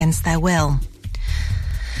against their will.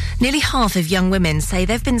 Nearly half of young women say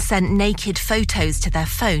they've been sent naked photos to their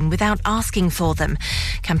phone without asking for them.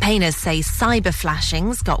 Campaigners say cyber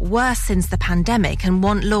flashings got worse since the pandemic and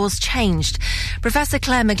want laws changed. Professor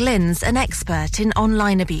Claire McGlynn's an expert in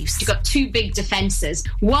online abuse. You've got two big defences.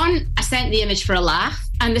 One, I sent the image for a laugh.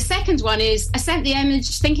 And the second one is I sent the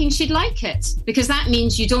image thinking she'd like it, because that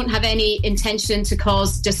means you don't have any intention to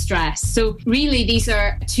cause distress. So really, these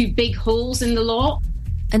are two big holes in the law.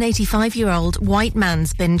 An 85-year-old white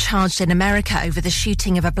man's been charged in America over the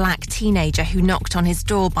shooting of a black teenager who knocked on his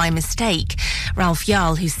door by mistake. Ralph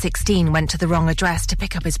Yarl, who's 16, went to the wrong address to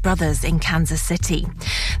pick up his brothers in Kansas City.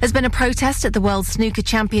 There's been a protest at the World Snooker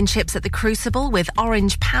Championships at the Crucible with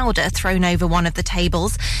orange powder thrown over one of the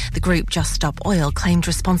tables. The group Just Stop Oil claimed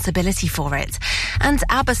responsibility for it. And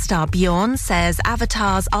ABBA star Bjorn says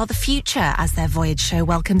avatars are the future as their Voyage show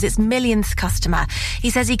welcomes its millionth customer. He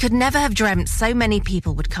says he could never have dreamt so many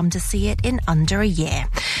people would come to see it in under a year.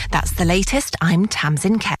 That's the latest. I'm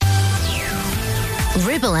Tamsin Kemp.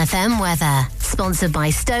 Ribble FM weather, sponsored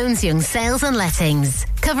by Stones Young Sales and Lettings,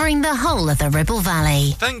 covering the whole of the Ribble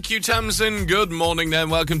Valley. Thank you, Tamsin. Good morning then.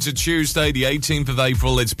 Welcome to Tuesday, the 18th of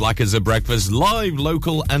April. It's Black as a Breakfast, live,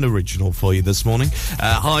 local and original for you this morning.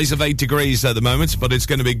 Highs of 8 degrees at the moment, but it's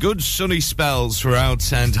going to be good sunny spells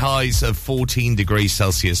throughout and highs of 14 degrees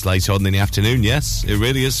Celsius later on in the afternoon. Yes, it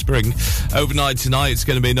really is spring. Overnight tonight, it's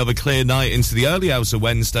going to be another clear night into the early hours of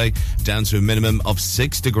Wednesday, down to a minimum of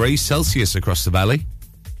 6 degrees Celsius across the valley.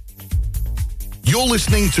 You're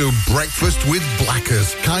listening to Breakfast with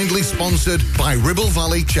Blackers, kindly sponsored by Ribble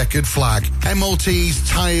Valley Checkered Flag. MOTs,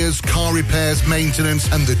 tyres, car repairs,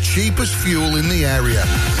 maintenance and the cheapest fuel in the area.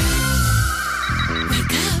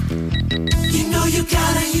 Wake up. You know you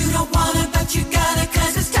gotta, you don't wanna, but you gotta,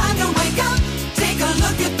 'cause it's time to wake up. Take a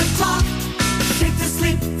look at the clock. Take the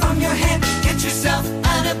sleep from your head. Get yourself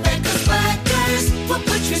out of bed, 'cause Blackers will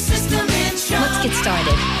put your system in shock. Let's get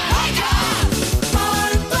started. Wake up!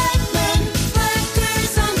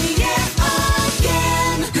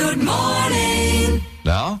 Good morning.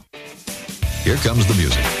 Now, here comes the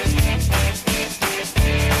music.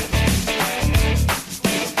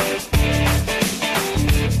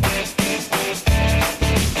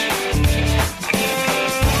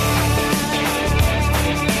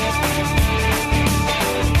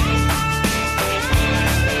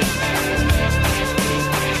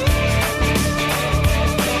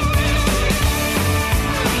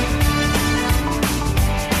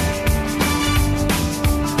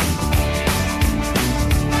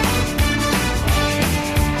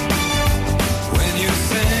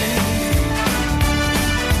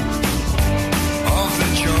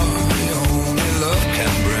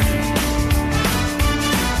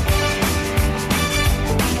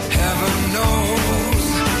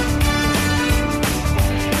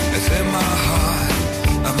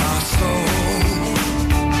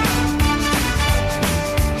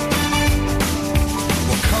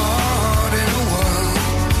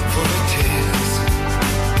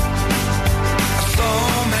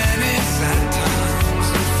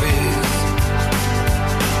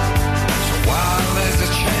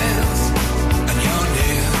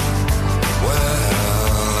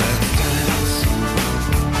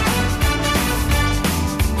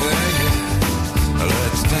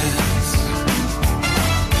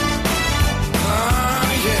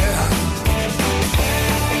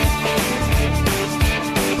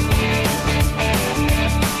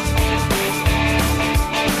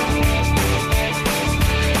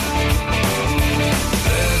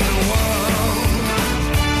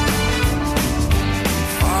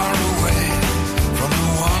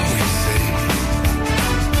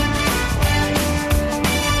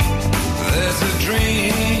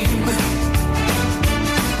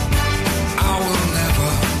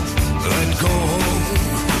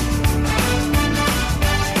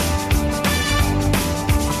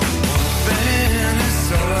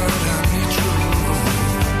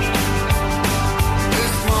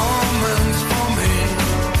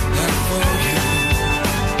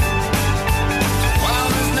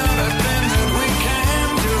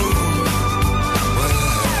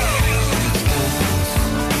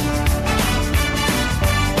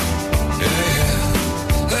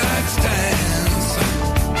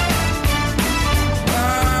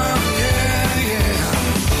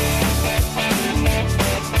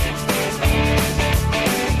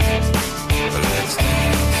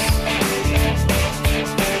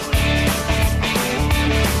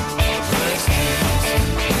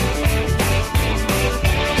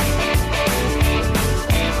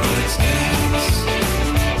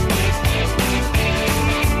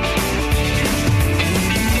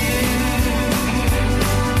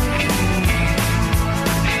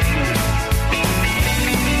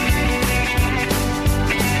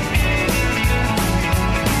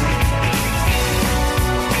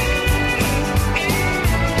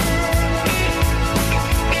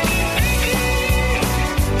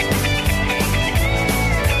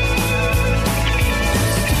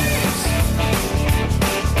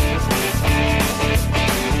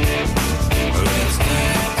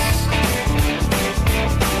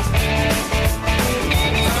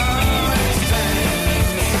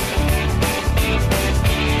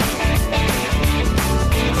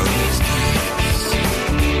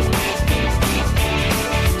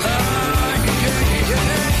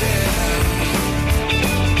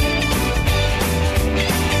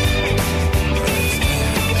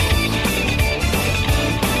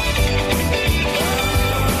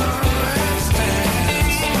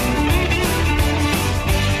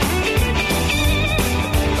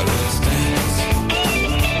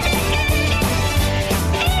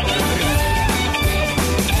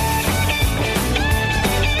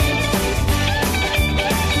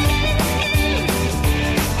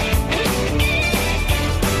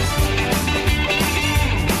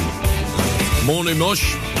 Morning,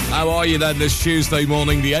 Mush. How are you then this Tuesday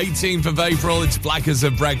morning, the 18th of April? It's Blackers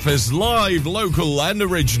at Breakfast, live, local and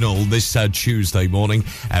original this Tuesday morning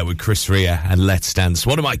with Chris Rea and Let's Dance.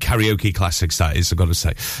 One of my karaoke classics, that is, I've got to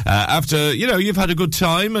say. After, you've had a good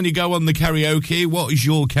time and you go on the karaoke, what is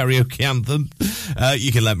your karaoke anthem?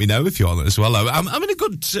 You can let me know if you're on it as well. I'm in a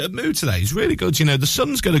good mood today. It's really good. The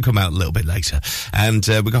sun's going to come out a little bit later and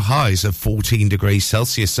we've got highs of 14 degrees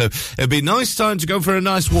Celsius. So it'd be a nice time to go for a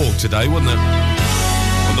nice walk today, wouldn't it?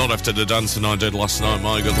 Well, not after the dancing I did last night,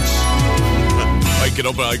 my goodness. Waking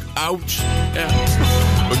up like, ouch.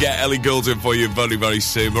 Yeah. We'll get Ellie Goulding for you very, very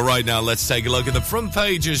soon. But right now, let's take a look at the front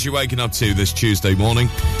pages you're waking up to this Tuesday morning.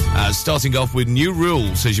 Starting off with new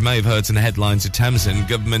rules, as you may have heard in the headlines at Thamesend,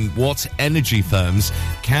 government what energy firms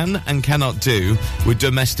can and cannot do with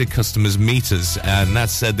domestic customers' meters. And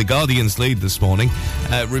that's The Guardian's lead this morning,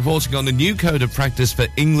 reporting on the new code of practice for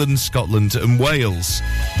England, Scotland and Wales.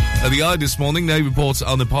 The Eye this morning, they report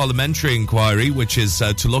on the parliamentary inquiry, which is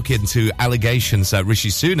to look into allegations that Rishi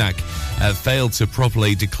Sunak failed to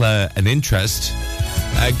properly declare an interest.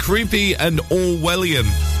 Creepy and Orwellian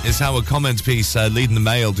is how a comment piece leading the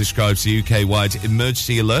Mail describes the UK-wide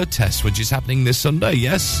emergency alert test, which is happening this Sunday.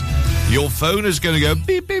 Yes, your phone is going to go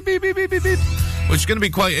beep, beep, beep, beep, beep, beep, beep, which is going to be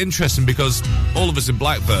quite interesting because all of us in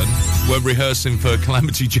Blackburn were rehearsing for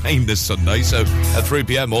Calamity Jane this Sunday, so at 3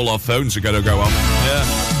 p.m. all our phones are going to go off.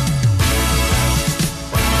 Yeah.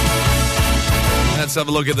 Let's have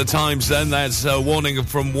a look at the Times then. That's a warning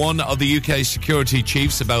from one of the UK security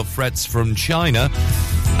chiefs about threats from China.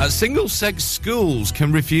 Single-sex schools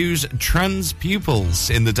can refuse trans pupils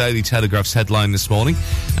in the Daily Telegraph's headline this morning,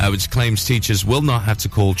 which claims teachers will not have to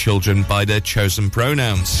call children by their chosen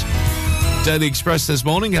pronouns. Daily Express this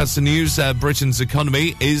morning has the news Britain's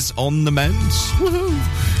economy is on the mend.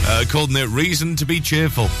 Woohoo! Calling it reason to be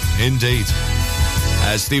cheerful. Indeed.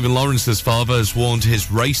 Stephen Lawrence's father has warned his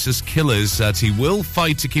racist killers that he will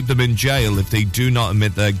fight to keep them in jail if they do not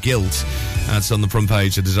admit their guilt. That's on the front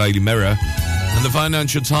page of the Daily Mirror. And the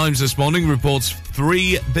Financial Times this morning reports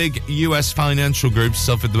 3 big US financial groups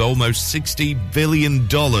suffered almost $60 billion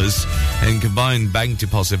in combined bank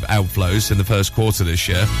deposit outflows in the first quarter this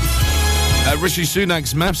year. Rishi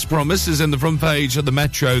Sunak's maths promise is in the front page of the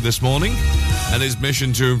Metro this morning, and his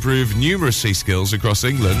mission to improve numeracy skills across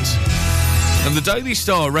England. And the Daily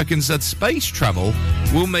Star reckons that space travel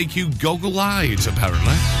will make you goggle-eyed,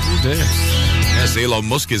 apparently. Oh, dear. Yes, Elon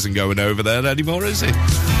Musk isn't going over there anymore, is he?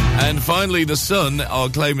 And finally, The Sun are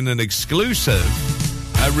claiming an exclusive,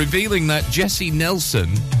 revealing that Jessie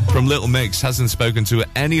Nelson from Little Mix hasn't spoken to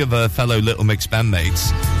any of her fellow Little Mix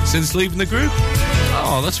bandmates since leaving the group.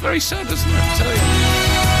 Oh, that's very sad, isn't it? I tell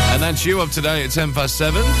you. And that's you up today at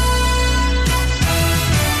 7:07.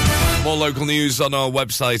 More local news on our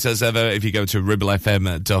website as ever if you go to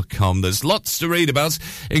ribblefm.com. There's lots to read about,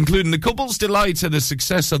 including the couple's delight and the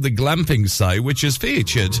success of the glamping site, which is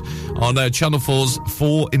featured on Channel 4's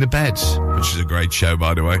 4 in a Bed, which is a great show,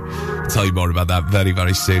 by the way. I'll tell you more about that very,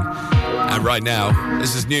 very soon. And right now,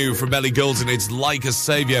 this is new from Ellie Goulding. It's Like a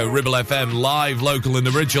Saviour, Ribble FM, live, local and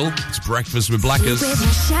original. It's Breakfast with Blackers. With my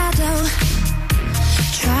shadow,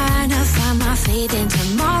 trying to find my faith in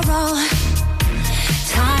tomorrow.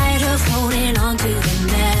 Tired of holding on to the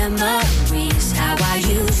memories, how I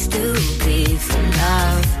used to be for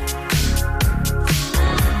love.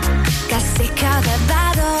 Got sick of the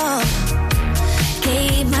battle,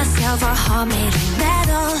 gave myself a heart made of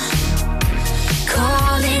metal,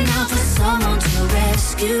 calling out for someone to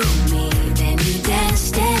rescue me. Then you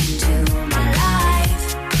danced into my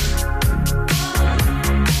life.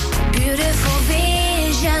 Beautiful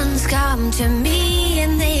visions come to me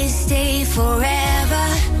and they stay forever.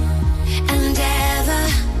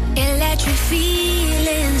 Electric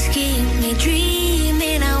feelings keep me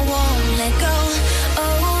dreaming. I won't let go. Oh,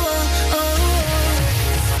 oh, oh.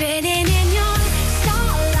 Spinning in your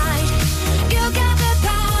starlight. You got the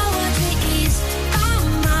power to ease my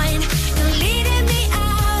mind. You're leading me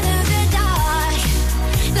out of the dark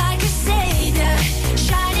like a savior,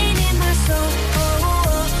 shining in my soul. Oh,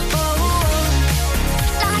 oh, oh, oh.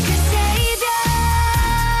 Like a savior.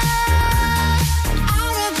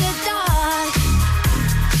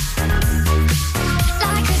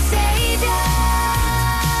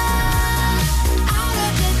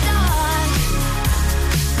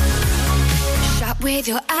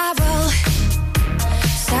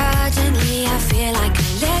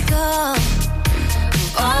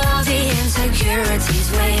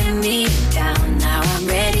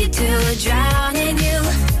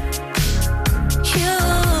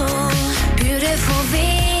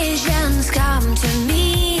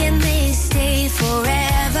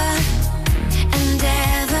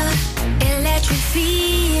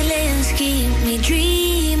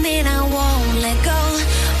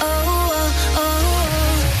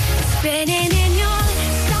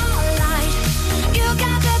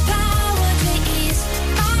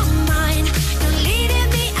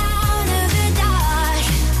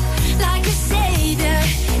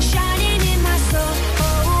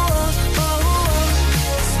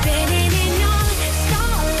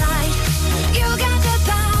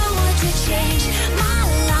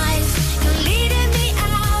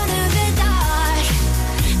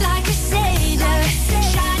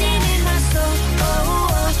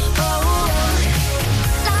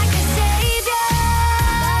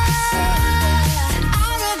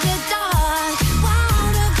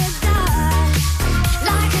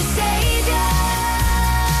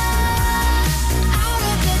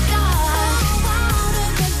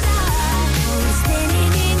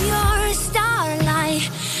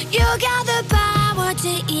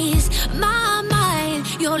 ease my mind.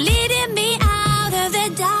 You're leading me out of the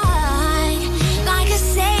dark like a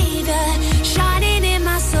savior shining in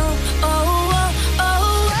my soul. Oh, oh, oh,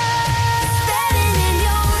 oh. Standing in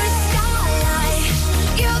your starlight,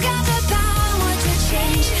 you got the power to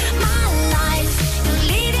change my life. You're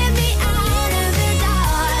leading me out of the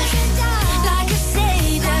dark like a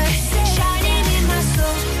savior shining in my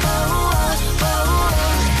soul. Oh, oh, oh, oh.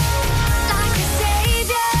 Like a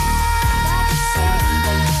savior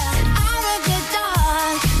out of the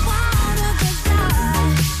dark, out of the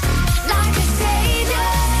dark. Like a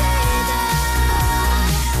savior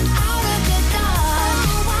out of the dark,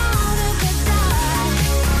 out of the dark.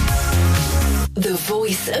 The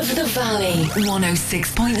Voice of the Valley,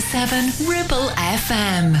 106.7 Ribble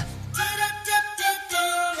FM.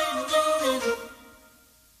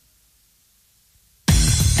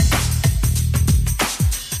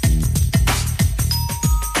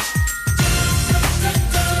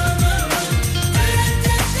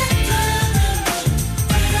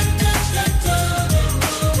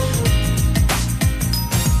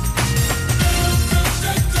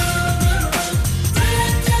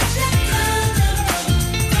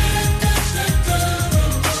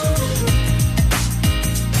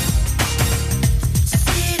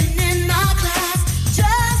 Sitting in my class,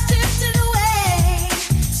 just drifting away,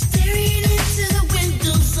 staring into the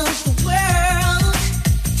windows of the world.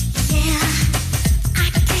 Yeah, I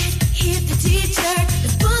can't hear the teacher.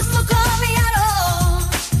 His books don't call me at all.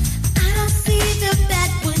 I don't see the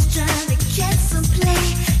bad boys trying to get some play,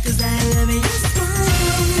 'cause I love it in smile.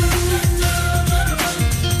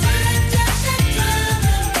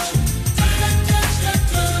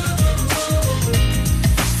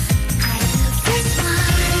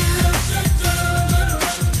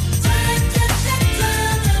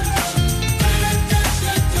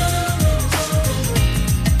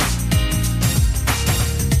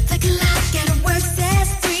 The clock at work says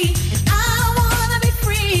 3, and I wanna be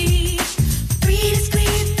free. Free to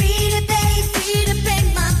scream, free to bathe, free to pay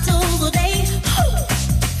my tolls all day.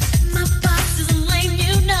 My boss is lame,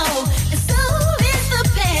 you know, and so is the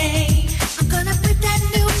pay. I'm gonna put that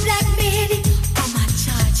new Black Mini on my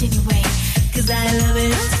charge anyway, 'cause I love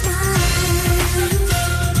it on smile.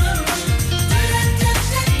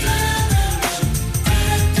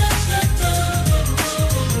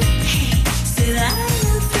 Hey, said I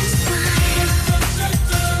love the smile.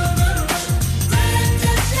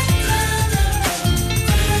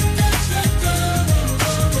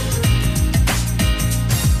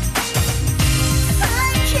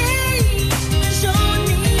 Psyche, showed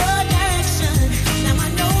me your direction. Now I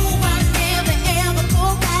know I'll never ever go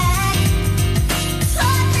back.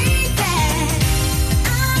 Taught me that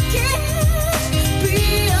I can be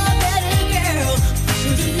a better girl.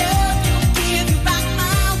 Through the love you give, you rock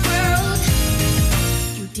my world.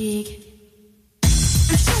 You dig?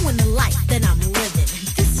 I'm showing the life that I'm living.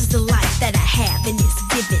 This is the life that I have, and it's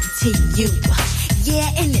given to you.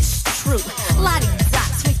 Yeah, and it's true. La-di-da,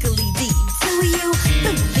 twinkly-dee. Do you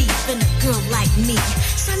believe in a girl like me?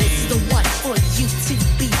 So this is the one for you to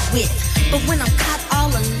be with. But when I'm caught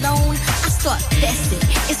all alone, I start fessing.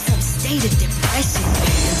 It's from state of depression.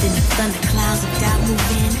 And then the thunderclouds of doubt move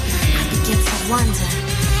in. I begin to wonder,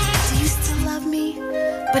 do you still love me?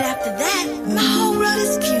 But after that, my whole world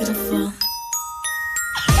is beautiful.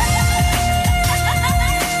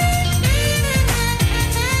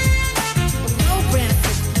 Blow,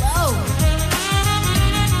 Branford, blow.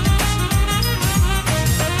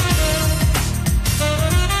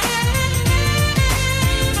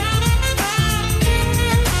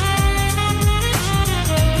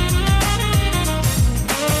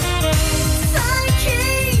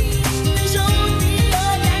 Psyche, showed me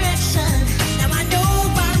your direction. Now I know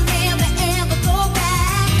I'll never ever go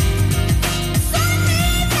back.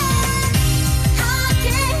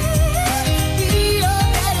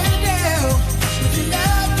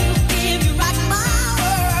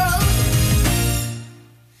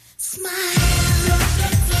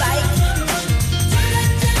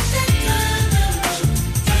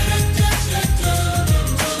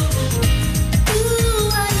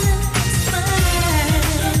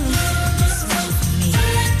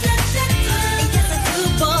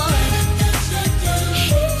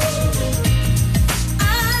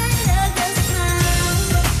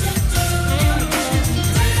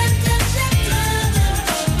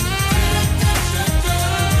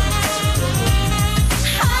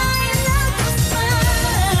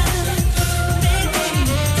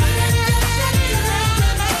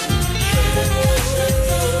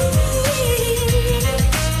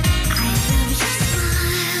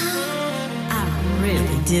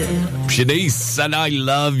 Shanice, and I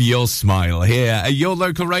love your smile here at your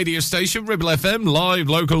local radio station, Ribble FM, live,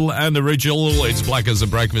 local and original. It's Black as a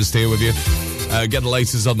Breakfast here with you. Get the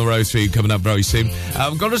latest on the road for you coming up very soon.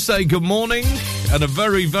 I've got to say good morning and a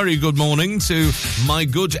very, very good morning to my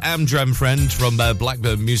good Amdram friend from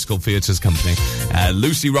Blackburn Musical Theatres Company,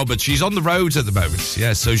 Lucy Roberts. She's on the road at the moment,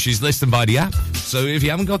 yeah, so she's listening by the app. So if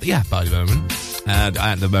you haven't got the app by the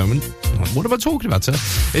moment, what am I talking about, sir?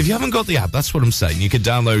 If you haven't got the app, that's what I'm saying. You can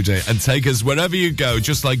download it and take us wherever you go,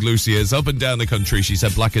 just like Lucy is, up and down the country. She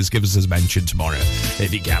said, Blackers, give us a mention tomorrow,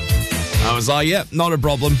 if you can. I was like, yeah, not a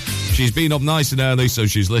problem. She's been up nice and early, so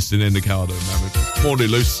she's listening in the car at the moment. Morning,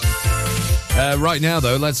 Luce. Right now,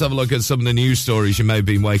 though, let's have a look at some of the news stories you may have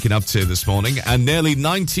been waking up to this morning. And nearly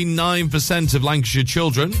 99% of Lancashire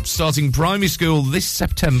children starting primary school this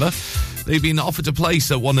September, they've been offered a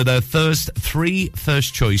place at one of their three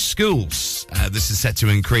first-choice schools. This is set to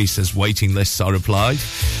increase as waiting lists are applied.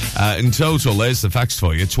 In total, there's the facts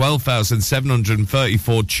for you,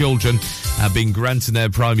 12,734 children have been granted their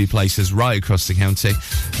primary places right across the county.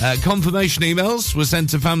 Confirmation emails were sent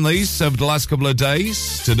to families over the last couple of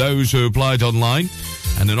days to those who applied online,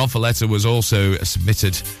 and an offer letter was also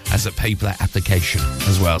submitted as a paper application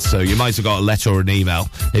as well. So you might have got a letter or an email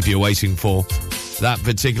if you're waiting for that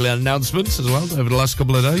particular announcement as well over the last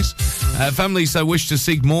couple of days. Families that wish to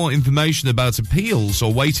seek more information about appeals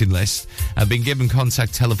or waiting lists have been given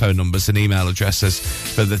contact telephone numbers and email addresses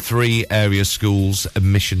for the three area schools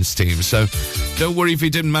admissions teams. So don't worry if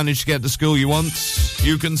you didn't manage to get the school you want.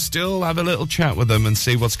 You can still have a little chat with them and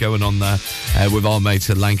see what's going on there with our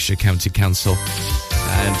mates at Lancashire County Council.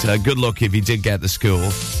 And good luck if you did get the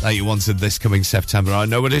school that you wanted this coming September. I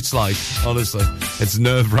know what it's like, honestly. It's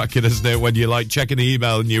nerve-wracking, isn't it, when you like checking the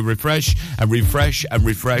email and you refresh and refresh and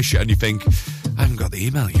refresh and you think, I haven't got the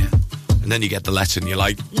email yet. And then you get the letter and you're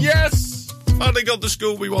like, yes, finally got the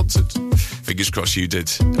school we wanted. Fingers crossed you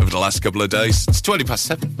did over the last couple of days. It's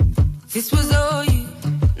 7:20. This was all you,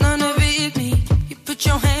 none of it me. You put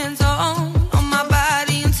your hands on my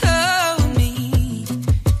body and told me.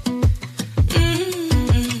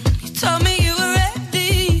 You told me you were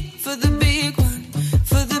ready for the big one,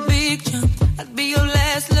 for the big jump. I'd be your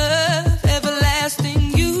last love,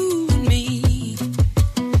 everlasting, you and me.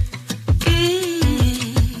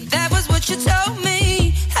 That was what you told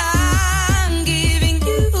me. I'm giving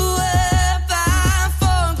you up, I'm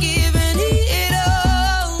forgiving it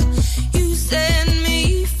all. You set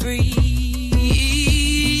me free.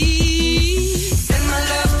 Send my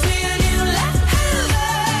love to your new lover.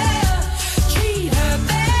 Treat her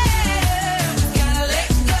better. Gotta let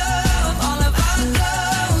go of all of our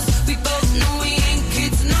goals. We both know we ain't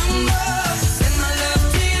kids no more. Send my love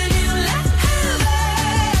to your new lover.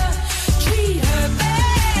 Treat her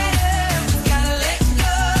better. Gotta let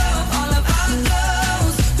go of all of our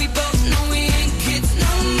goals. We both know we ain't kids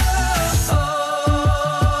no more.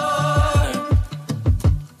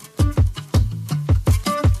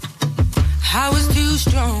 I was too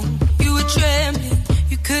strong, you were trembling,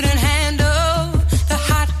 you couldn't handle the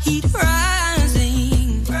hot heat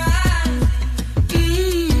rising.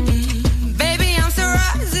 Baby, I'm still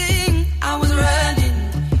rising. I was running,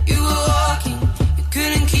 you were walking, you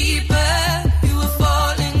couldn't keep up, you were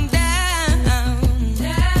falling down.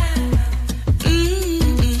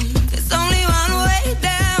 There's only one way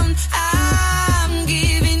down. I'm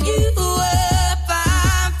giving you up,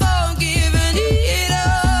 I'm forgiving it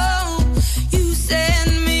all. You set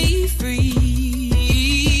me free.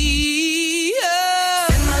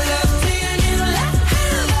 Send my love to your new lover.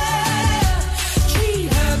 Treat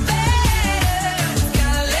her better.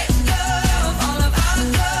 Gotta let go of all of our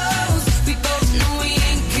goals. We both know we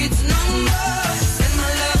ain't kids no more. Send my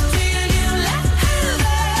love to your new lover.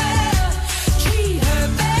 Treat her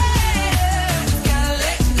better. Gotta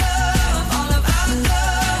let go of all of our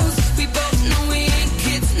goals. We both know we ain't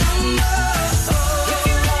kids no more. If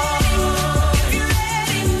you're ready, if you're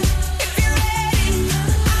ready, if you're ready,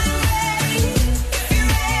 I'm ready. If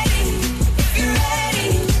you're ready, if you're ready,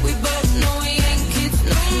 we both know we ain't kids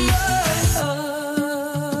no more.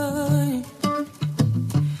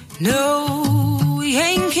 No, we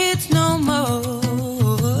ain't kids no more.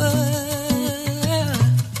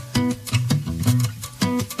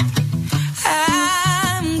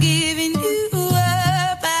 I'm giving you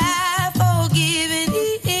up, I've forgiven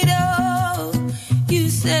it all. You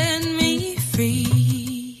set me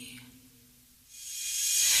free.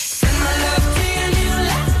 Send my love to your new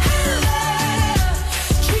lover.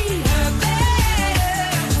 Treat her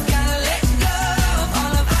better. Gotta let go of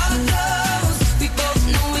all of our goals. We both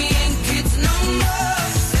know we ain't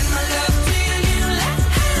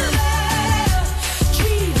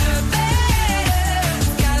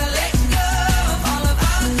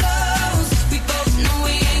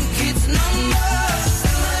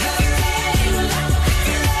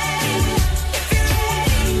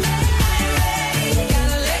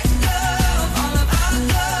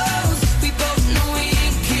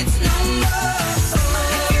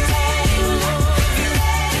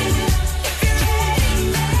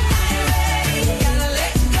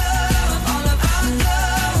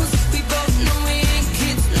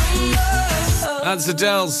Chance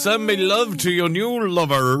Adele, send me love to your new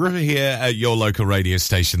lover here at your local radio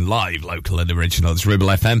station, live, local and original. It's Ribble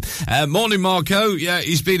FM. Morning, Marco. Yeah,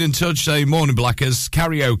 he's been in touch saying, morning, Blackers.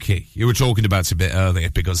 Karaoke. You were talking about it a bit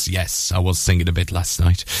earlier because, yes, I was singing a bit last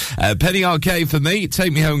night. Penny Arcade for me.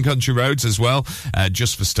 Take Me Home Country Roads as well.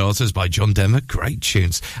 Just for Starters by John Denver. Great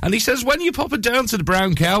tunes. And he says, when you pop it down to the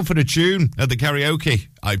Brown Cow for a tune at the karaoke,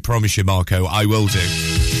 I promise you, Marco, I will do.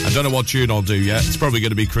 I don't know what tune I'll do yet. It's probably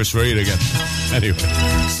going to be Chris Reed again. Anyway,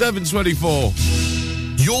 7:24.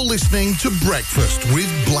 You're listening to Breakfast with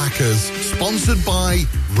Blackers, sponsored by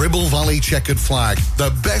Ribble Valley Checkered Flag,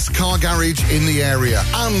 the best car garage in the area,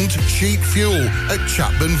 and cheap fuel at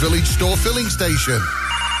Chapman Village Store Filling Station.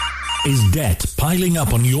 Is debt piling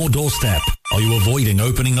up on your doorstep? Are you avoiding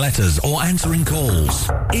opening letters or answering calls?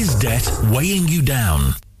 Is debt weighing you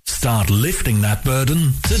down? Start lifting that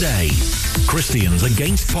burden today. Christians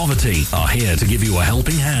Against Poverty are here to give you a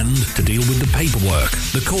helping hand to deal with the paperwork,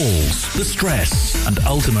 the calls, the stress, and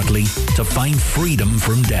ultimately to find freedom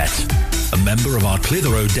from debt. A member of our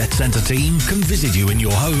Clitheroe Debt Centre team can visit you in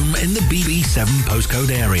your home in the BB7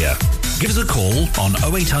 postcode area. Give us a call on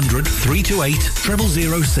 0800 328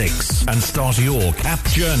 0006 and start your CAP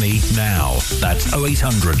journey now. That's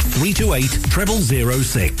 0800 328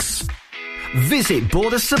 0006. Visit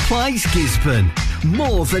Border Supplies Gisborne.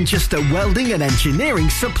 More than just a welding and engineering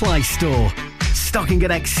supply store. Stocking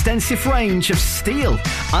an extensive range of steel,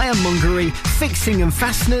 ironmongery, fixing and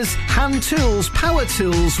fasteners, hand tools, power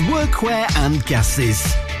tools, workwear and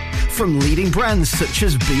gases. From leading brands such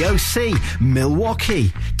as BOC,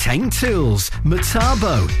 Milwaukee, Tang Tools,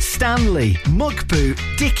 Metabo, Stanley, Muck Boot,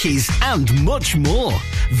 Dickies and much more.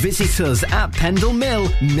 Visit us at Pendle Mill,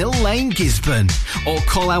 Mill Lane, Gisborne, or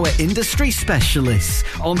call our industry specialists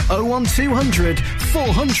on 01200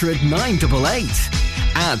 400 988.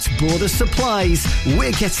 At Border Supplies,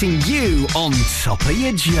 we're getting you on top of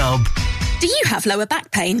your job. Do you have lower back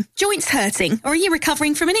pain, joints hurting, or are you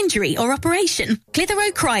recovering from an injury or operation? Clitheroe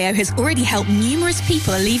Cryo has already helped numerous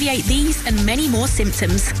people alleviate these and many more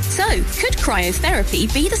symptoms. So, could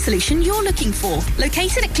cryotherapy be the solution you're looking for?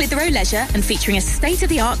 Located at Clitheroe Leisure and featuring a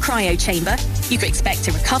state-of-the-art cryo chamber, you can expect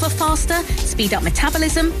to recover faster, speed up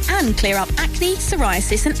metabolism, and clear up acne,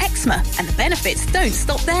 psoriasis, and eczema. And the benefits don't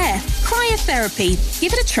stop there. Cryotherapy.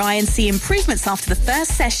 Give it a try and see improvements after the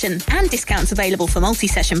first session, and discounts available for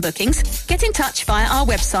multi-session bookings. Get in touch via our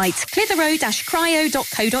website,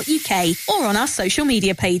 clitheroe-cryo.co.uk, or on our social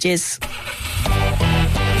media pages.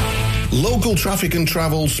 Local traffic and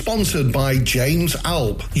travel sponsored by James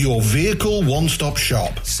Alp, your vehicle one-stop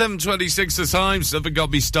shop. 7:26 the time, something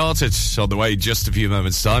got me started on the way in just a few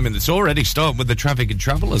moments' time, and it's already starting with the traffic and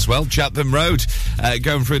travel as well. Chapman Road,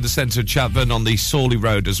 going through the centre of Chapman on the Sawley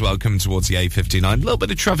Road as well, coming towards the A59. A little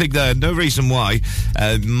bit of traffic there, no reason why.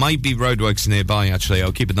 Might be roadworks nearby, actually.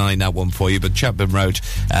 I'll keep an eye on that one for you, but Chapman Road,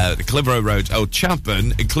 Clitheroe Road,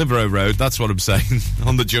 Chapman and Clitheroe Road, that's what I'm saying,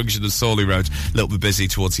 on the junction of Sawley Road. A little bit busy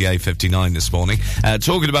towards the A59 this morning.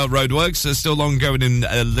 Talking about roadworks, there's still ongoing in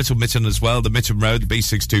Little Mitten as well. The Mitten Road, the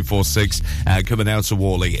B6246, coming out of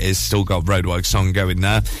Whalley, is still got roadworks ongoing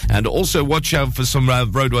there. And also watch out for some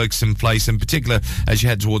roadworks in place, in particular as you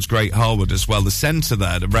head towards Great Harwood as well. The centre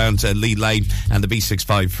there, around Lee Lane and the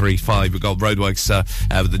B6535, we've got roadworks at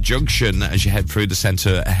the junction as you head through the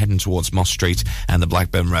centre, heading towards Moss Street and the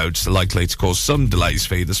Blackburn Road, likely to cause some delays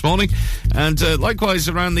for you this morning. And likewise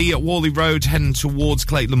around the Whalley Road, heading towards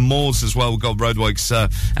Clayton Moors as well. We've got roadworks, so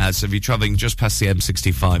if you're travelling just past the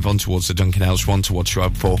M65 on towards the Duncan House, one to watch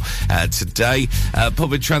out for today.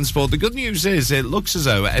 Public transport, the good news is it looks as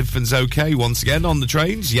though everything's okay once again on the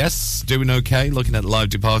trains. Yes, doing okay, looking at live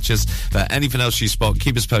departures. But anything else you spot,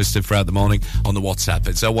 keep us posted throughout the morning on the WhatsApp.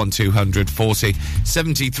 It's 01200 40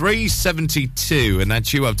 73 72, and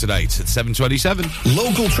that's you up to date at 7:27.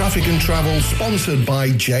 Local traffic and travel sponsored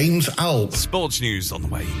by James Alp. Sports news on the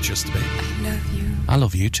way in just a bit. I love you. I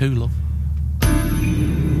love you too, love.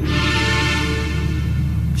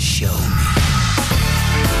 Show me.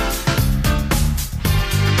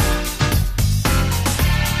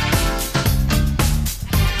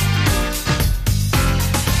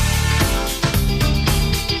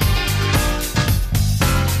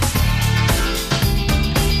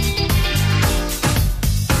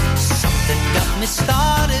 Something got me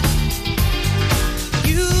started.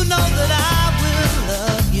 You know that I will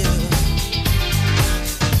love you.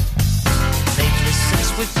 Lately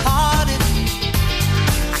since we parted,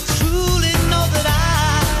 I truly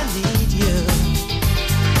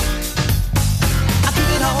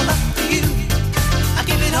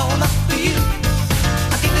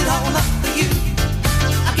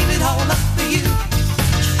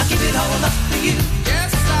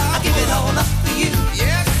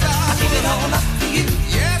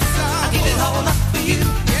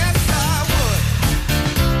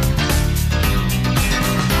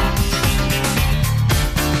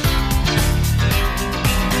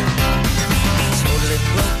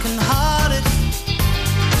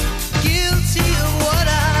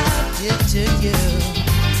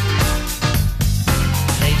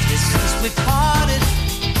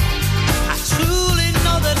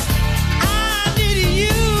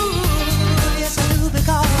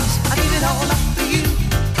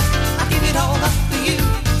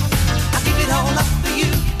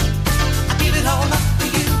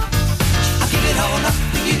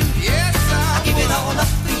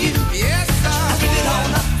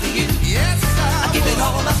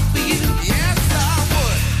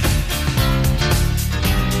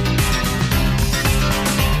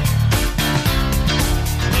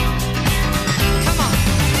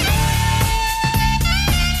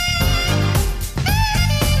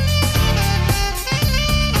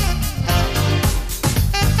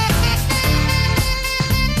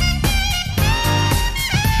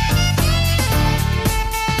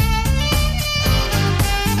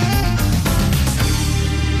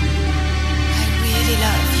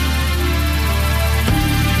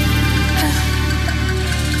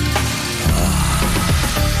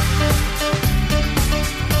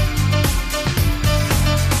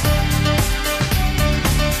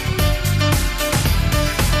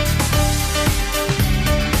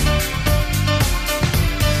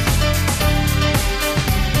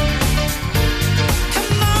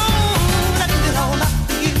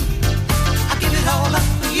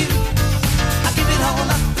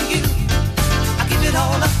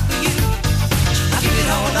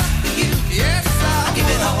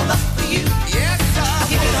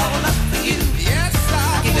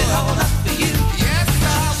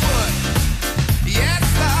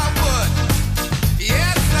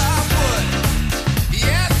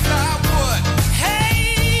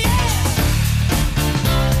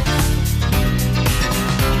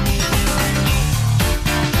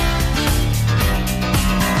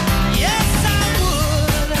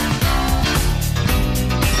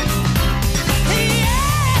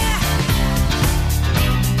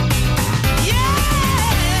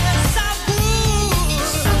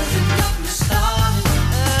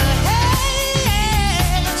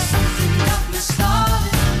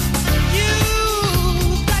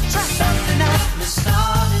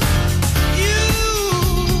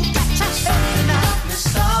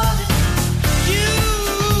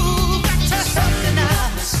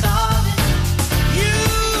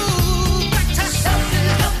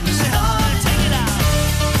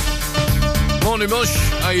Morning Mush,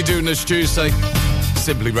 how you doing this Tuesday?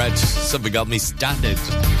 Simply Red, Something Got Me Standard.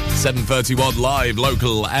 7:31 live,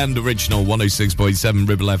 local and original 106.7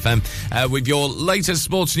 Ribble FM. With your latest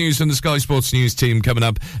sports news from the Sky Sports News team coming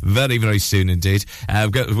up very, very soon indeed.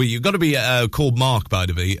 You've got to be called Mark, by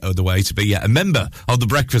the way, to be a member of the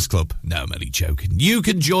Breakfast Club. No, I'm only joking. You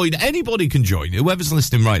can join, anybody can join. Whoever's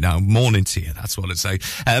listening right now, morning to you, that's what I'd say.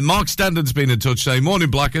 Mark Standard's been in touch saying, morning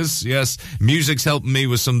Blackers, yes, music's helping me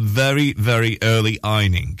with some very, very early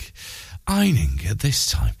ironing. Ironing at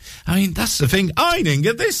this time. I mean, that's the thing. Ironing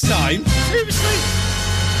at this time? Seriously?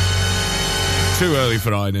 Too early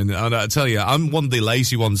for ironing. And I tell you, I'm one of the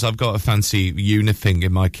lazy ones. I've got a fancy unit thing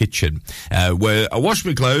in my kitchen where I wash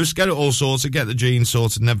my clothes, get it all sorted, get the jeans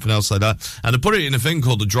sorted and everything else like that. And I put it in a thing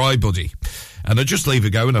called a dry buddy. And I just leave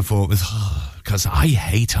it going. I thought, because I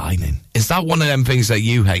hate ironing. Is that one of them things that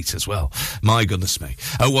you hate as well? My goodness me.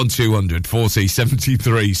 01200 40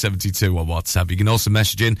 73 72 on WhatsApp. You can also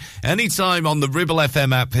message in anytime on the Ribble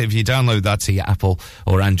FM app if you download that to your Apple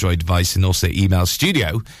or Android device, and also email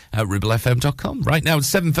studio@ribblefm.com. Right now it's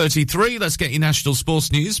 7:33. Let's get your national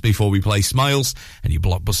sports news before we play Smiles and your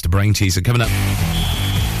blockbuster brain teaser coming up.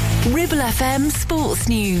 Ribble FM Sports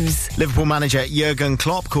News. Liverpool manager Jurgen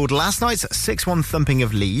Klopp called last night's 6-1 thumping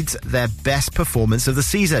of Leeds their best performance of the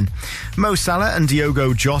season. Mo Salah and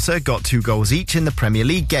Diogo Jota got 2 goals each in the Premier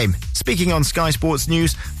League game. Speaking on Sky Sports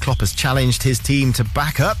News, Klopp has challenged his team to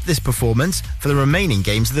back up this performance for the remaining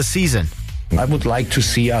games of the season. I would like to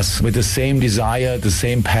see us with the same desire, the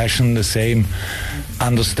same passion, the same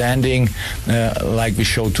understanding like we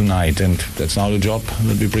showed tonight. And that's now the job,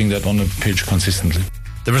 that we bring that on the pitch consistently.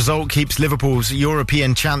 The result keeps Liverpool's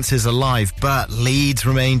European chances alive, but Leeds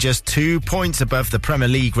remain just 2 points above the Premier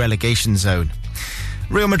League relegation zone.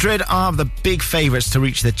 Real Madrid are the big favourites to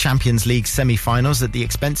reach the Champions League semi-finals at the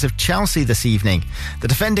expense of Chelsea this evening. The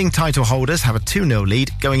defending title holders have a 2-0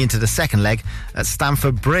 lead going into the second leg at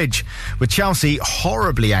Stamford Bridge. With Chelsea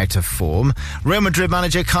horribly out of form, Real Madrid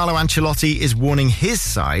manager Carlo Ancelotti is warning his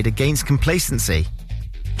side against complacency.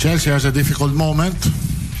 Chelsea has a difficult moment.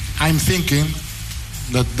 I'm thinking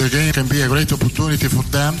that the game can be a great opportunity for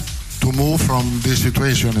them to move from this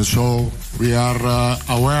situation. And so we are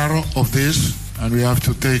aware of this and we have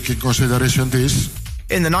to take in consideration this.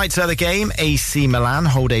 In the night's other game, AC Milan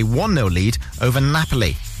hold a 1-0 lead over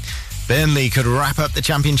Napoli. Burnley could wrap up the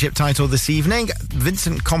championship title this evening.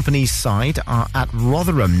 Vincent Kompany's side are at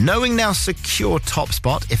Rotherham, knowing they'll secure top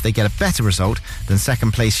spot if they get a better result than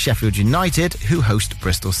second place Sheffield United, who host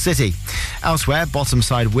Bristol City. Elsewhere, bottom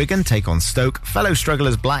side Wigan take on Stoke, fellow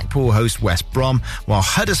strugglers Blackpool host West Brom, while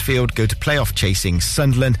Huddersfield go to playoff chasing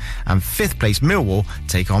Sunderland, and fifth place Millwall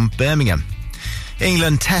take on Birmingham.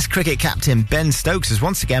 England Test cricket captain Ben Stokes has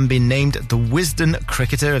once again been named the Wisden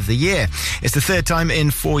Cricketer of the Year. It's the third time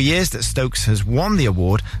in 4 years that Stokes has won the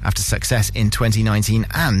award after success in 2019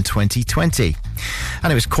 and 2020.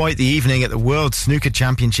 And it was quite the evening at the World Snooker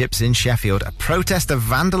Championships in Sheffield. A protester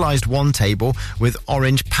vandalised one table with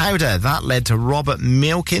orange powder. That led to Robert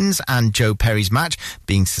Milkins and Joe Perry's match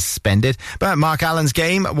being suspended. But Mark Allen's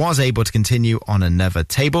game was able to continue on another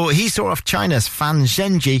table. He saw off China's Fan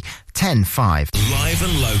Zhenji 10-5. Live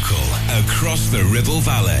and local across the Ribble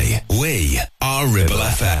Valley. We are Ribble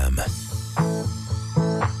FM.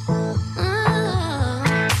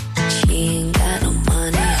 She ain't got no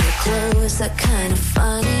money, her clothes are kind of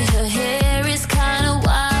funny, her hair is kind of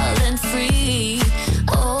wild and free.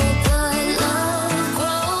 Oh, but love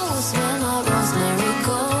grows where my rosemary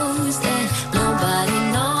goes, and nobody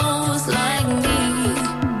knows like me.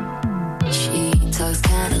 She talks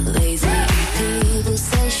kind of lazy, people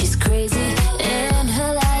say she's crazy, and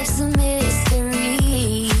her life's a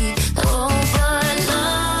mystery. Oh, but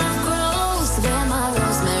love grows where my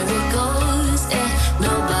rosemary goes, and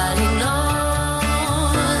nobody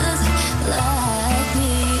knows like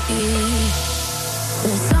me.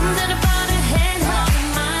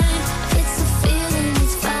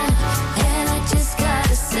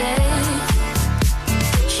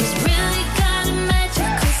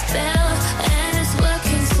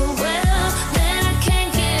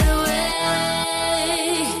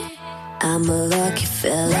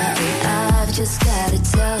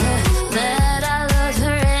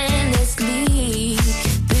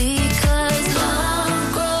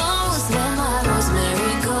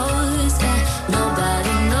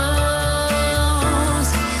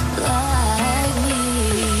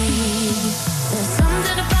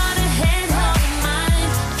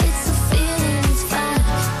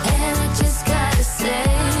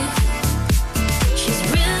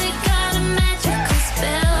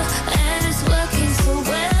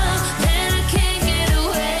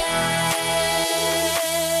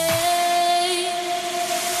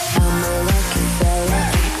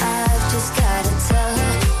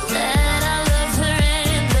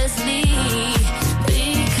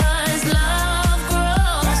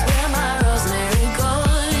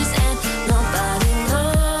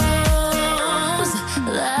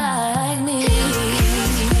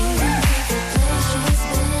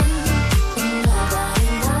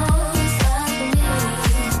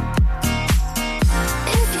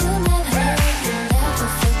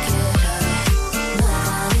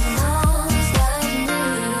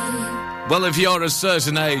 Well, if you're a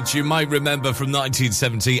certain age, you might remember from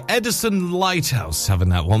 1970 Edison Lighthouse having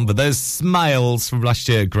that one, but there's Smiles from last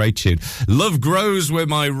year. Great tune. Love Grows Where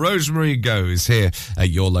My Rosemary Goes here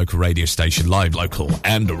at your local radio station, live, local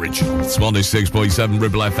and original. It's 106.7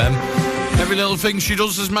 Ribble FM. Every little thing she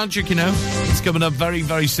does is magic, you know. It's coming up very,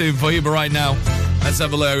 very soon for you, but right now, let's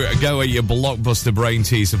have a go at your blockbuster brain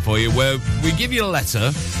teaser for you, where we give you a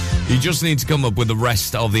letter. You just need to come up with the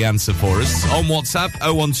rest of the answer for us. On WhatsApp,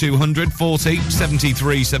 01200 40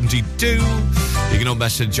 73 72. You can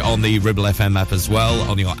message on the Ribble FM app as well,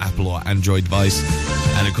 on your Apple or Android device.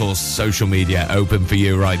 And, of course, social media open for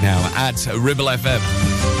you right now at Ribble FM.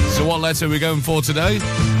 So what letter are we going for today?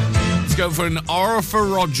 Let's go for an R for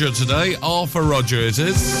Roger today. R for Roger it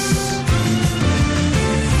is.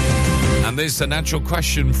 And this is a natural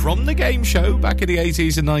question from the game show back in the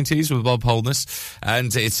 80s and 90s with Bob Holness.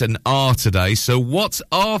 And it's an R today. So what's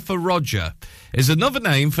R for Roger is another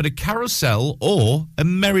name for the carousel or a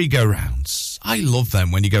merry-go-round. I love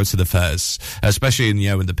them when you go to the fairs, especially in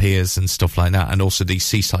the piers and stuff like that, and also these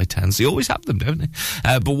seaside towns. They always have them, don't they?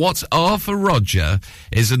 But what's R for Roger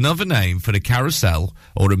is another name for the carousel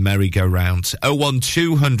or a merry-go-round.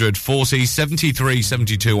 01200 40 73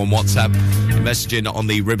 72 on WhatsApp. You're messaging on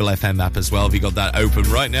the Ribble FM app as well. If you got that open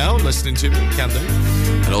right now, listening to me, you can do.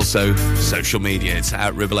 And also social media, it's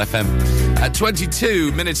at Ribble FM. At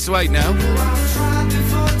 22 minutes to 8 now.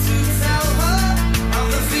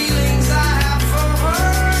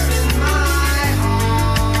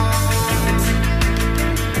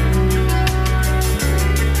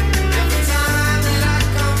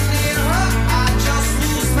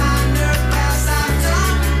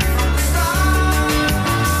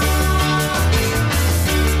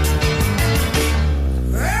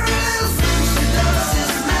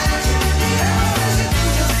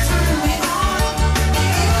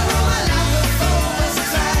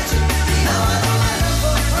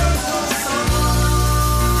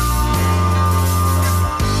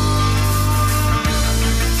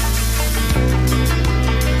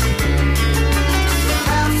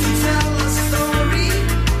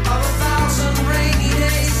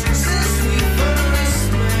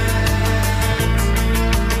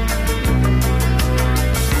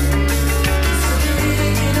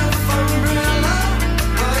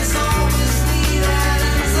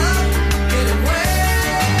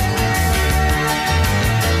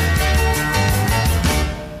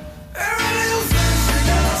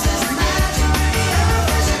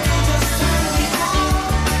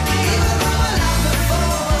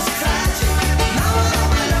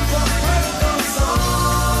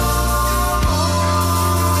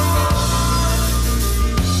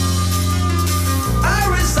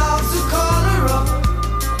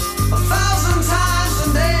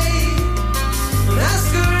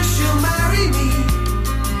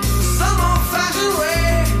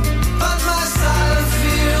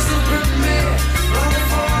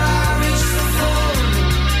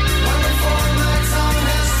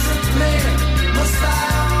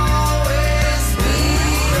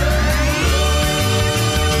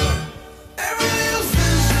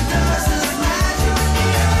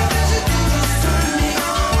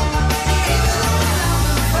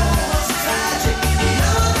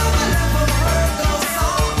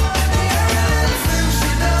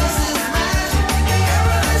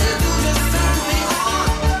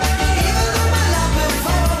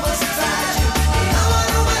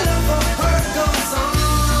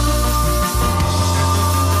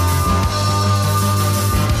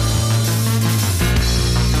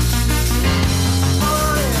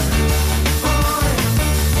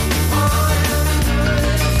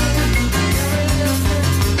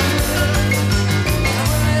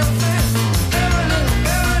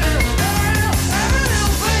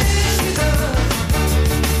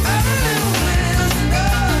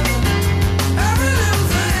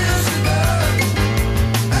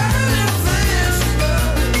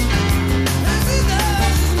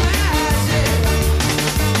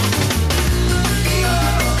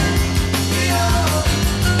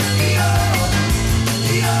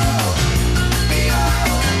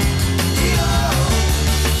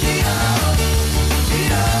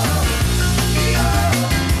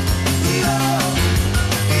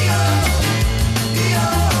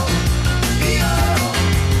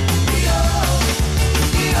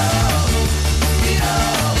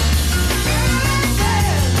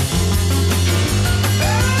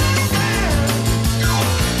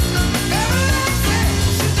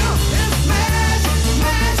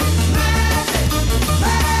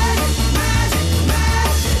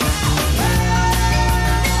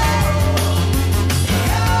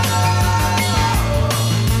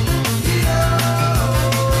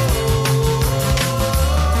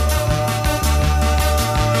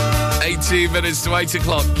 18 minutes to 8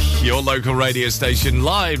 o'clock. Your local radio station,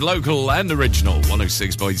 live, local and original.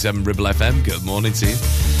 106.7 Ribble FM. Good morning to you.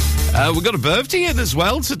 We've got a birthday in as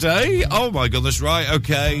well today. Oh my goodness, right,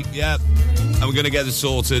 okay, yeah. And we're going to get it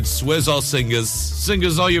sorted. Where's our singers?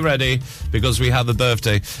 Singers, are you ready? Because we have a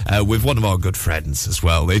birthday with one of our good friends as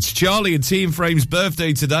well. It's Charlie and Team Frame's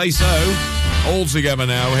birthday today, so all together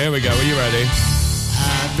now. Here we go. Are you ready?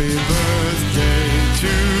 Happy birthday to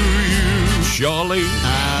you, Charlie.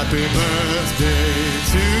 Happy birthday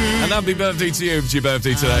to you. And happy birthday to you. It's your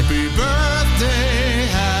birthday today. Happy birthday,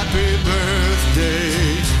 happy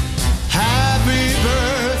birthday, happy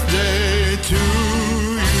birthday to you.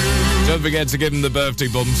 Don't forget to give him the birthday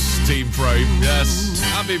bumps, Team Frame. Yes.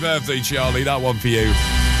 Happy birthday, Charlie. That one for you.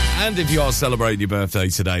 And if you are celebrating your birthday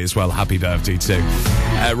today as well, happy birthday too.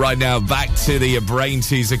 Right now, back to the brain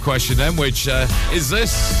teaser question then, which is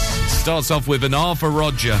this. Starts off with an R for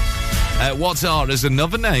Roger. What R is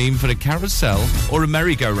another name for a carousel or a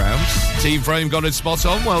merry-go-round? Team Frame got it spot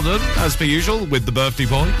on. Well done, as per usual, with the birthday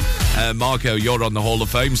point. Marco, you're on the Hall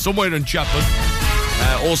of Fame, somewhere in Chapman.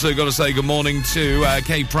 Also got to say good morning to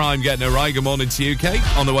Kate Prime getting it right. Good morning to you, Kate,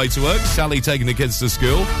 on the way to work. Sally taking the kids to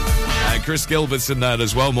school. Chris Gilbert's in there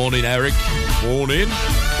as well. Morning, Eric. Morning.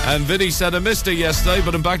 And Vinny said I missed it yesterday,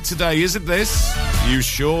 but I'm back today. Isn't this? You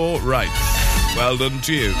sure right. Well done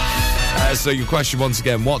to you. So your question once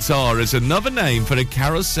again, what R is another name for a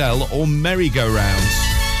carousel or merry-go-round?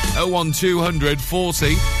 01200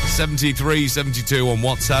 40 73 72 on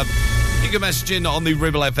WhatsApp. You can message in on the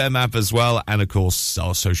Ribble FM app as well. And, of course,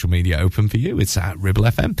 our social media open for you. It's at Ribble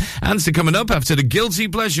FM. Answer coming up after the Guilty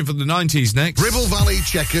Pleasure from the 90s next. Ribble Valley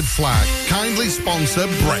Checkered Flag kindly sponsor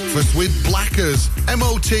Breakfast with Blackers.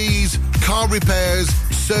 MOTs, car repairs,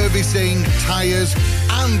 servicing, tyres,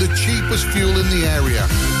 and the cheapest fuel in the area.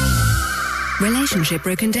 Relationship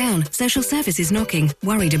broken down. Social services knocking.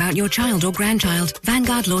 Worried about your child or grandchild.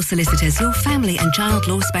 Vanguard Law Solicitors, your family and child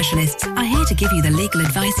law specialists, are here to give you the legal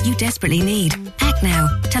advice you desperately need. Act now.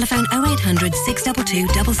 Telephone 0800 622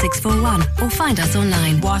 6641 or find us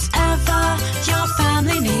online. Whatever your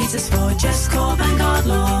family needs us for, just call Vanguard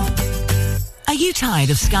Law. Are you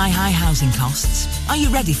tired of sky-high housing costs? Are you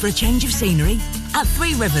ready for a change of scenery? At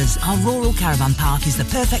Three Rivers, our rural caravan park is the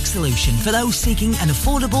perfect solution for those seeking an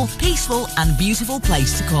affordable, peaceful and beautiful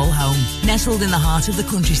place to call home. Nestled in the heart of the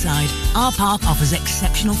countryside, our park offers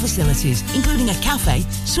exceptional facilities, including a cafe,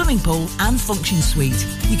 swimming pool and function suite.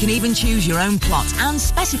 You can even choose your own plot and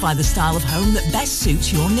specify the style of home that best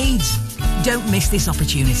suits your needs. Don't miss this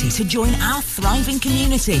opportunity to join our thriving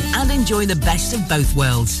community and enjoy the best of both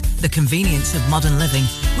worlds. The convenience of modern living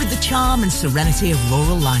with the charm and serenity of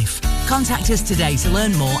rural life. Contact us today to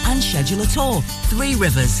learn more and schedule a tour. Three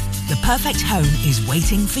Rivers, the perfect home is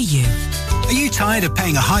waiting for you. Are you tired of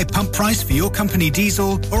paying a high pump price for your company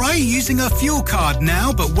diesel? Or are you using a fuel card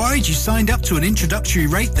now but worried you signed up to an introductory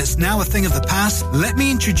rate that's now a thing of the past? Let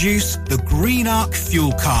me introduce the Green Arc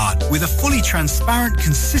Fuel Card. With a fully transparent,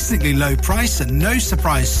 consistently low price and no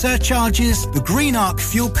surprise surcharges, the Green Arc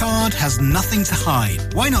Fuel Card has nothing to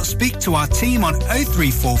hide. Why not speak to our team on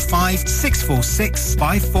 0345 646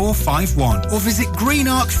 5451 or visit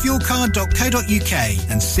greenarcfuelcard.co.uk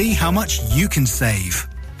and see how much you can save.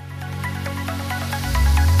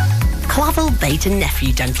 Clavel Bait and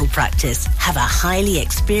Nephew Dental Practice have a highly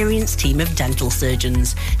experienced team of dental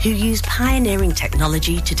surgeons who use pioneering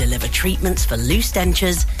technology to deliver treatments for loose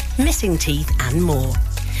dentures, missing teeth and more.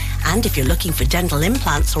 And if you're looking for dental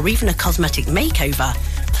implants or even a cosmetic makeover,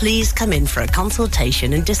 please come in for a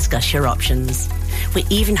consultation and discuss your options. We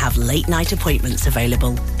even have late night appointments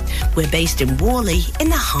available. We're based in Worley in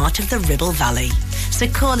the heart of the Ribble Valley. So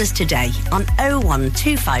call us today on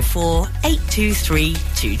 01254 823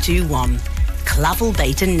 221. Clavel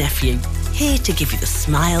Bait and Nephew, here to give you the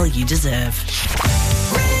smile you deserve.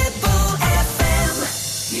 Ribble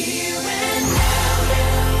FM, here and now.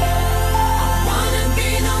 I wanna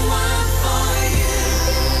be the one for you,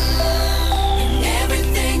 and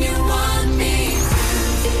everything you want me to.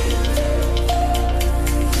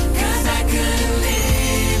 'Cause I couldn't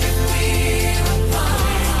live if we were apart.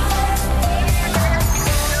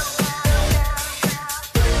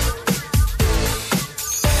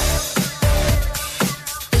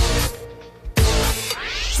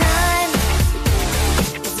 Time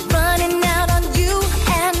is running out on you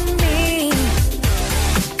and me,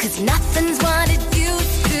 'cause nothing's what it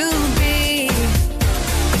used to be.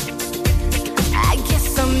 I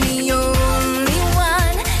guess I'm the only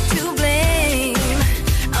one to blame,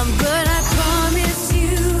 but I promise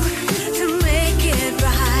you to make it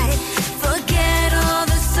right. Forget all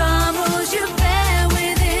the sorrows you bear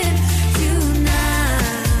within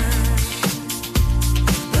tonight.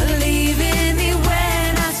 Believe it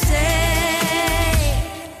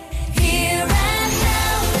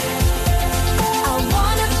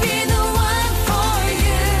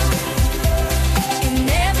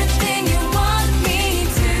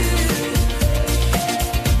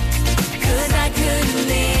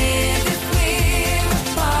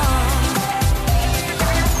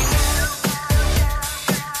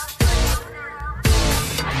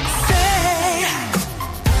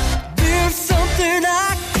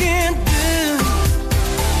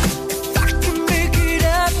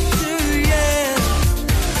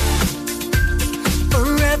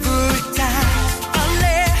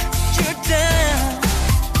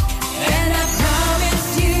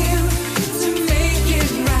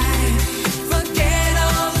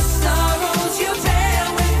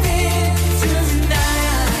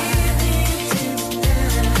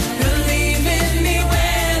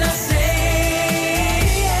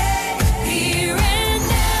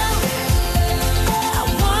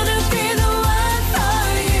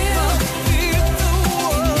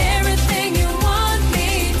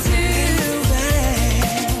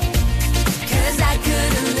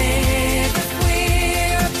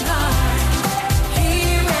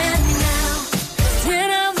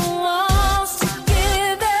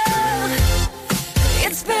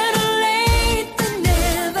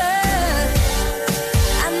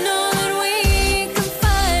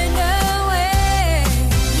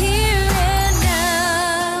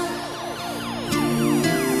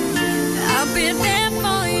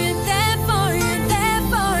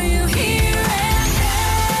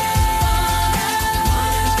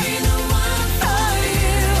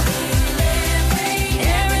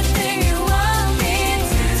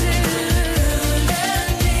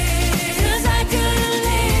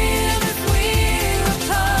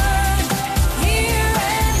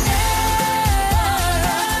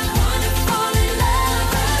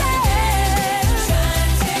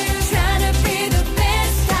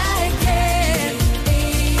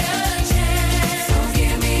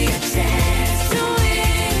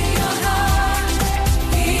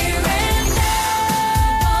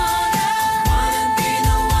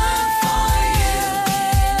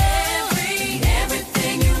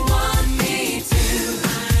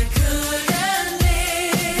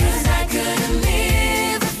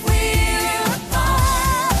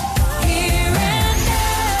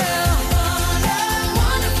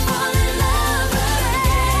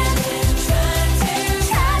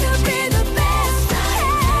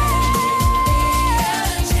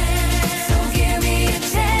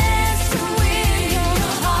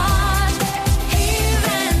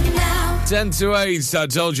 10 to 8. I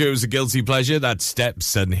told you it was a guilty pleasure. That's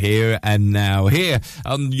Steps and Here and Now. Here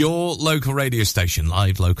on your local radio station,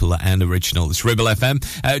 live, local and original. It's Ribble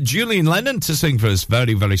FM. Julian Lennon to sing for us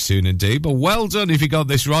very, very soon indeed. But well done if you got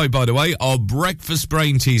this right, by the way. Our breakfast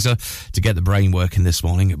brain teaser to get the brain working this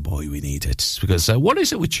morning. And boy, we need it. Because what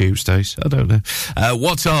is it with Tuesdays? I don't know.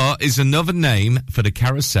 What is another name for the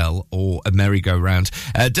carousel or a merry-go-round?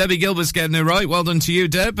 Debbie Gilbert's getting it right. Well done to you,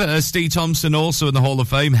 Deb. Steve Thompson also in the Hall of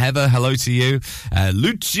Fame. Heather, hello to you.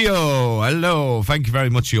 Lucio, hello. Thank you very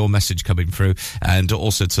much for your message coming through. And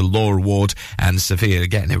also to Laura Ward and Sophia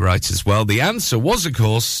getting it right as well. The answer was, of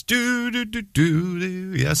course,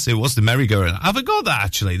 yes, it was the merry-go-round. I forgot that,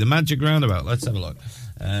 actually. The magic roundabout. Let's have a look.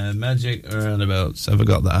 Magic roundabouts. Have I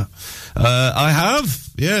got that? I have.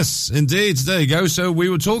 Yes, indeed. There you go. So we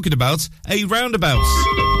were talking about a roundabout.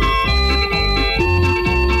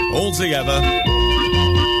 All together.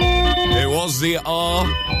 It was the R.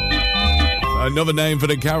 Another name for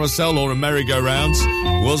the carousel or a merry-go-round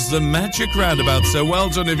was the magic roundabout. So well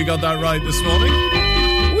done if you got that right this morning.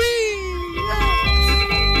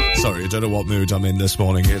 Whee! Sorry, I don't know what mood I'm in this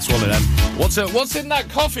morning. It's one of them. What's in that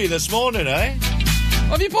coffee this morning, eh?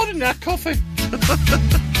 Have you put in that coffee?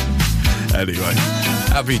 Anyway,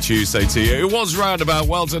 happy Tuesday to you. It was roundabout.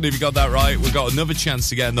 Well done if you got that right. We've got another chance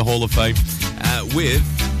to get in the Hall of Fame with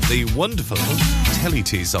the wonderful telly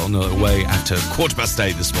teaser on the way after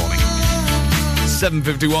 8:15 this morning.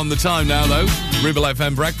 7:51 the time now, though. Ribble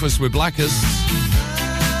FM Breakfast with Blackers.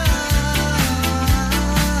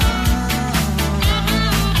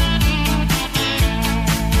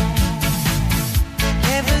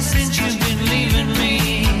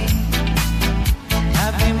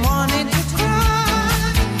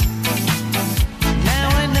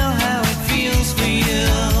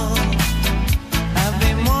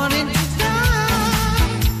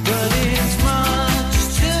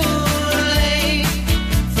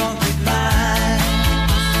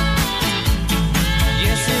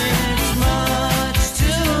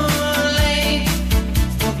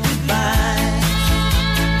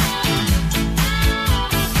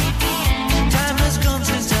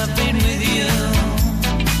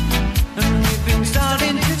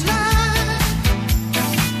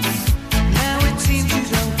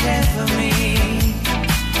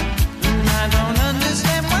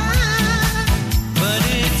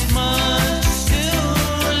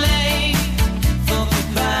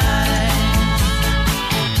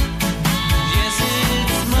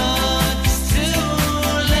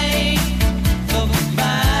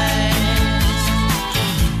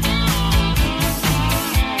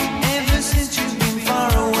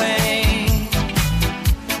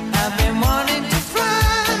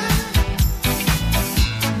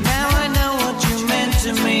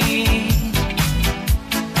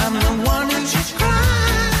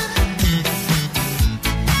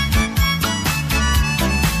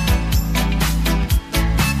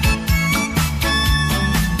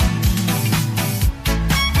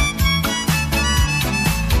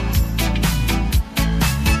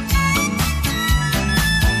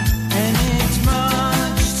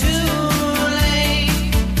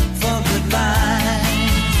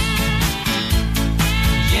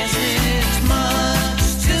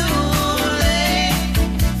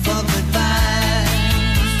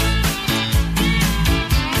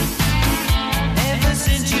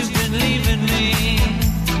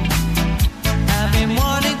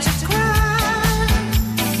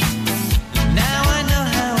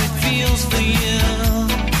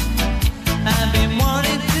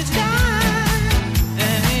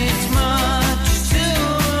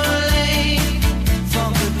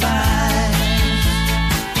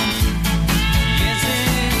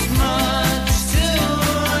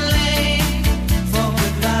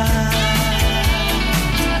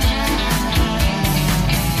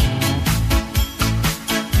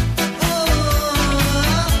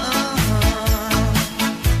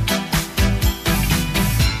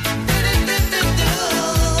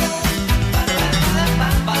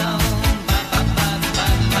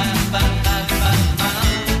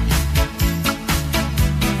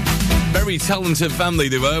 Talented family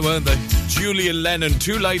they were, weren't they? Julian Lennon,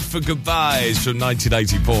 Too Late for Goodbyes from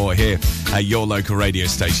 1984 here at your local radio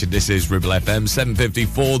station. This is Ribble FM,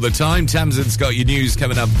 7:54 the time. Tamsin's got your news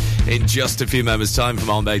coming up in just a few moments' time from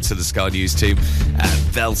our mates to the Sky News team.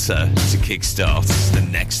 Velsa to kickstart the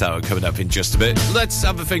next hour coming up in just a bit. Let's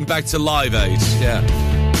have a think back to Live Aid. Yeah,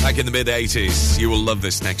 back in the mid-80s. You will love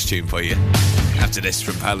this next tune for you. After this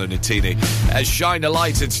from Paolo Nutini. Shine a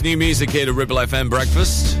Light, it's new music here to Ribble FM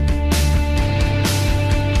Breakfast.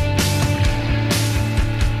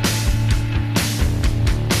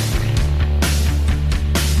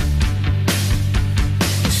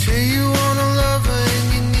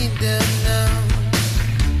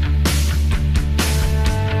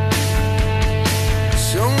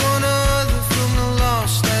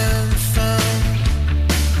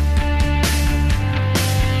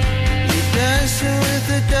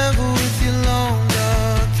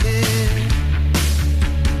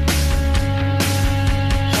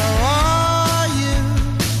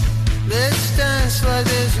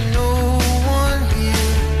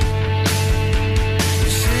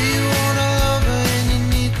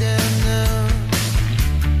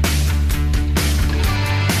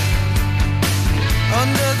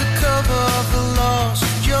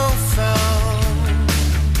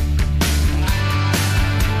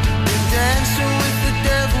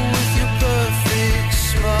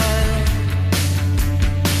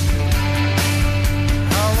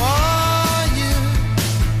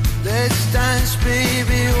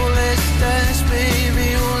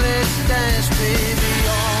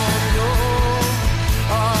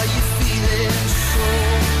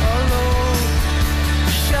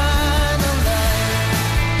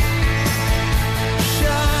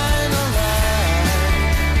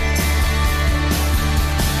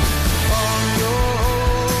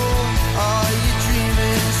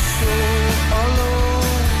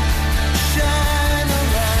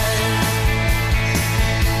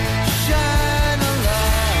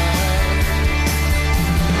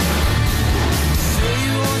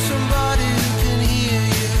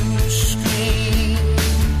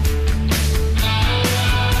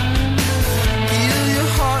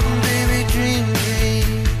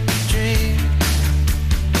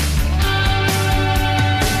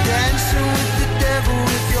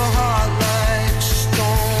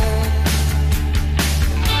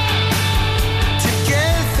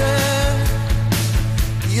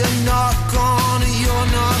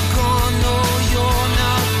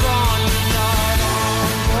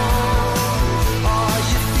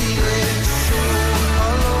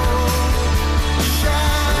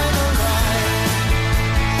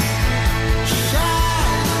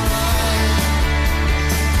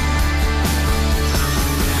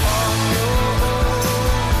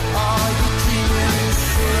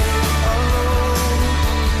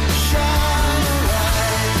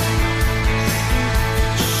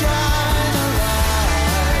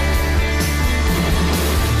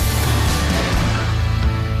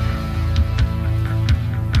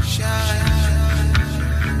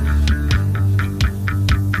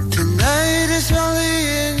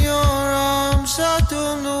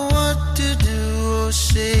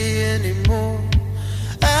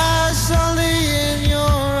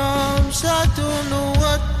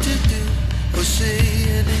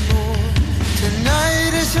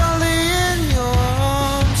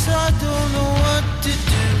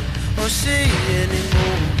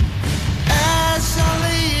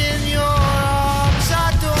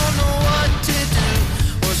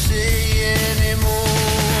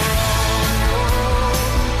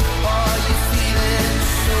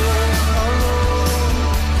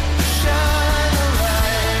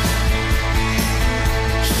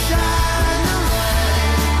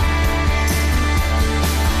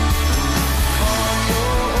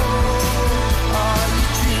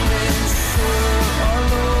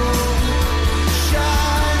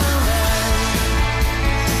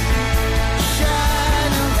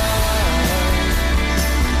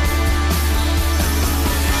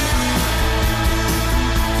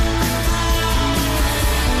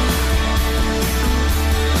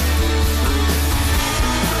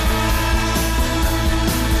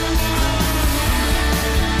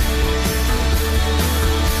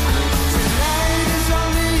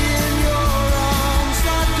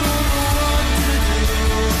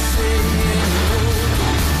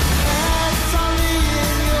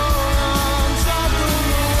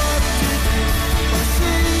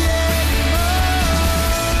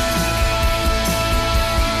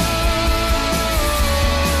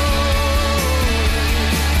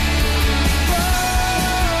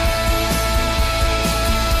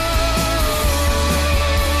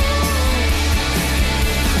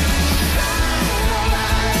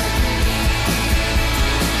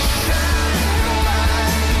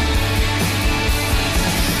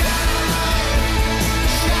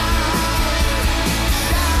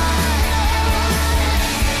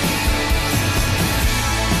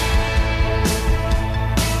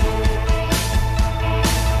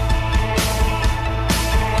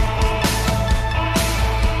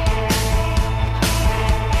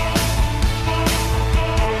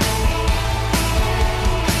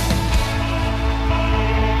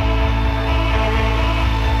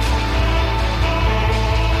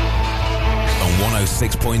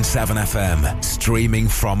 106.7 FM, streaming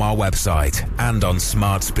from our website and on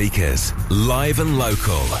smart speakers. Live and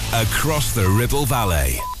local, across the Ribble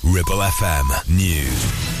Valley. Ribble FM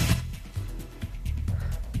News.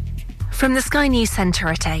 From the Sky News Centre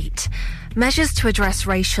at 8. Measures to address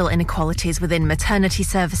racial inequalities within maternity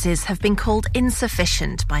services have been called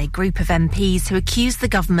insufficient by a group of MPs who accuse the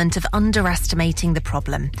government of underestimating the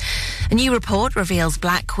problem. A new report reveals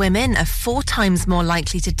black women are 4 times more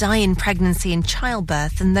likely to die in pregnancy and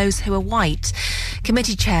childbirth than those who are white.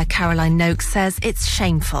 Committee Chair Caroline Noakes says it's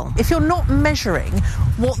shameful. If you're not measuring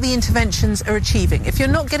what the interventions are achieving, if you're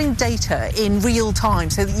not getting data in real time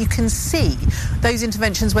so that you can see those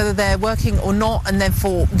interventions, whether they're working or not, and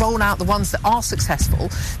therefore roll out the ones that are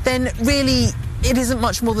successful, then really it isn't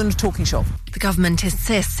much more than a talking shop. The government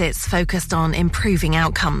insists it's focused on improving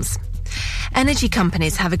outcomes. Energy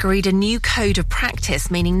companies have agreed a new code of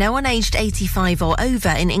practice, meaning no one aged 85 or over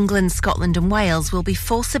in England, Scotland and Wales will be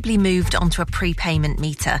forcibly moved onto a prepayment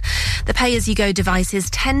meter. The pay-as-you-go devices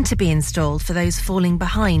tend to be installed for those falling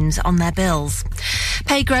behind on their bills.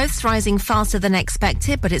 Pay growth's rising faster than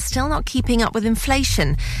expected, but it's still not keeping up with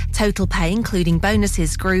inflation. Total pay, including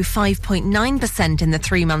bonuses, grew 5.9% in the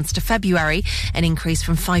 3 months to February, an increase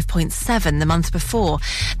from 5.7% the month before.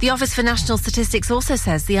 The Office for National Statistics also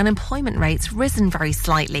says the unemployment rate's risen very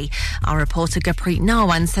slightly. Our reporter Gurpreet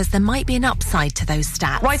Narwan says there might be an upside to those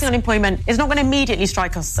stats. Rising unemployment is not going to immediately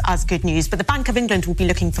strike us as good news, but the Bank of England will be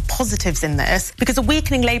looking for positives in this because a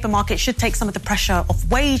weakening labour market should take some of the pressure off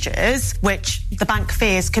wages, which the bank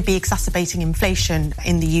fears could be exacerbating inflation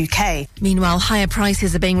in the UK. Meanwhile, higher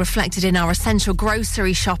prices are being reflected in our essential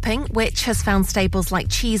grocery shopping, which has found staples like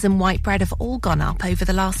cheese and white bread have all gone up over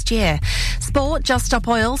the last year. Sport, Just Stop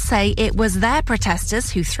Oil say it was their protesters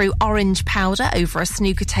who threw orange powder over a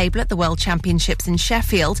snooker table at the World Championships in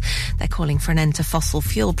Sheffield. They're calling for an end to fossil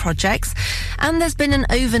fuel projects. And there's been an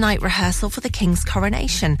overnight rehearsal for the King's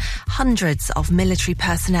coronation. Hundreds of military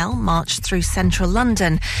personnel marched through central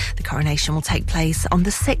London. The coronation will take place on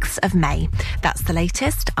the 6th of May. That's the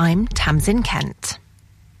latest. I'm Tamsin Kent.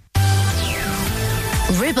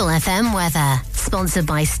 Ribble FM weather, sponsored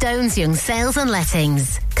by Stones Young Sales and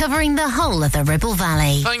Lettings, covering the whole of the Ribble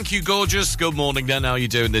Valley. Thank you, gorgeous. Good morning then. How are you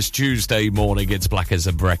doing this Tuesday morning? It's Black as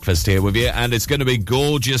a Breakfast here with you, and it's going to be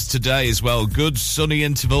gorgeous today as well. Good sunny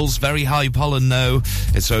intervals, very high pollen though.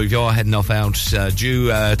 So if you're heading off out,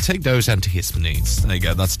 do take those antihistamines. There you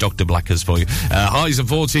go. That's Dr. Blackers for you. Highs of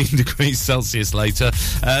 14 degrees Celsius later,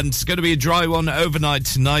 and it's going to be a dry one overnight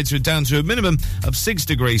tonight. We're down to a minimum of 6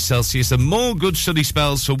 degrees Celsius, and more good sunny spells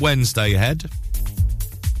for Wednesday ahead.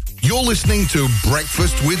 You're listening to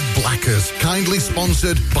Breakfast with Blackers, kindly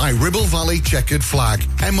sponsored by Ribble Valley Checkered Flag.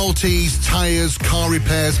 MOTs, tyres, car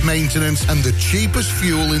repairs, maintenance, and the cheapest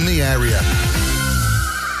fuel in the area.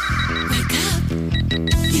 Wake up.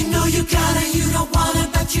 You know you gotta, you don't wanna,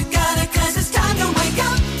 but you gotta, 'cause it's time to wake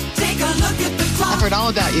up. Take a look at the clock. I've heard all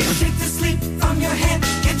about you. Take the sleep from your head.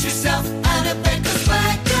 Get yourself out of bed, 'cause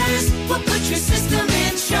Blackers will put your system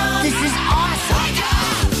in shock. This is awesome. Wake up.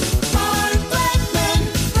 Mark Blackman,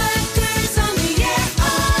 Blackers on the air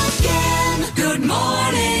again. Good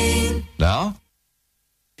morning. Now,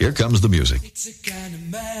 here comes the music. It's a kind of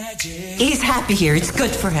magic. He's happy here. It's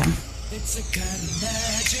good for him. It's a kind of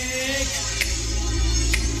magic.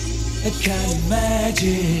 A kind of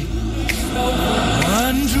magic.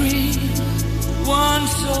 One dream, one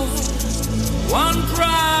soul, one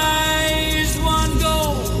prize, one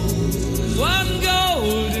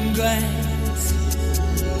golden glance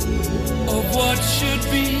of what should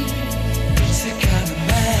be. It's a kind of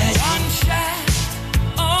magic. One shaft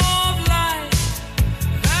of light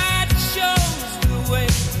that shows the way.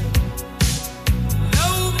 No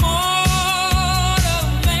mortal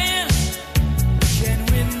man can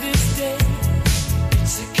win this day.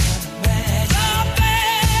 It's a kind of magic. The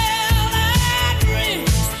bell that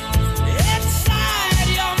rings inside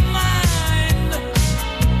your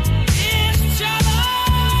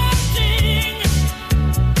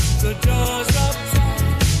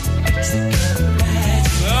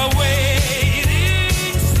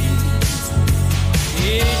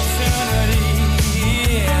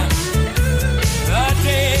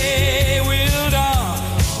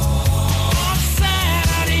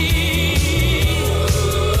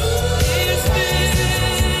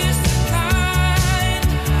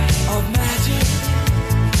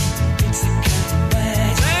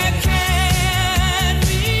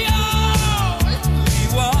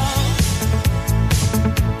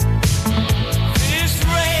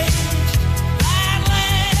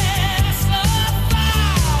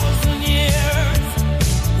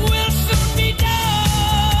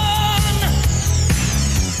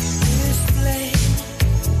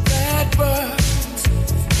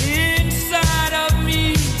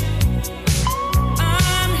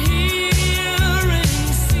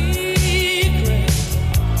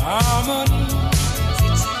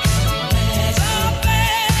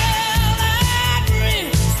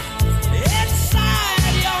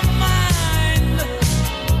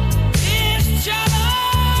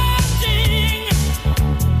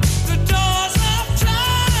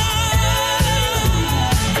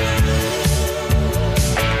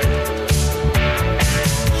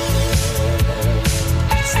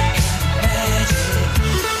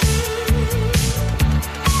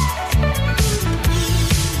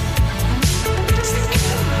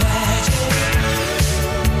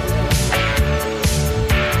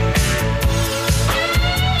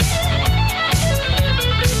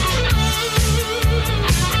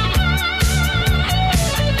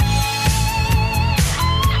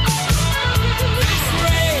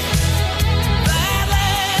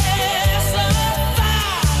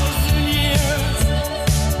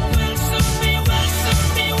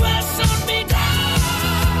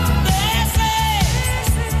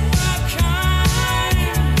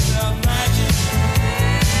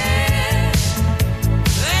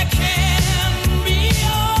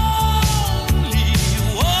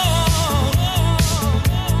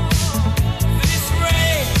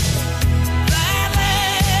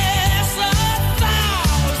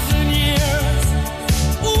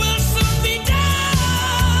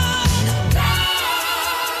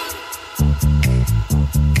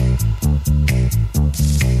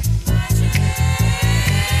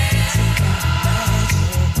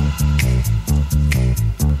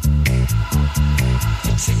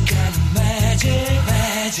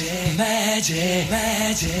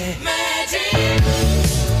Magic. Magic.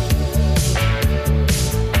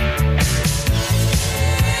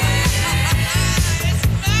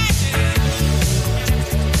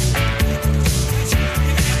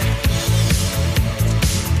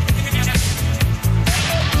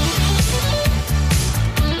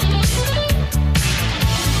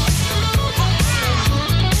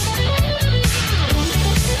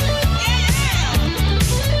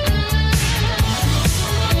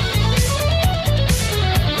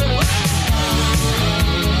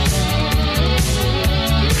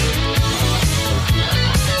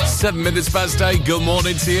 7 minutes past 8. Good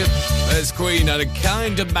morning to you. There's Queen and A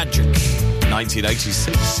Kind of Magic.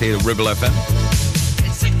 1986 here at Ribble FM.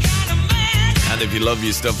 And if you love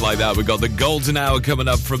your stuff like that, we've got the golden hour coming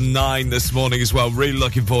up from 9 this morning as well. Really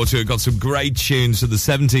looking forward to it. Got some great tunes from the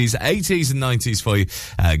 70s, 80s and 90s for you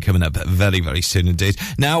coming up very, very soon indeed.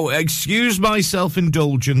 Now, excuse my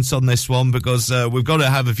self-indulgence on this one because we've got to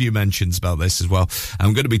have a few mentions about this as well.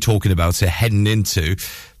 I'm going to be talking about it heading into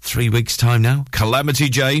 3 weeks' time now. Calamity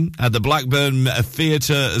Jane at the Blackburn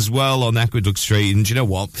Theatre as well on Aqueduct Street. And do you know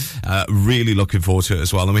what? Really looking forward to it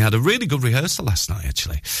as well. And we had a really good rehearsal last night,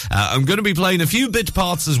 actually. I'm going to be playing a few bit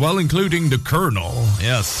parts as well, including the Colonel.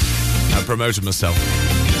 Yes, I promoted myself.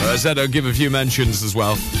 I said I'll give a few mentions as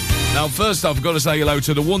well. Now, first off, I've got to say hello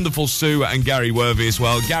to the wonderful Sue and Gary Worthy as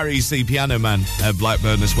well. Gary's the piano man at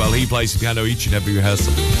Blackburn as well. He plays the piano each and every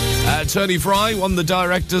rehearsal. Tony Fry, one of the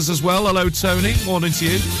directors as well. Hello, Tony. Morning to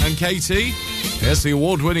you. And Katie. Yes, the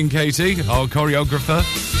award-winning Katie, our choreographer,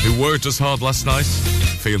 who worked us hard last night.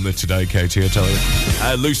 Feeling it today, Katie, I tell you.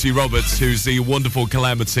 Lucy Roberts, who's the wonderful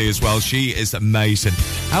Calamity as well. She is amazing.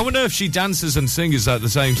 How on earth she dances and sings at the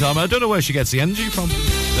same time? I don't know where she gets the energy from.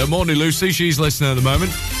 Good morning, Lucy. She's listening at the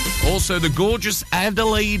moment. Also, the gorgeous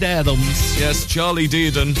Adelaide Adams. Yes, Charlie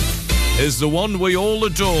Dearden is the one we all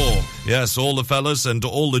adore. Yes, all the fellas and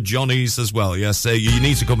all the Johnnies as well. Yes, you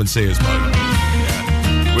need to come and see us, by the way.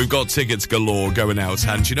 Yeah. We've got tickets galore going out,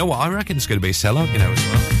 and you know what? I reckon it's going to be a sellout, as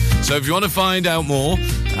well. So if you want to find out more,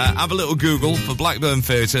 have a little Google for Blackburn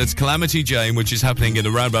Theatre. It's Calamity Jane, which is happening in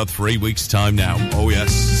around about 3 weeks' time now. Oh,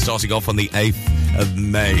 yes, starting off on the 8th of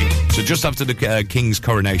May. So just after the King's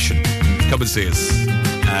coronation. Come and see us.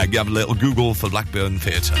 Have a little Google for Blackburn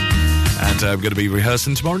Theatre. And I'm going to be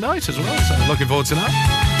rehearsing tomorrow night as well, so I'm looking forward to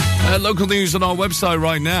that. Local news on our website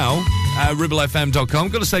right now, ribblefm.com.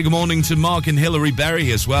 Got to say good morning to Mark and Hilary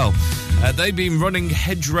Berry as well. They've been running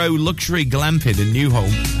Hedgerow Luxury Glamping in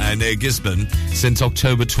Newholme near Gisborne since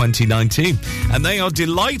October 2019. And they are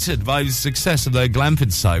delighted by the success of their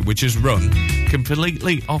glamping site, which is run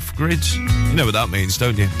completely off-grid. You know what that means,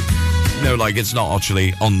 don't you? No, like it's not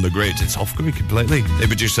actually on the grid, it's off-grid completely. They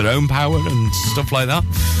produce their own power and stuff like that.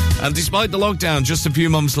 And despite the lockdown, just a few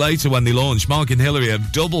months later when they launched, Mark and Hilary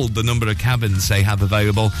have doubled the number of cabins they have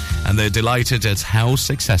available, and they're delighted at how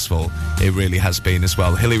successful it really has been as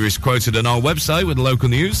well. Hilary is quoted on our website with local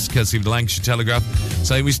news, courtesy of the Lancashire Telegraph,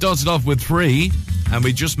 saying we started off with 3, and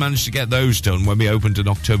we just managed to get those done when we opened in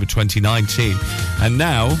October 2019. And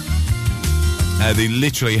now, they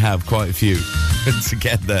literally have quite a few to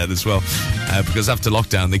get there as well, because after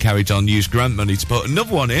lockdown they carried on used grant money to put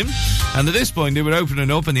another one in, and at this point they were opening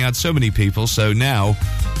up and they had so many people, so now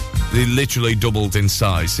they literally doubled in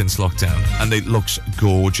size since lockdown, and it looks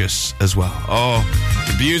gorgeous as well. Oh,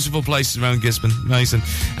 the beautiful places around Gisborne, amazing.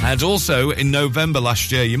 And also in November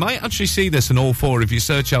last year, you might actually see this in all 4 if you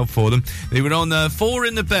search out for them. They were on 4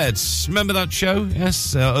 in the Beds. Remember that show?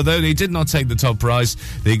 Yes. Although they did not take the top prize,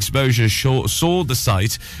 the exposure saw the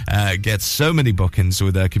site get so many bookings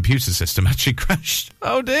with their computer system actually crashed.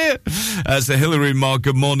 Oh dear. As the Hilary and Mark,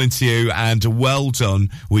 good morning to you, and well done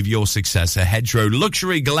with your success. A Hedgerow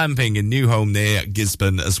Luxury Glamping in Newholme near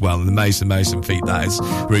Gisborne as well. An amazing feat that is.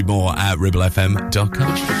 Read more at ribblefm.com.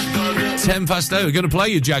 10 past 8. We're going to play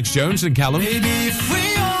you Jax Jones and Callum. Baby, if we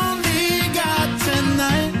only got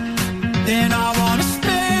tonight, then I want to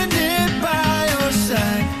spend it by your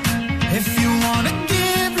side. If you want to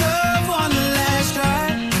give love one last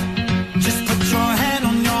try, just put your hand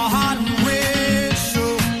on your heart and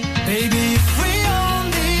whistle. Baby, if we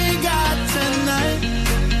only got tonight,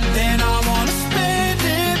 then I want to spend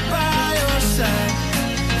it by your side.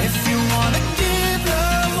 If you want to give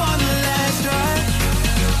love one last try,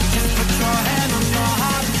 just put your hand on your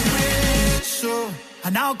heart and whistle,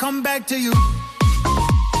 and I'll come back to you.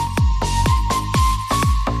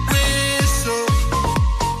 Whistle,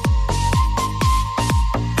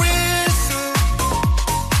 whistle,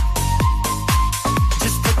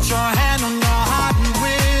 just put your hand on your heart and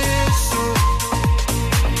whistle.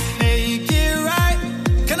 Make it right.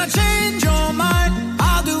 Can I change your mind?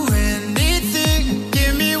 I'll do anything.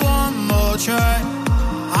 Give me one more try.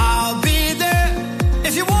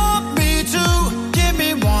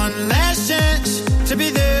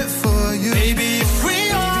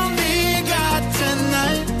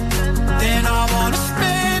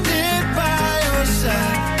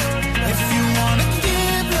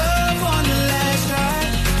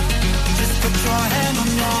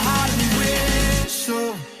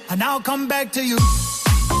 and I'll come back to you.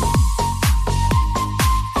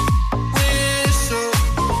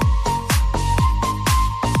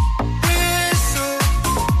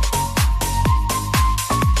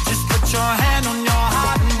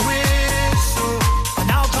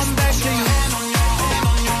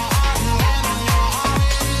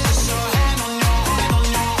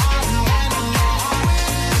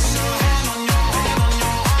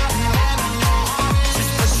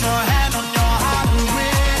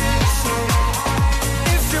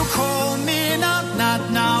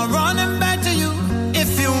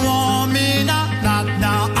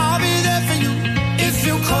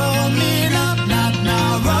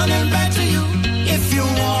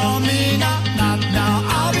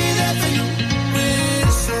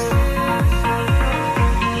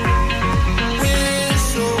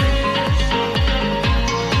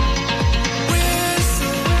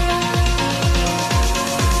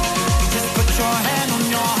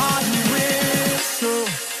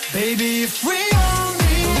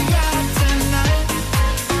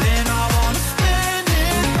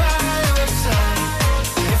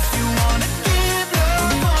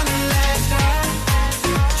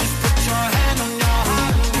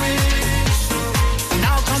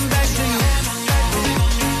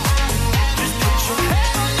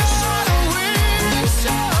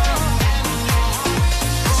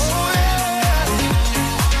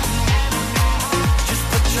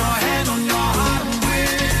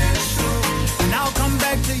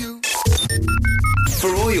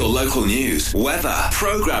 Local news, weather,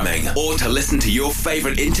 programming, or to listen to your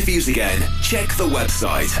favourite interviews again, check the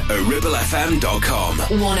website at ribblefm.com.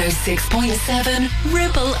 106.7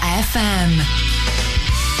 Ribble FM.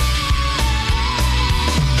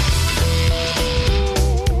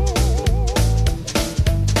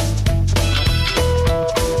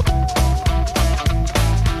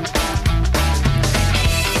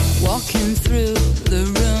 Walking through the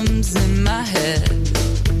rooms in my head,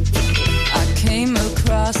 I came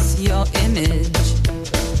across your image.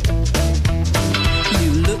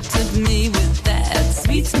 You looked at me with that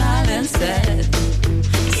sweet smile and said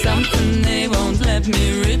something they won't let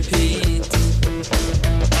me repeat.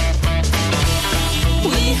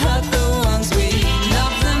 We hurt the ones we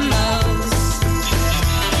love the most.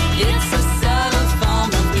 It's a subtle form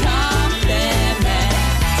of compliment.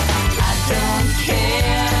 I don't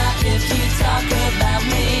care if you talk about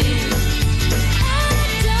me.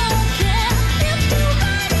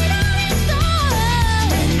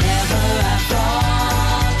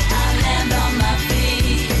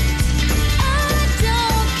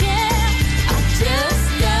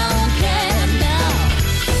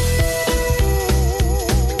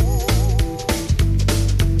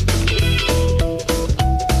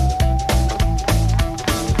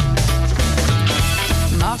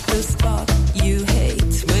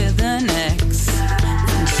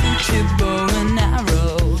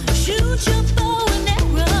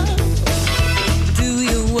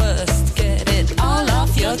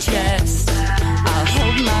 Chest. I'll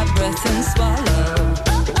hold my breath and swallow.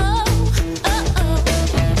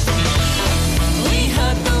 We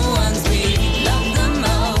hurt the ones we love the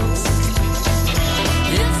most.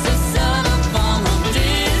 It's a subtle form of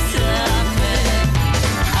discipline.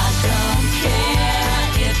 I don't care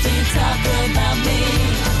if you talk about me.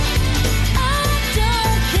 I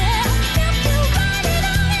don't care if you write it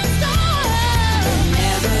on in stone.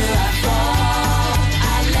 Whenever I fall,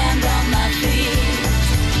 I land on my feet.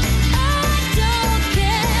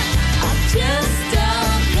 Just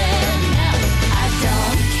don't care now. I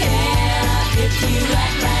don't care if you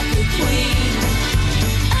act like a queen.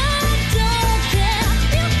 I don't care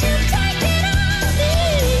if you take it on me.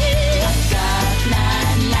 I've got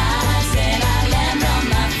 9 lives and I land on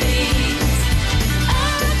my feet. I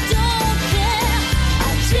don't care.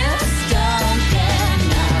 I just don't care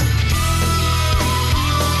now.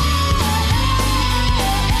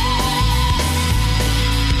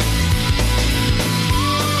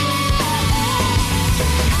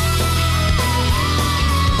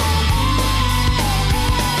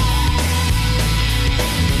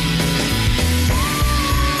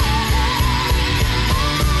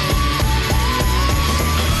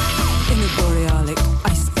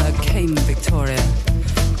 Victoria.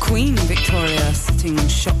 Queen Victoria sitting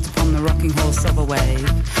shocked upon the rocking horse of a wave.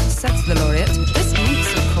 Said to the laureate, this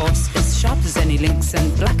minx, of course, is sharp as any lynx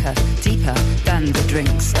and blacker, deeper than the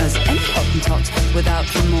drinks, as any Hottentot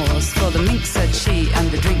without remorse. For the minx, said she,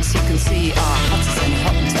 and the drinks you can see are hot as any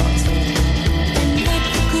Hottentot. Not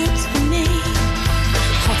the goods for me.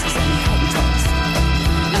 Hot as any Hottentot.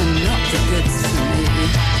 And not the goods for me.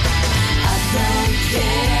 I don't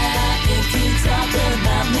care if you talk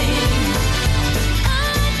about me. I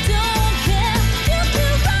don't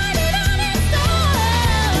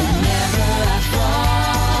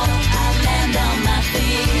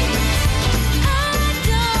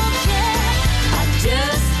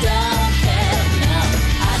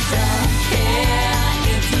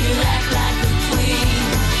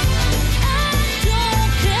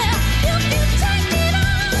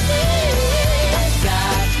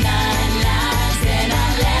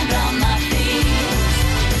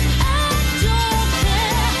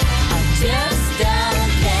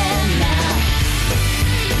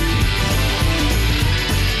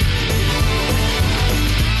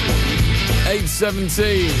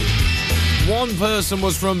 2017. One person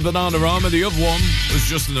was from Bananarama, the other one was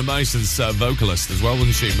Justin and Mason's vocalist as well,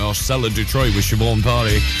 wasn't she? Marcella Detroit with Siobhan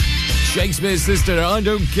Parry. Shakespeare's Sister, I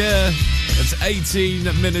Don't Care. It's 18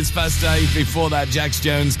 minutes past 8. Before that, Jax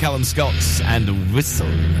Jones, Callum Scott, and Whistle.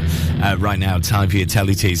 Right now, time for your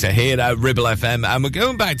telly-teaser here at Ribble FM. And we're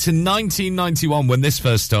going back to 1991 when this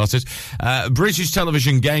first started. A British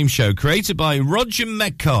television game show created by Roger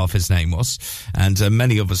Metcalfe, his name was, and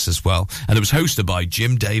many others as well. And it was hosted by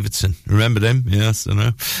Jim Davidson. Remember him? Yes, I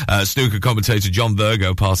know. Snooker commentator John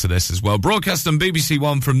Virgo, part of this as well. Broadcast on BBC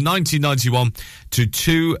One from 1991 to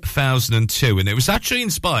 2002. And it was actually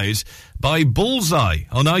inspired by Bullseye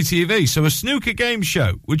on ITV. So a snooker game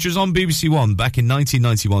show, which was on BBC One back in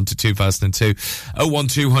 1991 to 2002.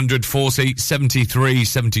 01200 40 73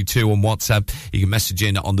 72 on WhatsApp. You can message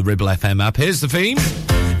in on the Ribble FM app. Here's the theme.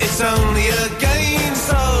 It's only a game,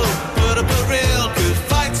 so put up a real good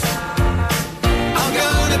fight. I'm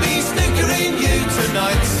gonna be snookering you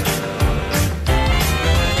tonight.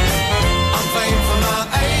 I'm famed for my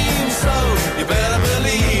aim, so you better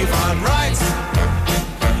believe I'm right.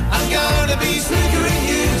 I'm gonna be snookering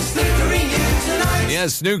you tonight. Yeah,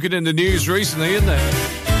 snookered in the news recently, isn't it?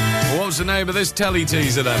 Well, what was the name of this telly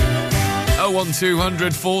teaser then?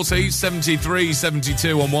 01200 40 73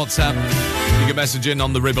 72 on WhatsApp. You can message in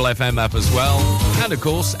on the Ribble FM app as well. And, of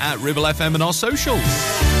course, at Ribble FM and our socials.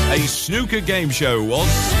 A snooker game show was,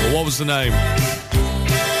 or what was the name?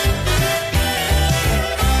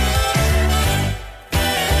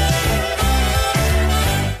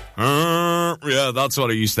 Yeah, that's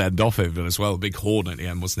what it used to end off with as well. A big horn at the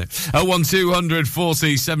end, wasn't it? 01200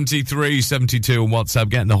 40 73 72 on WhatsApp.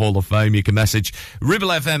 Get in the Hall of Fame. You can message Ribble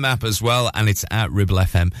FM app as well, and it's at Ribble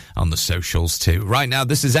FM on the socials too. Right now,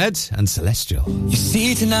 this is Ed and Celestial. You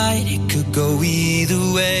see, tonight it could go either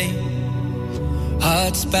way.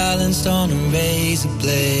 Hearts balanced on a razor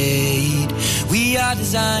blade. We are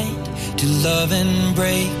designed to love and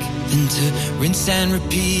break, and to rinse and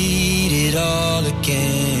repeat it all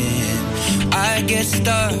again. I get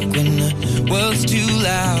stuck when the world's too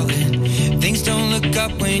loud and things don't look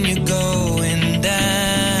up when you're going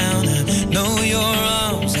down. I know your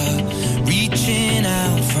arms are reaching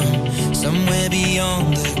out from somewhere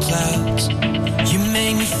beyond the clouds. You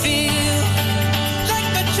make me feel like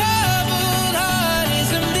my troubled heart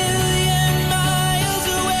is a million miles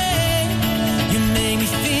away. You make me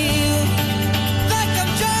feel like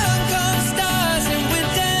I'm drunk on stars and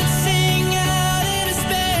we're dancing out into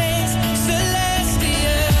space.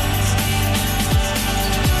 Celestials.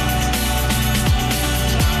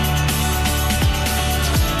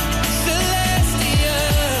 Celestials.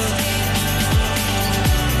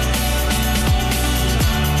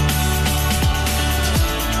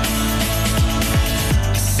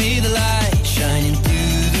 I see the light shining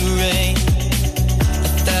through the rain.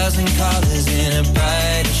 1,000 colors in a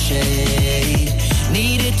brighter shade.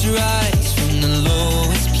 Needed to rise from the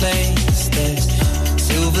lowest place. There's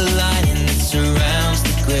silver lining that surrounds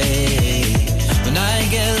the gray. When I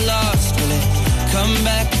get lost, will it come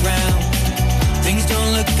back round? Things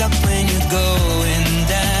don't look up when you're going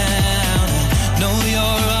down. I know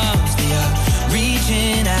your arms, they are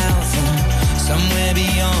reaching out from somewhere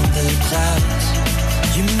beyond the clouds.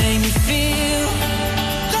 You make me feel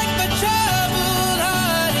like my troubled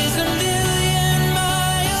heart is a million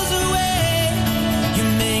miles away. You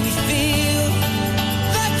make me feel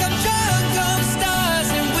like I'm drunk on stars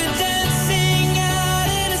and we're dancing out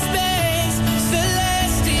into space.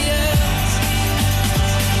 Celestials.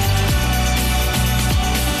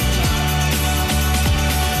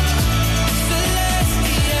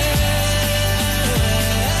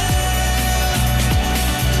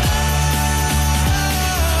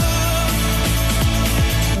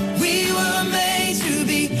 We were made to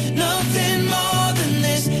be nothing more than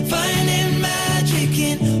this, finding magic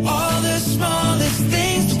in all the smallest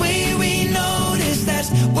things. The way we notice, that's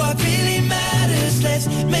what really matters. Let's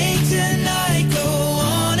make tonight go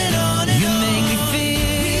on and on and on. You make me feel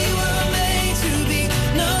we were made to be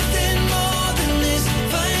nothing more than this,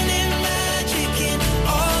 finding magic in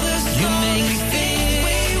all the smallest things. The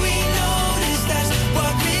way we notice, that's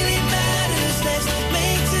what really matters. Let's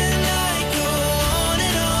make tonight go on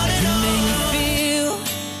and on and on. You make me feel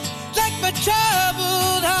like my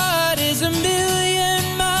troubled heart is a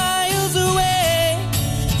million miles away.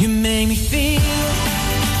 You make me feel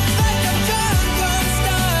like I'm drunk on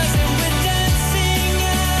stars and we're dancing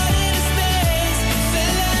out into space.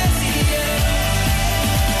 Celestial.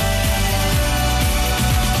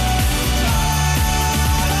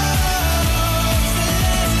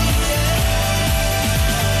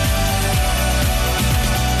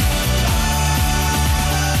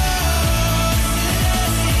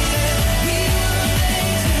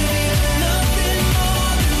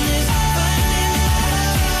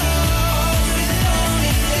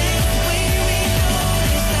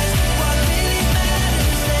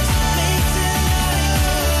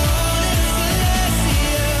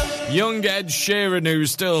 Young Ed Sheeran,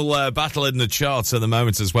 who's still battling the charts at the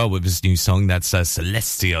moment as well with his new song. That's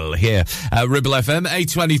Celestial here. Ribble FM,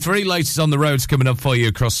 8:23. Latest on the roads coming up for you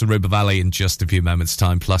across the Ribble Valley in just a few moments'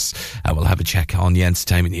 time. Plus, we'll have a check on the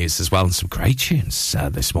entertainment news as well and some great tunes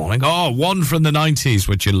this morning. Oh, one from the 90s,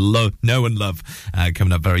 which you know and love,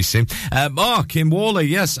 coming up very soon. Mark in Whalley,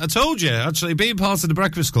 yes, I told you, actually, being part of the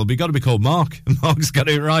Breakfast Club, you've got to be called Mark. Mark's got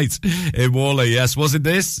it right in Whalley, yes. Was it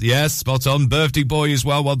this? Yes, spot on. Birthday boy as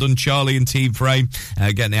well. Well done, Charlie and Team Frame,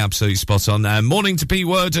 getting it absolutely spot on. Morning to P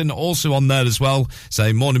Word, and also on there as well,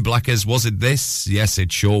 saying morning Blackers, was it this? Yes,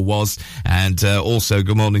 it sure was. And also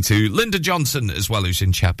good morning to Linda Johnson as well, who's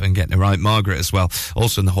in Chap and getting it right. Margaret as well,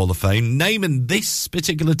 also in the Hall of Fame, naming this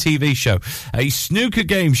particular TV show a snooker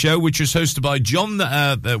game show which was hosted by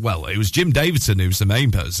it was Jim Davidson who was the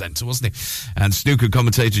main presenter, wasn't he? And snooker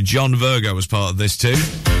commentator John Virgo was part of this too.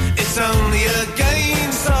 It's only a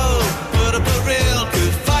game, so put up a real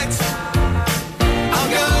good fight.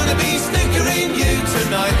 I'm gonna be snookering you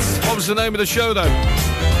tonight. What was the name of the show though?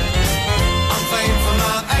 I'm famed for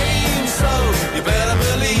my aim, so you better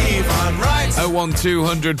believe I'm right.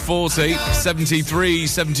 01240 73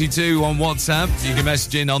 72 on WhatsApp. You can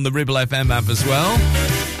message in on the Ribble FM app as well.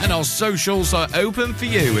 And our socials are open for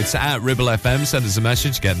you. It's at Ribble FM. Send us a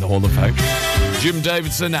message, get in the Hall of Fame. Jim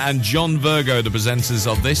Davidson and John Virgo, the presenters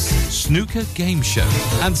of this snooker game show.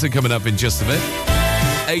 Answer coming up in just a bit.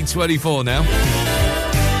 8:24 now.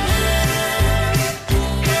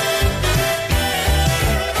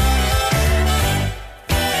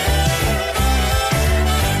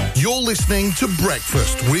 You're listening to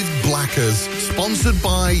Breakfast with Blackers, sponsored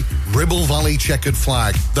by Ribble Valley Checkered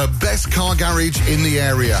Flag, the best car garage in the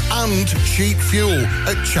area, and cheap fuel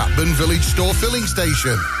at Chapman Village Store Filling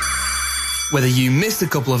Station. Whether you missed a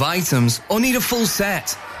couple of items or need a full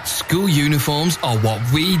set, school uniforms are what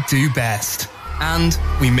we do best. And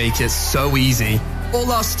we make it so easy.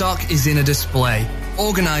 All our stock is in a display,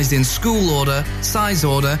 organised in school order, size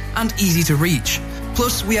order, and easy to reach.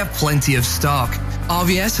 Plus, we have plenty of stock.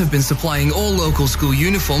 RVS have been supplying all local school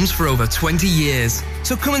uniforms for over 20 years.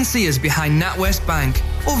 So come and see us behind NatWest Bank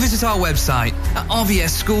or visit our website at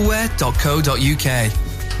rvsschoolwear.co.uk.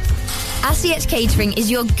 SEH Catering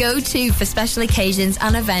is your go-to for special occasions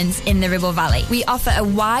and events in the Ribble Valley. We offer a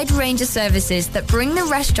wide range of services that bring the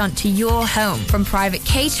restaurant to your home, from private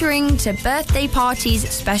catering to birthday parties,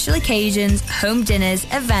 special occasions, home dinners,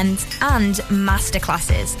 events, and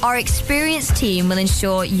masterclasses. Our experienced team will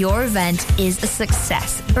ensure your event is a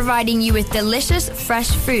success, providing you with delicious,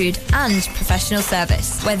 fresh food and professional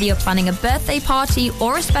service. Whether you're planning a birthday party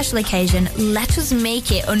or a special occasion, let us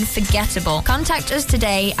make it unforgettable. Contact us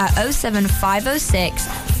today at 07506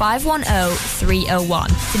 510 301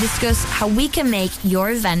 to discuss how we can make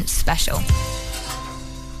your event special.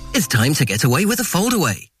 It's time to get away with a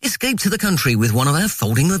foldaway. Escape to the country with one of our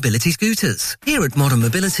folding mobility scooters. Here at Modern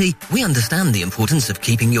Mobility, we understand the importance of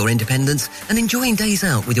keeping your independence and enjoying days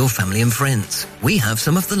out with your family and friends. We have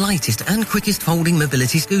some of the lightest and quickest folding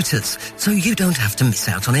mobility scooters, so you don't have to miss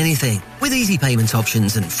out on anything. With easy payment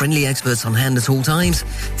options and friendly experts on hand at all times,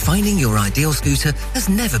 finding your ideal scooter has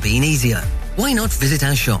never been easier. Why not visit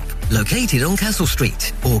our shop, located on Castle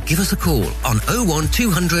Street, or give us a call on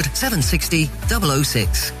 01200 760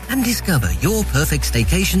 006 and discover your perfect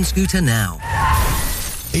staycation scooter now.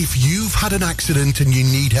 If you've had an accident and you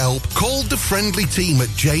need help, call the friendly team at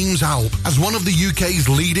James Alp as one of the UK's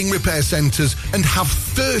leading repair centres and have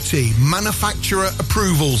 30 manufacturer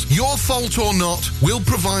approvals. Your fault or not, we'll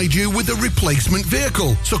provide you with a replacement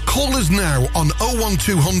vehicle. So call us now on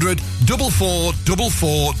 01200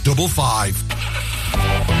 444455.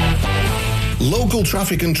 Local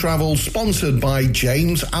traffic and travel sponsored by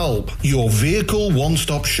James Alp, your vehicle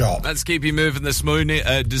one-stop shop. Let's keep you moving this morning.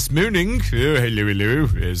 Oh, hello.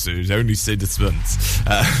 It's only citizens.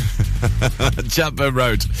 Chatburn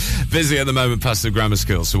Road. Busy at the moment past the grammar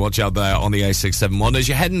school, so watch out there on the A671. As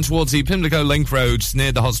you're heading towards the Pimlico Link Road,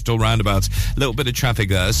 near the hospital roundabout, a little bit of traffic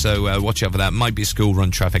there, so watch out for that. Might be school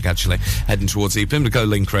run traffic, actually, heading towards the Pimlico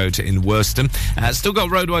Link Road in Worston. Still got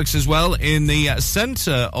roadworks as well in the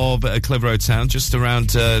centre of Clitheroe Town, just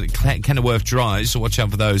around Kenilworth Drive, so watch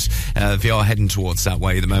out for those if you are heading towards that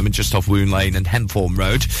way at the moment, just off Woon Lane and Henform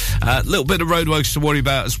Road. A little bit of roadworks to worry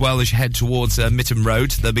about as well as you head towards Mitton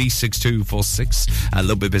Road. The B6 06246. A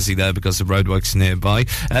little bit busy there because of roadworks nearby.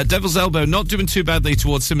 Devil's Elbow not doing too badly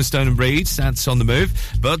towards Simmerstone and Reed. That's on the move.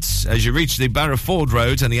 But as you reach the Barrow Ford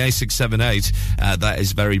Road and the A678, that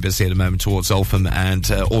is very busy at the moment towards Alpham and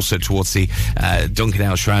also towards the Duncan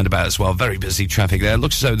House roundabout as well. Very busy traffic there.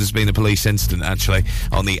 Looks as though there's been a police incident actually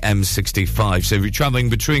on the M65. So if you're travelling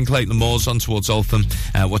between Clayton and Moors on towards Alpham,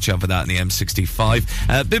 watch out for that in the M65.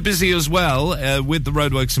 A bit busy as well with the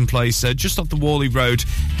roadworks in place just off the Worley Road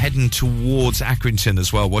heading towards Accrington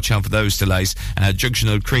as well. Watch out for those delays. Junction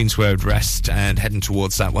of Queensway Rest and heading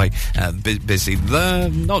towards that way. Bit busy there.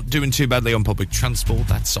 Not doing too badly on public transport.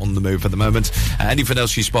 That's on the move at the moment. Anything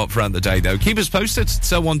else you spot throughout the day though, keep us posted.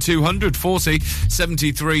 It's 01200 40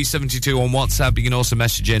 73 72 on WhatsApp. You can also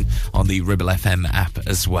message in on the Ribble FM app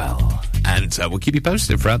as well. And we'll keep you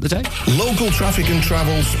posted throughout the day. Local traffic and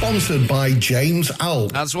travel sponsored by James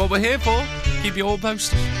Alp. That's what we're here for. Keep you all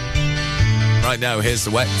posted. Right now, here's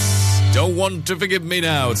the Wets. Don't want to forgive me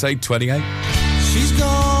now. It's 8:28. She's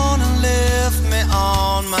gonna lift me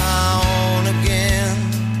on my own again.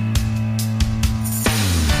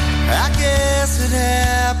 I guess it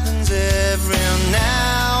happens every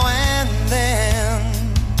now and then.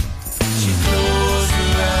 She closed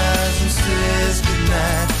her eyes and says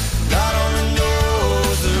goodnight. God only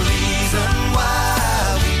knows the reason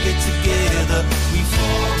why we get together, we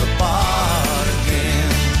fall apart again.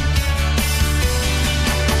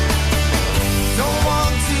 Don't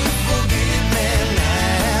want to forgive me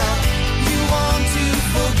now. You want to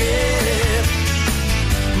forget,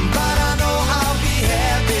 but I know I'll be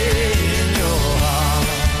happy in your heart.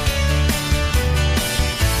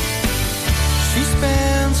 She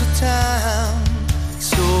spends her time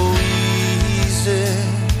so easy.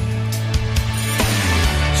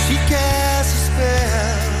 She casts a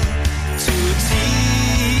spell to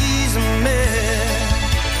tease me.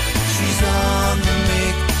 She's on the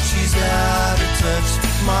make, she's out of touch.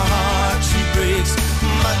 My heart she breaks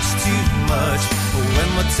much too much. But when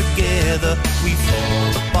we're together, we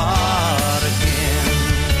fall apart again.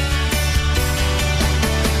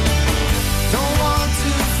 Don't want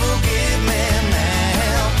to forgive me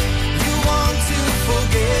now. You want to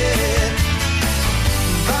forget,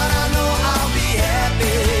 but I know I'll be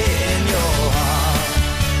happy in your heart.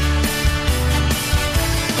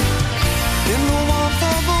 In the warmth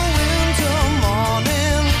of a winter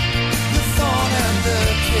morning, the thought and the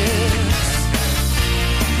kiss,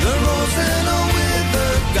 the rose in a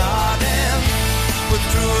withered garden, with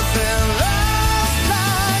truth and love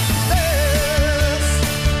like this.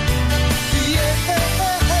 Yeah.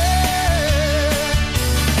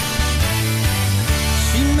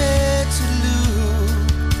 She makes it look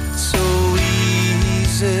so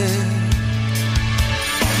easy.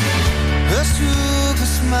 Her sugar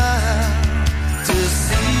smile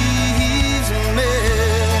deceives me.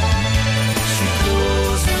 She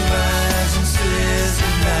closes her eyes and says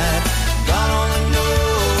goodnight. God only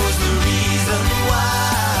knows the reason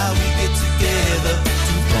why we get together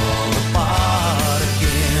to fall apart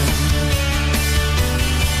again.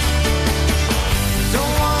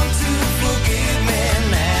 Don't want to forgive me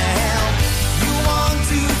now. You want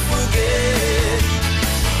to forget,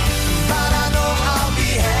 but I know I'll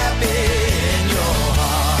be happy in your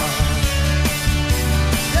heart.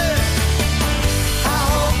 Yeah. I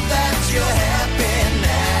hope that you're happy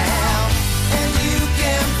now, and you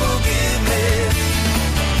can forgive me,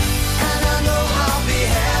 and I know I'll be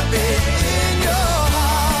happy in your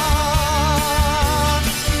heart.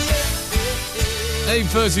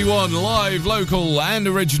 8:31, live, local and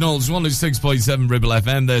originals, 106.7 Ribble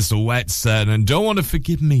FM. There's the Wets, and don't want to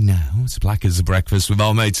forgive me now. It's Black as a Breakfast with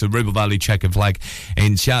our mates at Ribble Valley Checkered Flag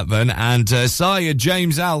in Chatburn. And Sire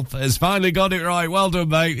James Alp has finally got it right. Well done,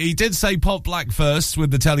 mate. He did say Pop Black first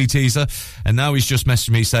with the telly teaser, and now he's just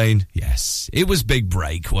messaged me saying, yes, it was Big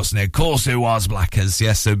Break, wasn't it? Of course it was, Blackers.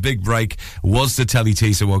 Yes, so Big Break was the telly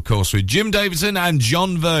teaser, of course, with Jim Davidson and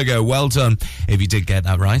John Virgo. Well done if you did get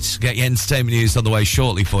that right. Get your entertainment news on the way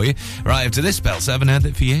shortly for you. Right after this, belts, I haven't had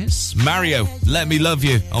it for years. Mario, Let Me Love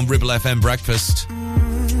You on Ribble FM Breakfast.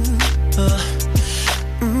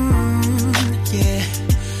 Yeah.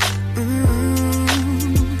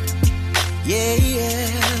 Yeah, yeah.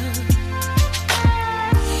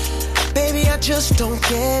 Baby, I just don't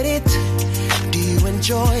get it. Do you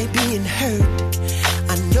enjoy being hurt?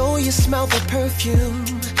 I know you smell the perfume,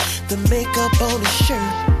 the makeup on his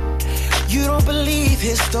shirt. You don't believe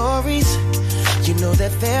his stories. You know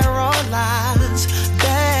that there are lies.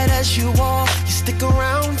 Bad as you are, you stick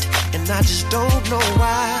around, and I just don't know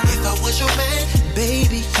why. If I was your man,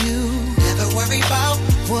 baby, you never worry about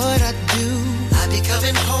what I do. I'd be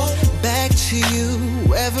coming home back to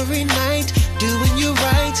you every night, doing you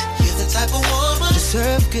right. You type of woman.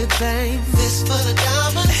 Deserve good things. Fist full of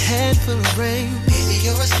diamonds. A handful of rain. Baby,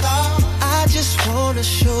 you're a star. I just wanna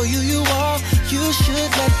show you you are. You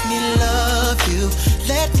should let me love you.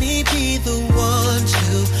 Let me be the one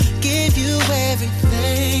to give you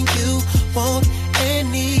everything you want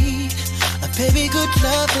and need. A baby, good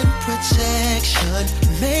love and protection.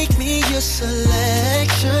 Make me your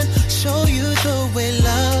selection. Show you the way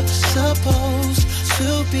love's supposed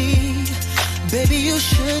to be. Baby, you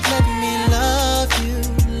should let me love you,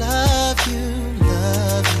 love you,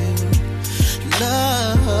 love you,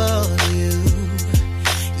 love you.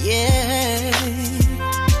 Yeah.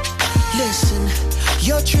 Listen,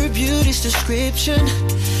 your true beauty's description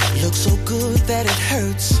looks so good that it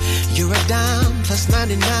hurts. You're a dime plus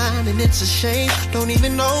 99 and it's a shame. Don't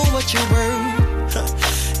even know what you're worth.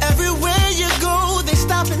 Everywhere you go, they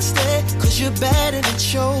stop and stare, 'cause you're bad and it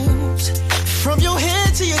shows. From your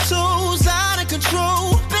head to your toes, out of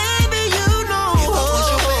control. Baby, you know. If I was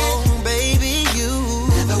your man, baby, you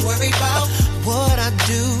never worry about what I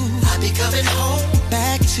do. I'll be coming home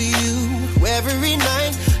back to you every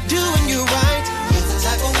night, doing you right. You're the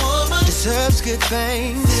type of woman deserves good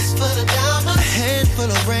things. Fist full of diamonds, a handful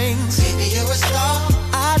of rings. Baby, you're a star.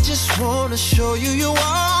 I just wanna show you you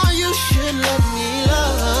are. You should let me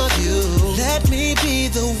love you. Let me be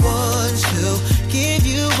the one to give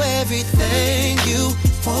you everything you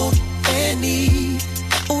want and need.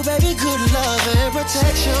 Oh, baby, good love and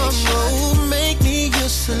protection. Oh, make me your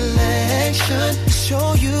selection. Show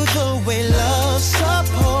you the way love's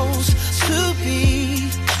supposed to be.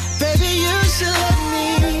 Baby, you should let me.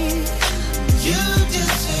 You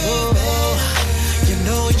deserve better. You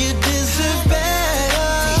know you deserve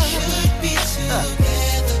better. We should be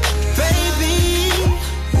together, baby.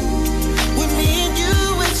 With me and you,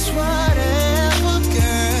 it's whatever,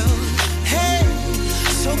 girl. Hey,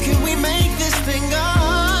 so can we make this thing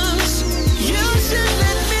us? You should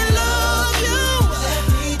let me love you.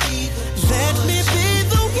 Let me be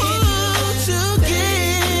the one to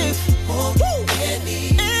give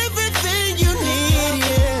everything you need.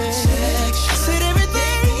 Yeah. Said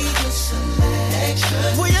everything.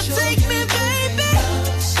 Will you take me, baby?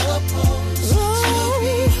 Ooh,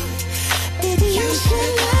 baby, you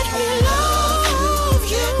should let me love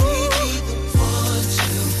you.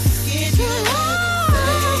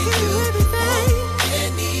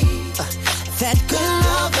 That good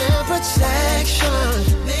love and protection.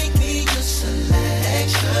 Make me your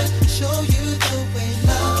selection. Show you the way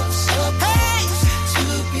love's supposed to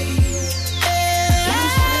be.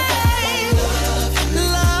 Love you.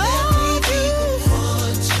 Let me be the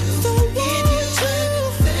one to give you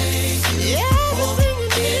everything you want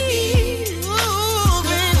and need. Ooh,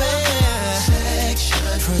 baby.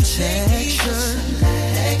 Protection.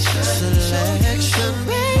 Selection,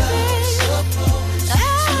 baby.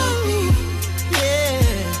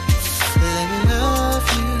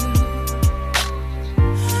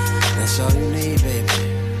 All you need, baby.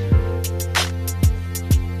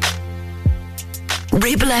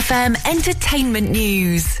 Ribble FM Entertainment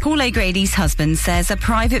News. Paul O'Grady's husband says a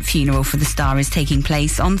private funeral for the star is taking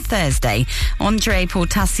place on Thursday. Andre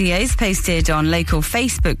Portacios posted on local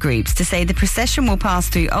Facebook groups to say the procession will pass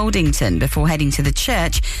through Oldington before heading to the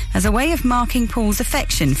church as a way of marking Paul's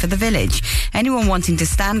affection for the village. Anyone wanting to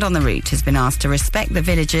stand on the route has been asked to respect the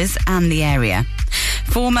villagers and the area.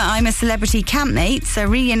 Former I'm a Celebrity campmates are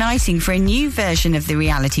reuniting for a new version of the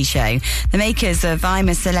reality show. The makers of I'm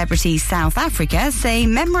a Celebrity South Africa say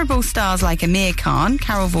memorable stars like Amir Khan,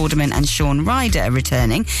 Carol Vorderman and Shaun Ryder are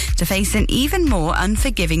returning to face an even more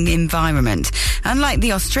unforgiving environment. Unlike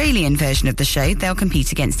the Australian version of the show, they'll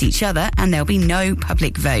compete against each other and there'll be no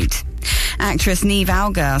public vote. Actress Niamh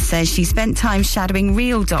Algar says she spent time shadowing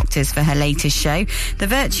real doctors for her latest show. The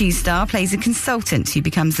Virtue star plays a consultant who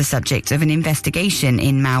becomes the subject of an investigation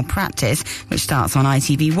in malpractice, which starts on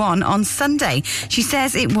ITV1 on Sunday. She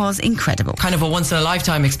says it was incredible. Kind of a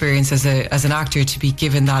once-in-a-lifetime experience as an actor to be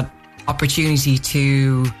given that opportunity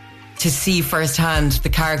to see firsthand the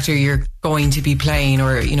character you're going to be playing,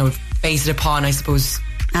 or, you know, base it upon, I suppose.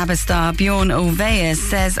 ABBA star Bjorn Ulvaeus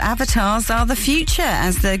says avatars are the future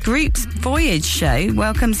as the group's Voyage show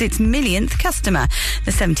welcomes its millionth customer.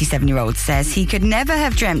 The 77-year-old says he could never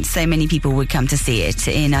have dreamt so many people would come to see it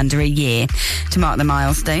in under a year. To mark the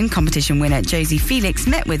milestone, competition winner Josie Felix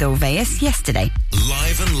met with Ulvaeus yesterday.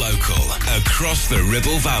 Live and local across the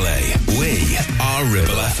Ribble Valley. We are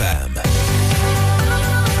Ribble FM.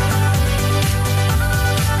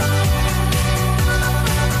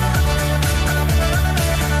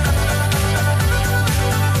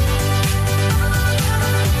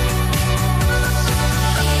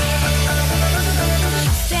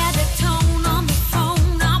 Set a tone on the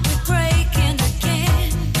phone, I'll be praying.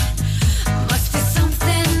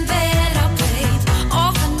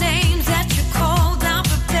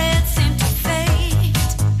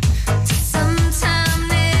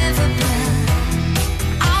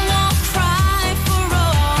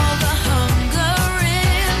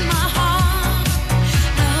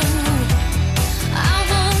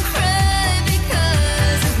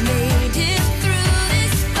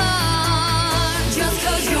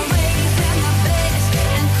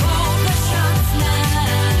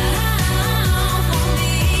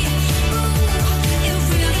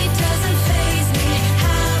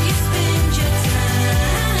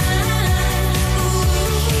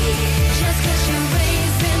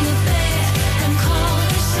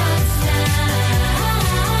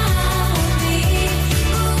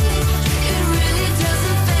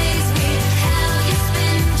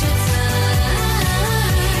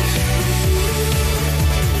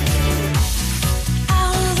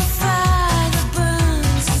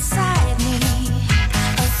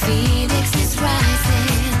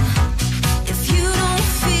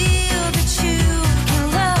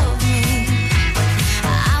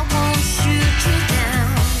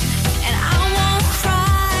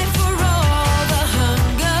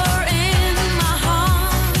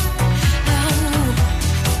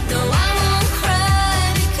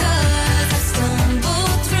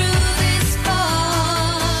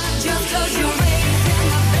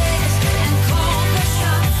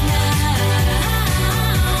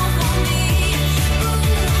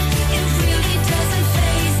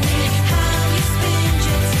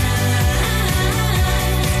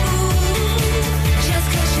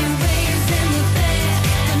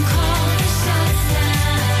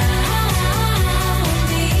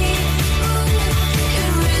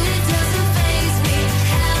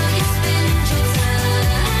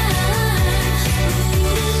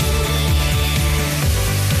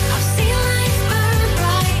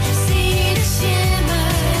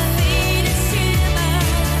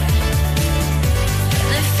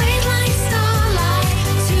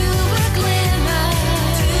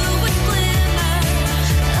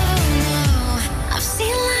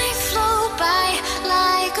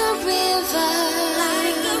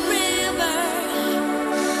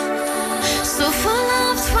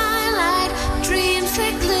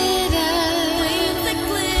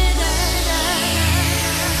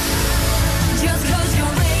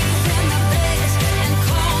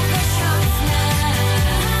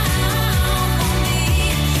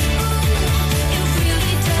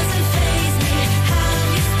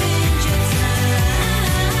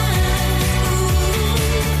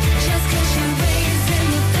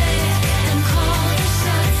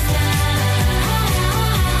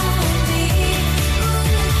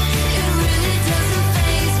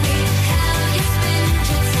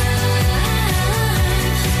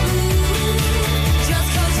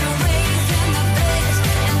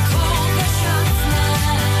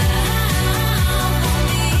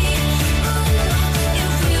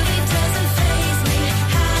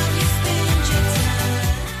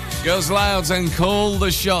 Goes loud and call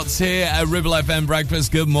the shots here at Ribble FM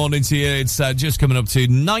Breakfast. Good morning to you. It's just coming up to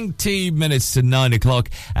 90 minutes to 9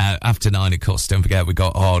 o'clock. After 9, of course, don't forget we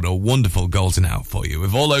got a wonderful golden hour for you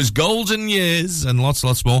with all those golden years and lots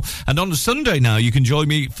more. And on a Sunday now, you can join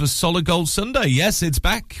me for Solid Gold Sunday. Yes, it's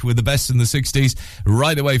back with the best in the 60s,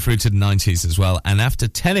 right away through to the 90s as well. And after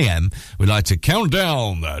 10 a.m, we like to count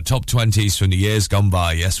down the top 20s from the years gone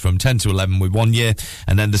by. Yes, from 10 to 11 with 1 year.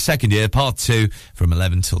 And then the second year, part 2, from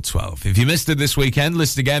 11 till 12. If you missed it this weekend,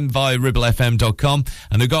 listen again via ribblefm.com.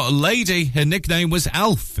 And they've got a lady, her nickname was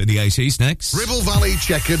Alf in the 80s. Next. Ribble Valley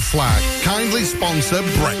Checkered Flag kindly sponsor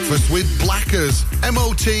Breakfast with Blackers.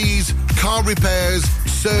 MOTs, car repairs,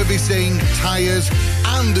 servicing, tyres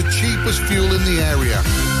and the cheapest fuel in the area.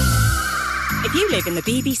 If you live in the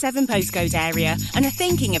BB7 postcode area and are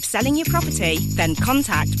thinking of selling your property, then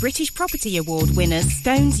contact British Property Award winners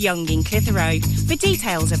Stones Young in Clitheroe for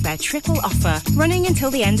details of their triple offer running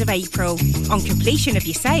until the end of April. On completion of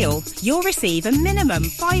your sale, you'll receive a minimum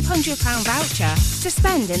 £500 voucher to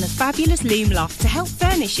spend in the fabulous Loom Loft to help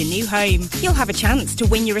furnish your new home. You'll have a chance to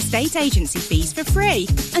win your estate agency fees for free.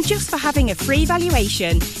 And just for having a free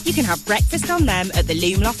valuation, you can have breakfast on them at the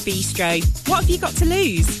Loom Loft Bistro. What have you got to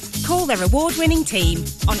lose? Call their award-winning team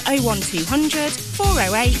on 01200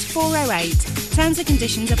 408 408. Terms and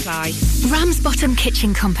conditions apply. Ramsbottom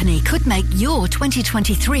Kitchen Company could make your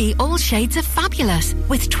 2023 all shades of fabulous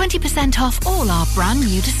with 20% off all our brand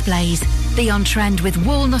new displays. Be on trend with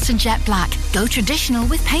walnut and jet black. Go traditional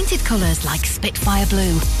with painted colours like Spitfire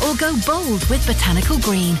Blue. Or go bold with botanical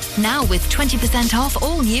green. Now with 20% off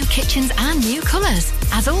all new kitchens and new colours.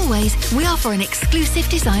 As always, we offer an exclusive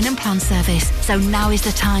design and plan service. So now is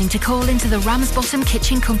the time to call into the Ramsbottom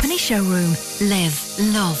Kitchen Company showroom. Live,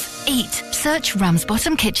 love, eat. Search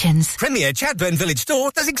Ramsbottom Kitchens. Premier Chatburn Village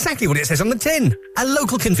Store does exactly what it says on the tin. A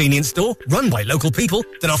local convenience store run by local people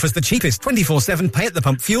that offers the cheapest 24/7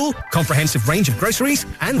 pay-at-the-pump fuel, comprehensive range of groceries,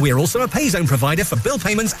 and we're also a pay zone provider for bill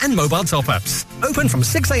payments and mobile top-ups. Open from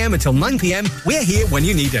 6 a.m. until 9 p.m. We're here when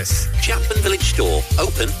you need us. Chatburn Village Store.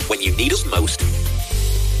 Open when you need us most.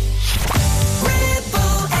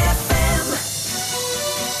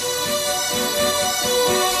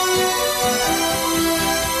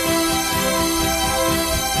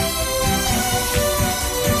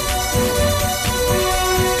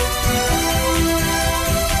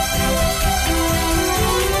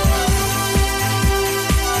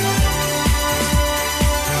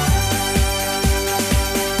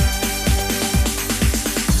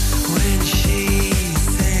 When she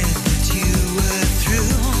said that you were through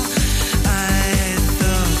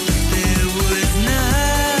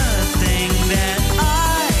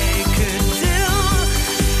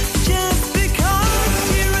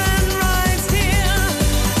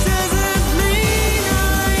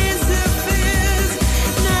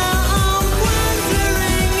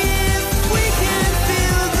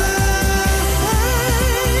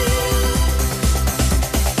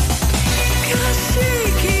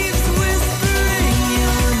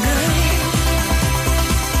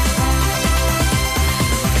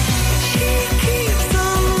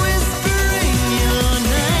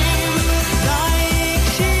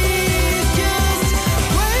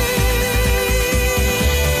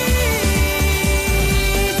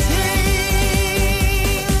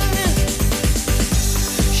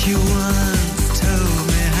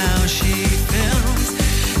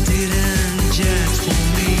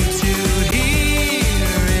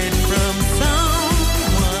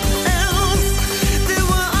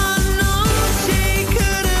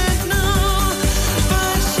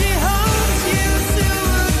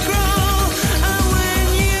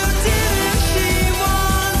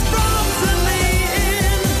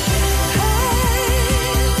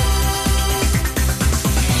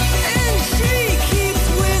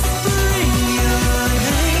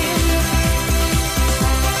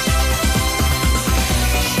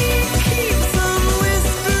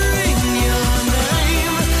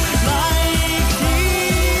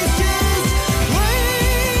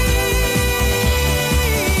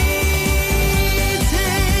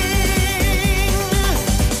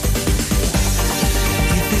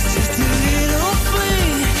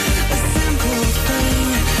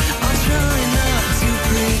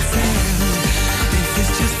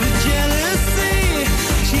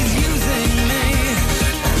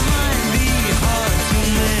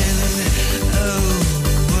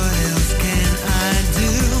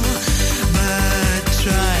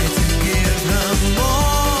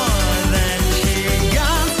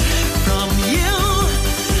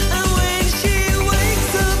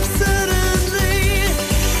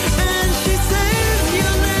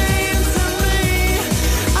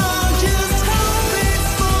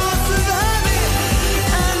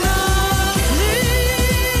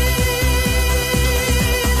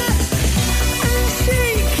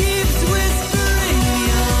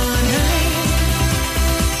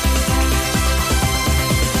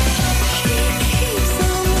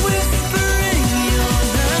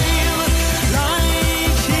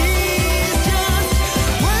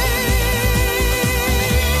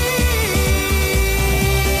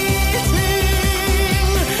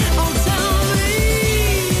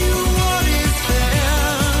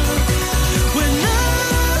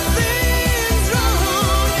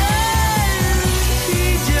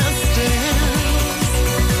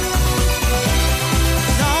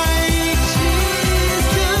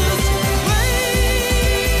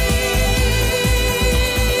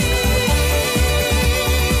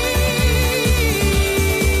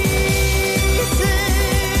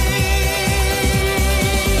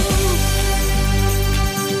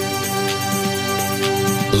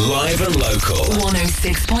Live and local.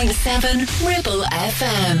 106.7 Ribble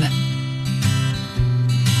FM.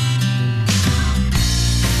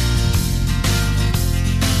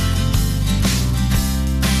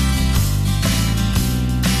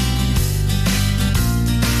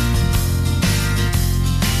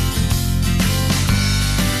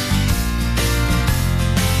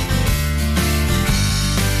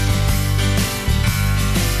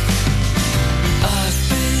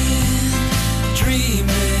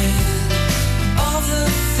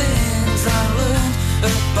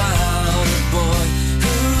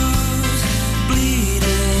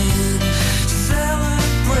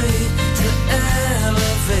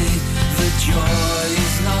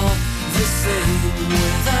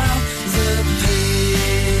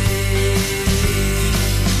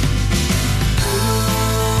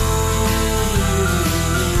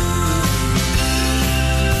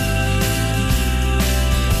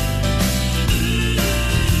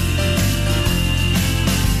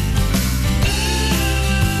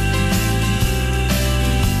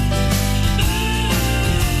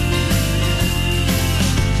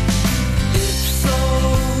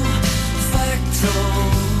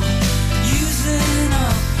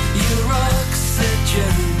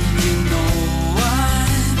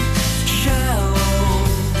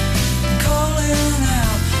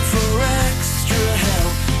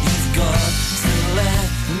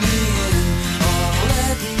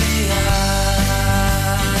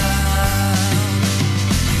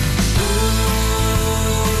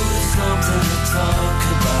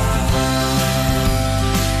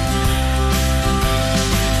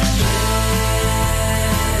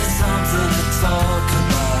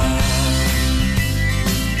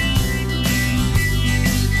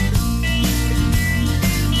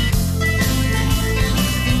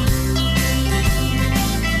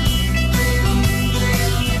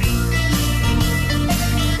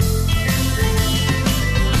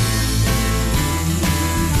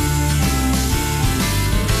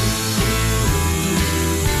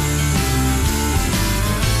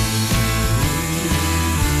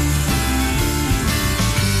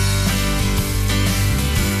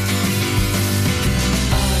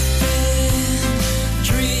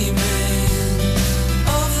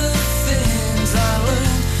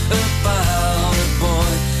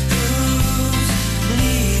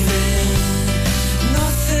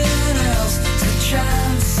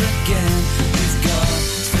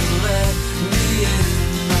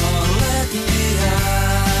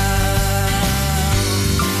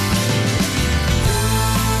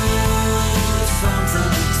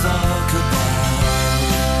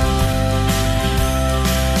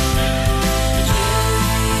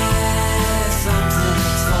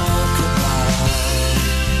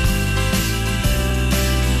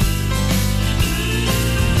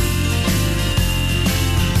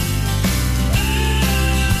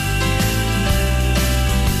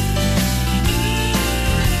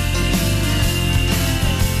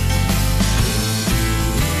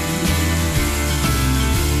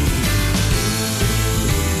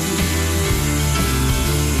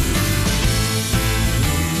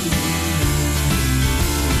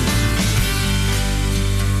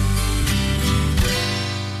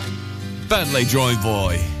 Bentley Joy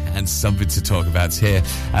Boy and something to talk about here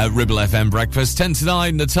at Ribble FM Breakfast. 10 to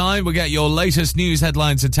 9 the time. We'll get your latest news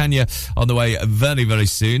headlines to Tanya on the way very, very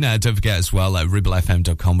soon. Don't forget as well at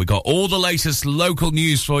ribblefm.com. We've got all the latest local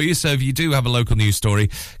news for you. So if you do have a local news story,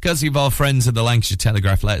 courtesy of our friends at the Lancashire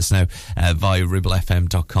Telegraph, let us know via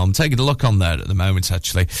ribblefm.com. Taking a look on there at the moment,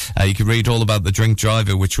 actually. You can read all about the drink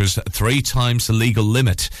driver, which was 3 times the legal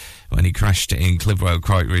limit when he crashed in Clitheroe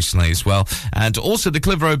quite recently as well. And also the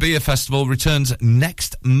Clitheroe Beer Festival returns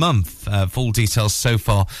next month. Full details so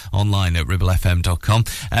far online at ribblefm.com.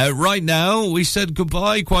 Right now, we said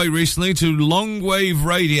goodbye quite recently to Longwave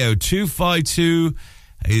Radio. 252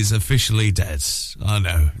 is officially dead. I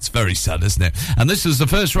know, it's very sad, isn't it? And this was the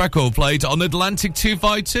first record played on Atlantic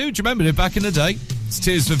 252. Do you remember it back in the day? It's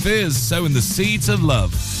Tears for Fears, sowing the seeds of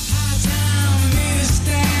love.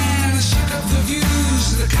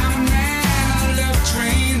 The common man, love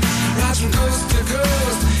train, rides from coast to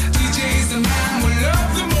coast. DJ's the man we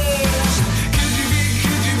love the most. Could you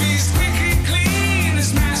be squeaky clean and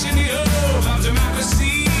smashing the hope of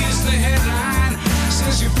democracy is the headline.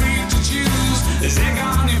 Says you're free to choose. There's egg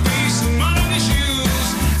on your face and mud on your shoes.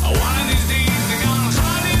 One of these days they're gonna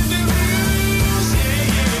call it the blues.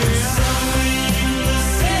 Yeah, yeah.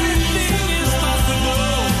 Anything is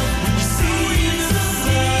possible.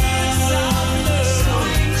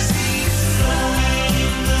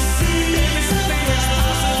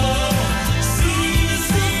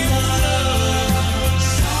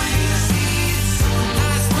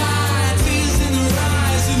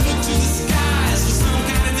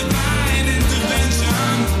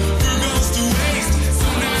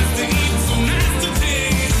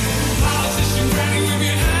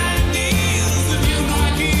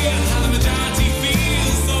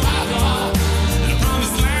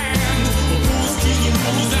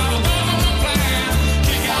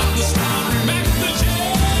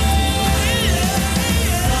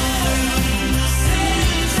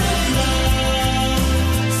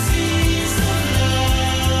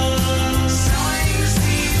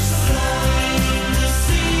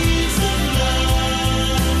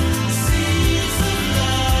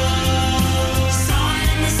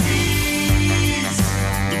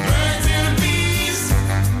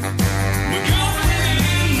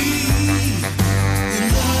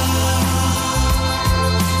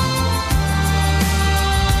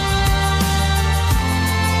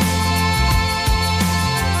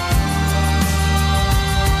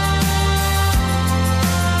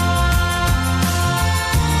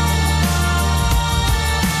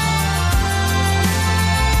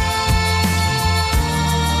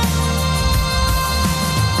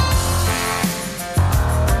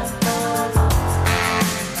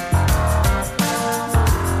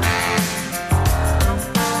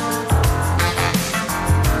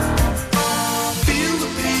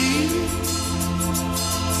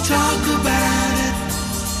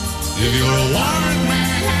 If you're a wild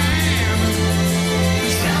man,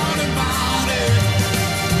 shout about it.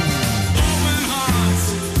 Open hearts,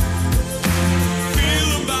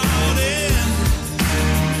 feel about it.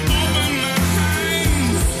 Open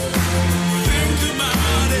minds, think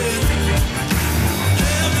about it.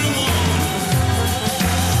 Everyone,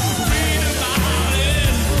 read about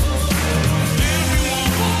it. Everyone,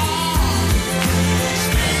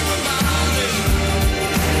 speak about it.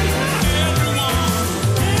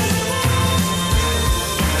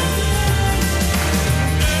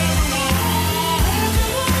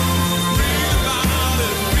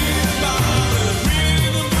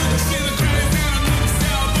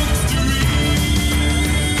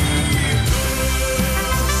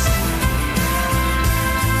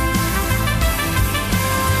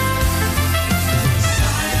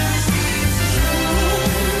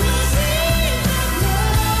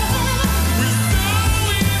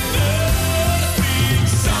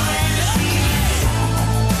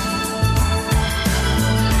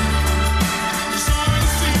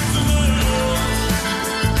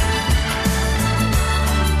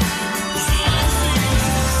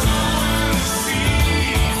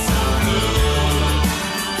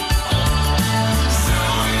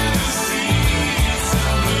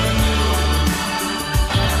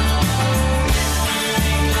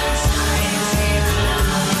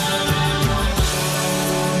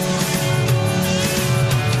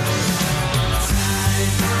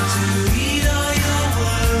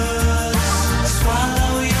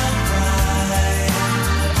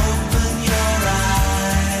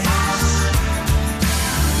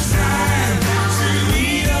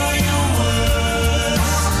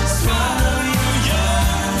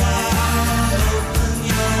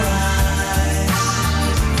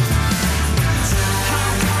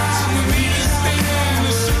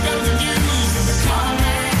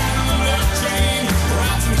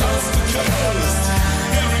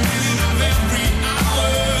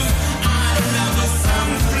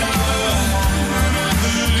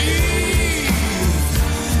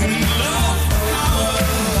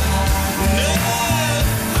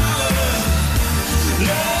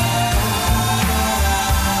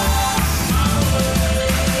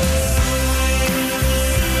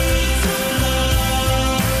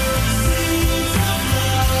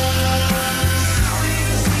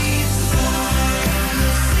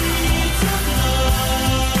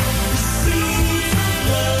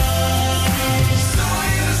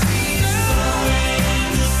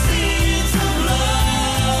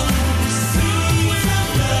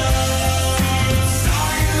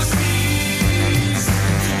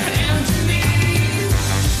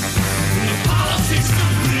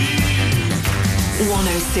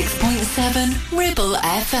 Ribble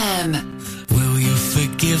FM. Will you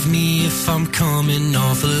forgive me if I'm coming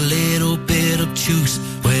off a little bit obtuse?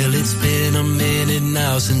 Well, it's been a minute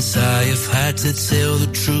now since I have had to tell the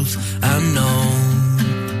truth. I know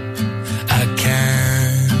I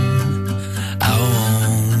can, I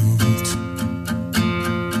won't.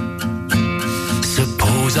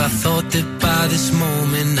 Suppose I thought that by this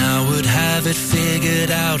moment I would have it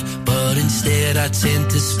figured out, but instead I tend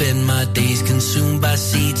to spend my days consumed by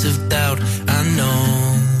seeds of doubt. I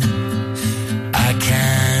know I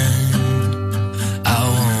can, I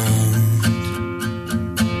won't.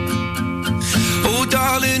 Oh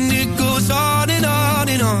darling, it goes on and on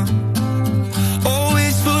and on,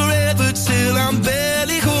 always forever till I'm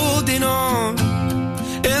barely holding on.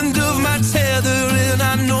 End of my tether and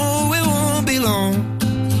I know it won't be long.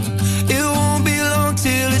 It won't be long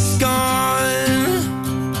till it's gone.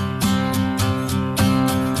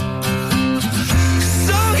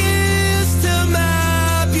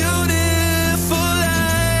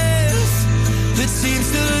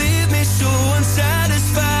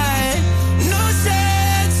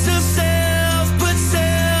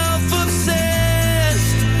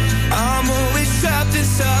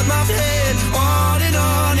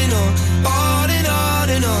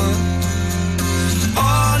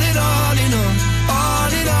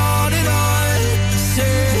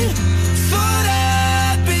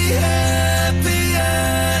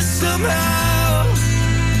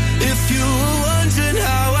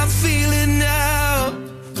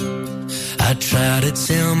 Try to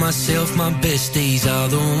tell myself my best days are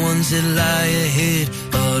the ones that lie ahead,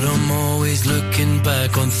 but I'm always looking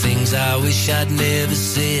back on things I wish I'd never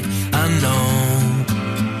said. I know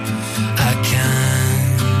I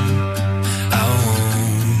can, I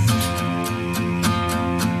won't.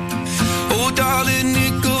 Oh darling,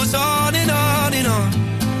 it goes on and on and on,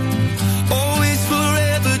 always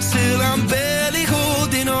forever till I'm barely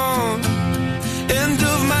holding on. End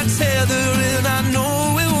of my tether and I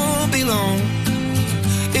know it won't be long.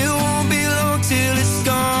 It won't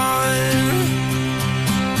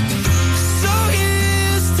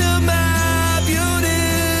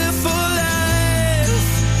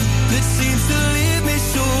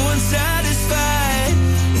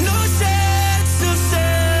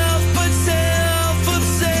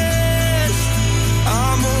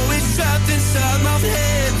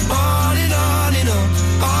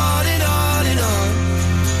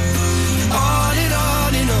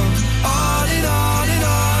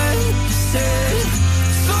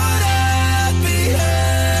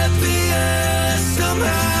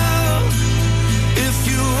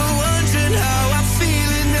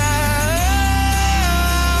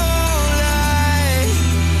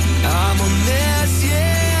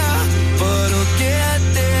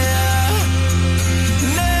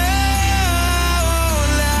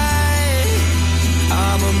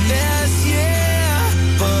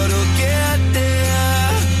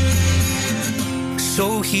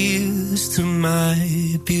So here's to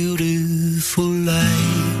my beautiful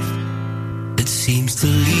life. It seems to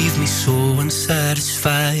leave me so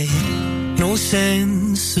unsatisfied. No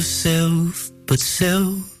sense of self, but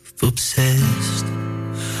self-obsessed.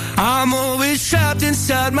 I'm always trapped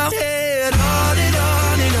inside my head. On and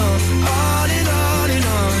on and on, on and on and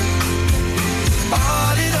on.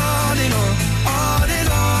 On and on and on, on and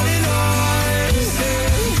on and on.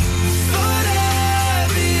 But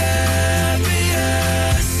every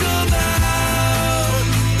somehow,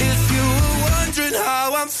 if you were wondering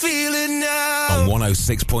how I'm feeling now. On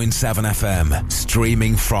 106.7 FM,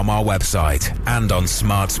 streaming from our website and on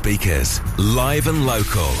smart speakers, live and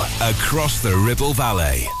local, across the Ribble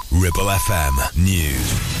Valley. Ribble FM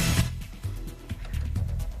News.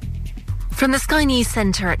 From the Sky News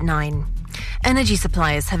Centre at 9. Energy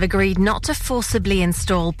suppliers have agreed not to forcibly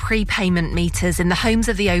install prepayment meters in the homes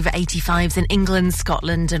of the over 85s in England,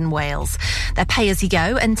 Scotland and Wales. They're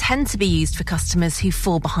pay-as-you-go and tend to be used for customers who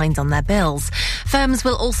fall behind on their bills. Firms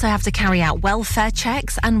will also have to carry out welfare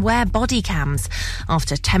checks and wear body cams.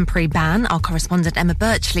 After a temporary ban, our correspondent Emma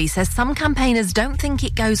Birchley says some campaigners don't think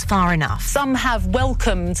it goes far enough. Some have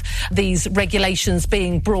welcomed these regulations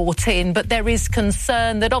being brought in, but there is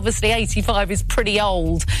concern that obviously 85 is pretty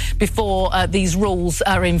old before these rules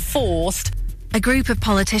are enforced. A group of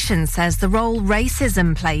politicians says the role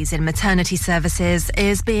racism plays in maternity services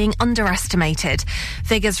is being underestimated.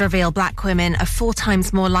 Figures reveal black women are 4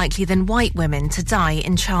 times more likely than white women to die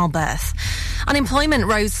in childbirth. Unemployment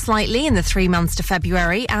rose slightly in the 3 months to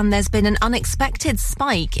February, and there's been an unexpected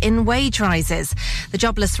spike in wage rises. The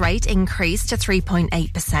jobless rate increased to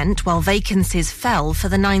 3.8%, while vacancies fell for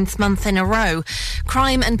the 9th month in a row.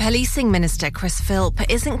 Crime and Policing Minister Chris Philp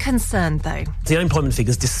isn't concerned, though. The unemployment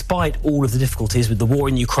figures, despite all of the difficulties with the war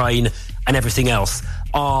in Ukraine and everything else,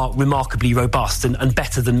 are remarkably robust and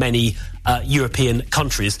better than many European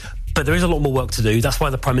countries. But there is a lot more work to do. That's why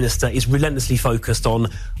the Prime Minister is relentlessly focused on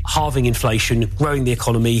halving inflation, growing the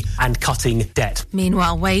economy and cutting debt.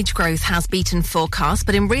 Meanwhile, wage growth has beaten forecasts,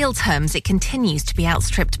 but in real terms it continues to be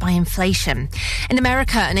outstripped by inflation. In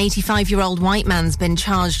America, an 85-year-old white man's been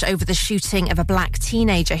charged over the shooting of a black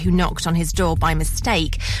teenager who knocked on his door by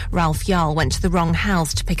mistake. Ralph Yarl went to the wrong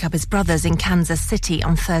house to pick up his brothers in Kansas City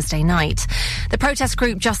on Thursday night. The protest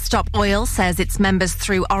group Just Stop Oil says its members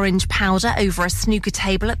threw orange powder over a snooker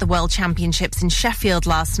table at the World Championships in Sheffield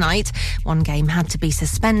last night. One game had to be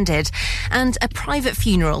suspended. And a private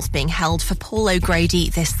funeral's being held for Paul O'Grady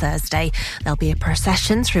this Thursday. There'll be a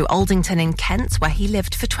procession through Aldington in Kent, where he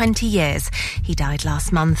lived for 20 years. He died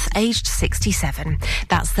last month, aged 67.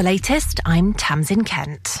 That's the latest. I'm Tamsin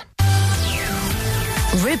Kent.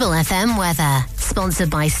 Ribble FM weather, sponsored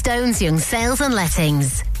by Stones Young Sales and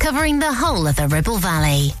Lettings, covering the whole of the Ribble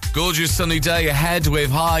Valley. Gorgeous sunny day ahead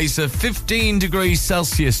with highs of 15 degrees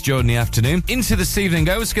Celsius during the afternoon. Into this evening,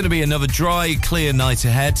 though, it's going to be another dry, clear night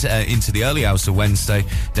ahead into the early hours of Wednesday,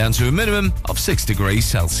 down to a minimum of 6 degrees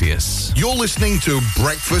Celsius. You're listening to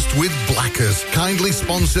Breakfast with Blackers, kindly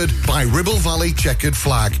sponsored by Ribble Valley Checkered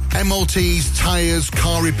Flag. MOTs, tyres,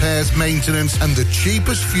 car repairs, maintenance and the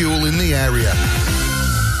cheapest fuel in the area.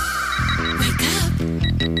 Wake up.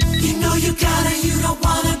 You know you gotta, you don't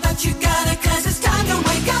wanna, but you gotta, 'cause it's time to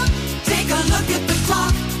wake up. Take a look at the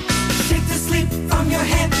clock. Shake the sleep from your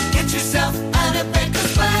head. Get yourself out of bed,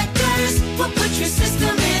 'cause Blackers will put your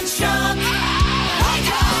system in shock.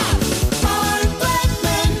 Wake up! Mark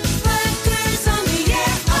Blackman, Blackers on the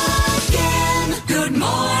air again. Good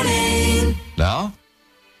morning. Now,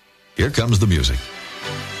 here comes the music.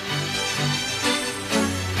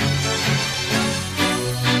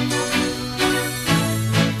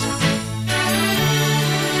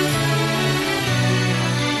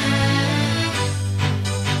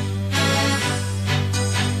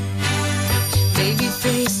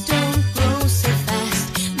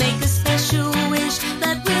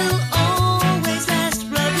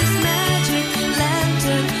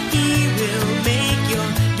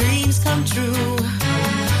 True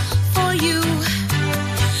for you.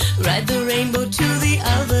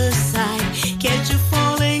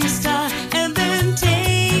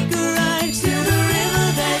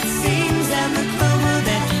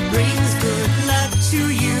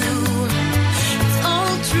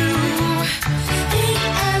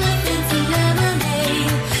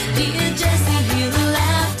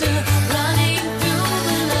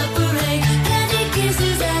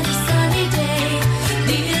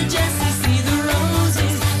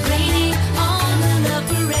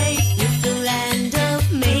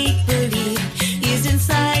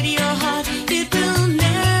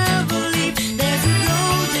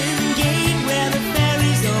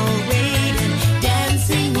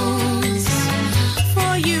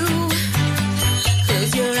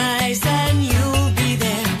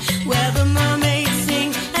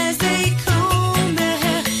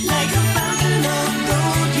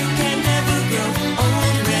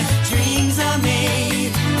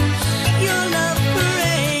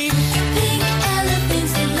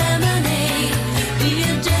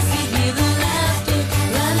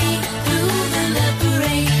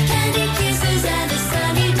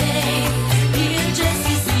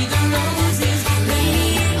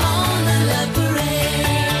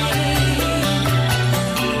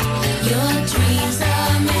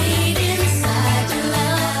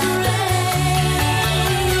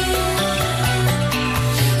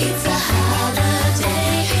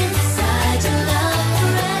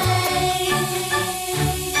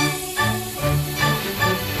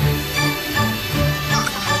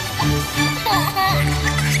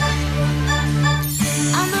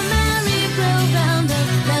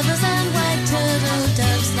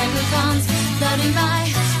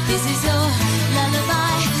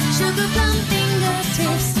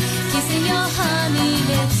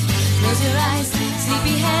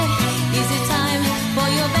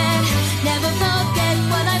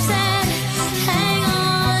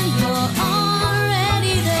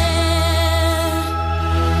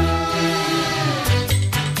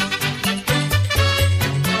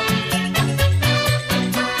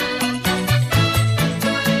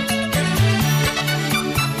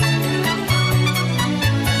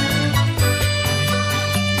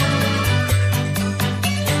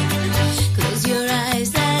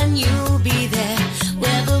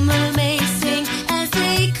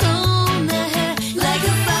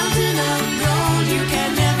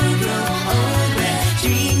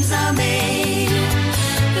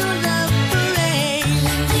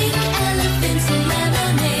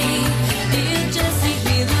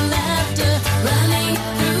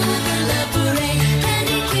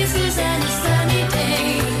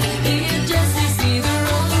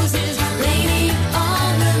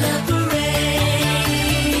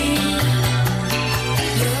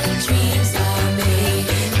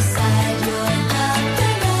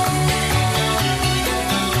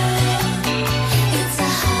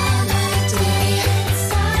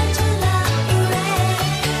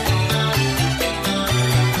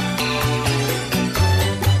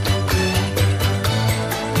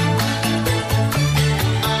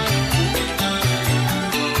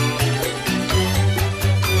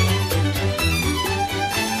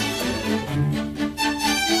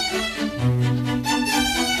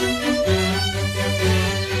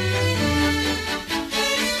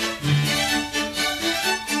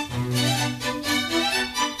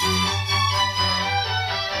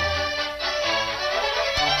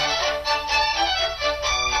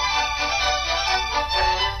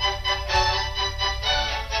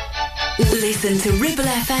 Listen to Ribble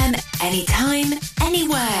FM anytime,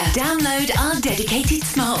 anywhere. Download our dedicated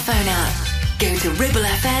smartphone app. Go to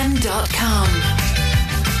ribblefm.com.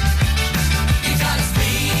 You gotta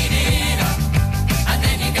speed it up, and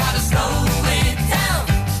then you gotta slow it down.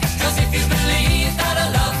 'Cause if you believe that a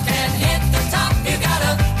love can hit the top, you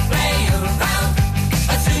gotta play around.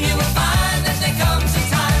 And soon you will find that there comes a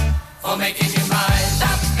time for making your mind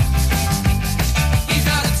up. You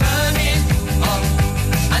gotta turn it on,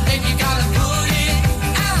 and then you gotta put it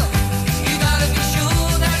out. You gotta be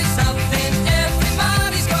sure that it's something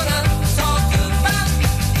everybody's gonna talk about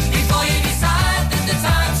before you decide that the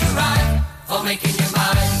time's right for making your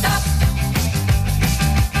mind up.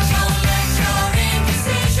 Don't let your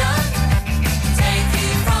indecision take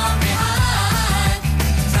you from behind.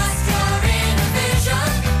 Trust your inner vision.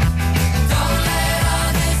 Don't let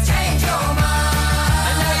others change your mind.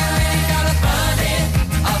 And now you really gotta burn it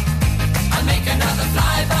up and make another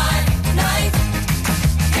fly-by night.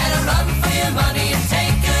 Get a run for your money and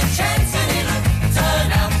take a chance and it'll turn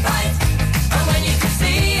out right. And when you can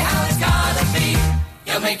see how it's gotta be,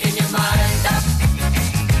 you're making your mind up.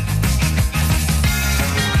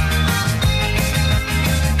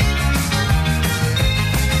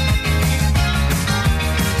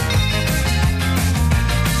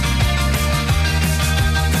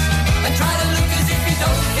 And try to look as if you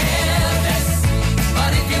don't care less.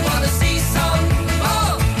 But if you want to see some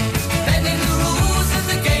more, bending the rules of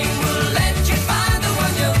the game will let you find the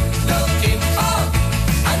one you're looking for.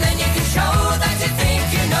 And then you can show that you think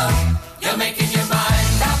you know you're making your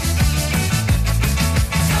mind up.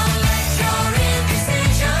 Don't let your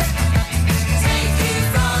indecision take you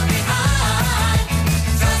from behind.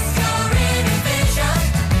 Trust your inner vision.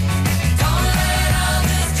 Don't let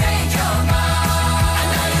others change your mind. And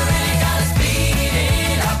now you really gotta speed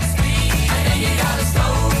it up, and then you gotta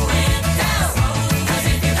slow it down. 'Cause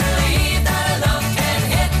if you believe that a love can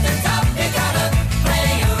hit the top, you gotta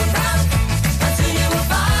play around. But soon you will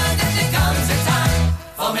find that there comes a time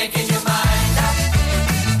for making your mind up.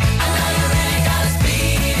 And now you really gotta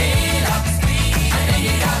speed it up, and then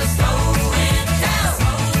you gotta slow it down.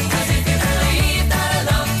 'Cause if you believe that a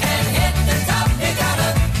love can hit the top, you gotta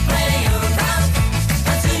play around.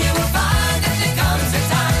 But soon you will find that there comes a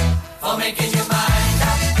time for making your mind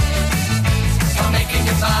up. For making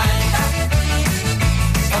your mind up.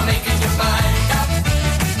 For making your mind up.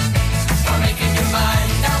 For making your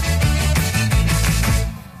mind up.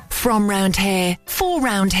 From round here, for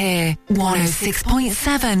round here,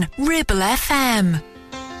 106.7 Ribble FM.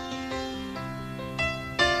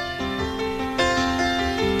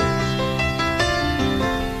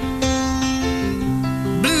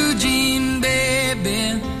 Blue jean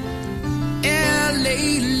baby,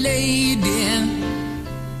 LA lady,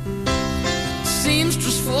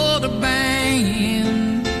 seamstress for the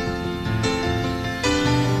band,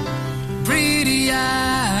 pretty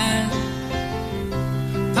eye,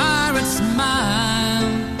 pirate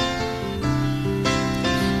smile.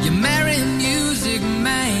 You marry a music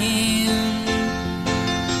man,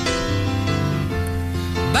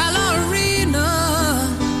 ballerina.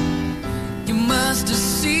 You must have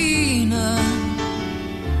seen her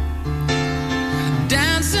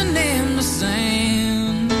dancing in the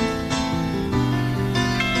sand.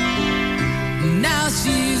 Now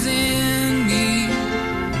she's in me,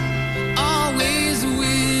 always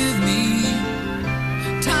with me,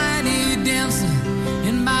 tiny dancer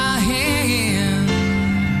in my hand.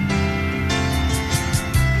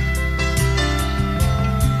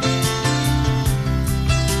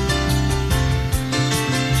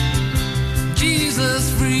 Jesus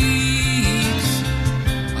freaks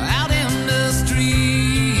out in the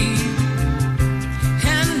street,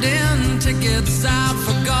 handing tickets out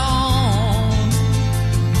for gone,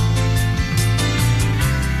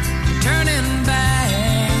 turning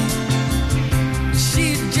back, she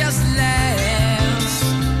just laughs.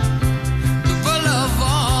 The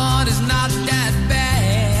boulevard is not that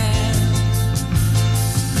bad.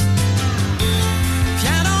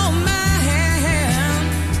 Piano man,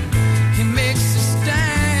 he makes a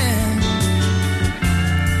stand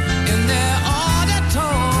in their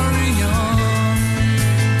auditorium,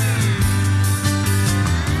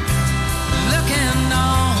 looking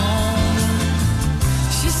on.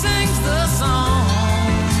 She sings the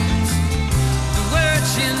songs, the words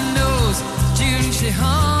she knows, tune she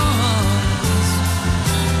hums.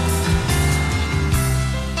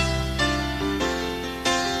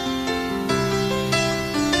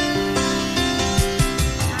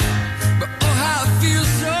 But oh, how it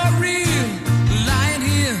feels so real, lying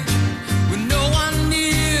here with no one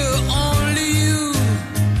near, only you.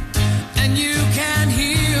 And you can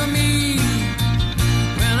hear me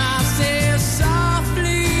when I say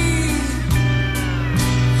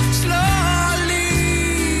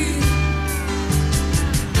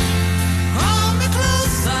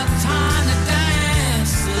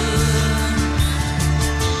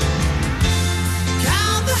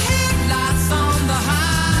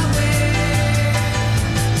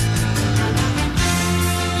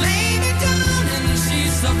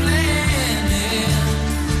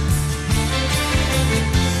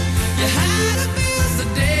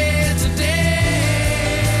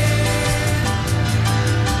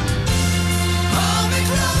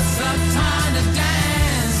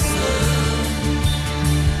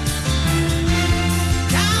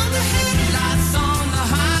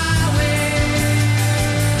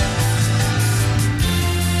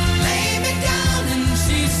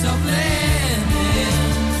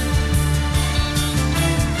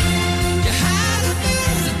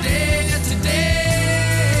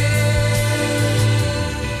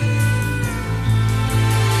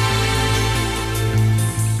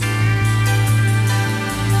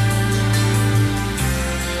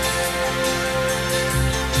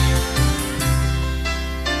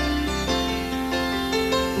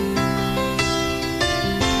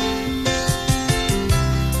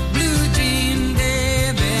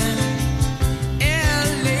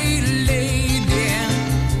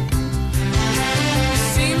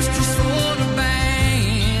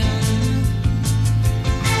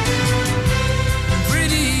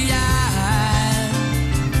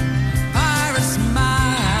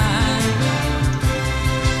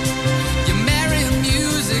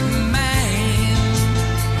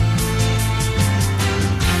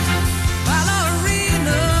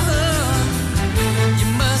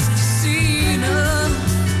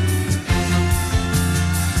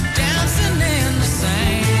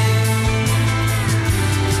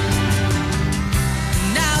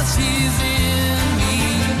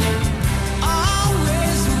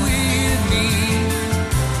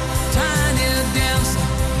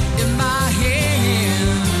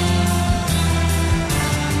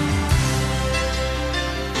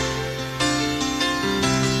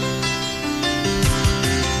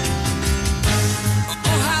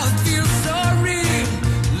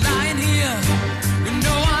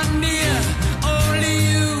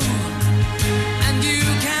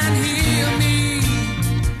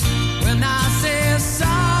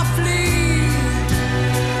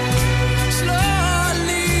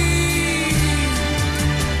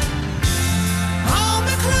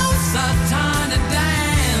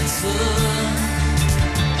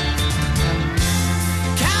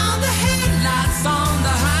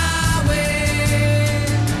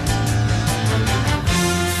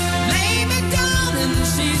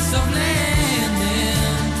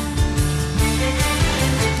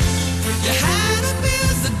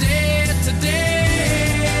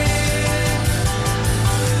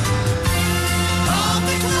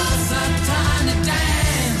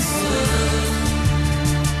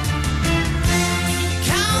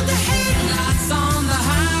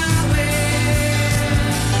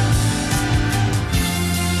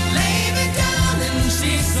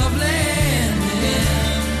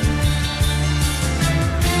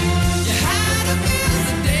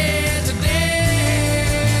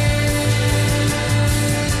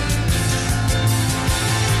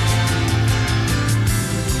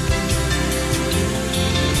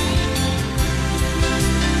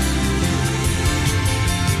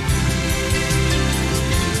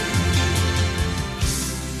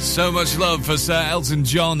So much love for Sir Elton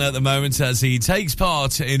John at the moment as he takes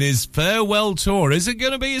part in his farewell tour. Is it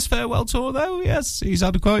going to be his farewell tour, though? Yes, he's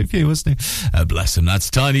had quite a few, hasn't he? Bless him.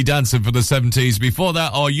 That's Tiny Dancer for the 70s. Before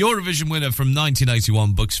that, our Eurovision winner from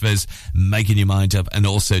 1981, Bucks Fizz, Making Your Mind Up, and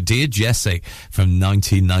also Dear Jessie from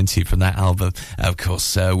 1990 from that album, of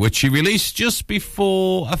course, which she released just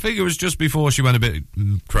before, I think it was just before she went a bit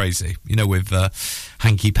crazy, you know, with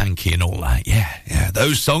Hanky Panky and all that. Yeah,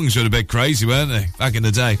 those songs were a bit crazy, weren't they, back in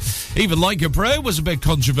the day? Even Like a Prayer was a bit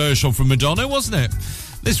controversial from Madonna, wasn't it?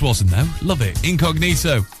 This wasn't, though. Love it.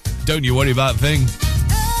 Incognito. Don't you worry about a thing.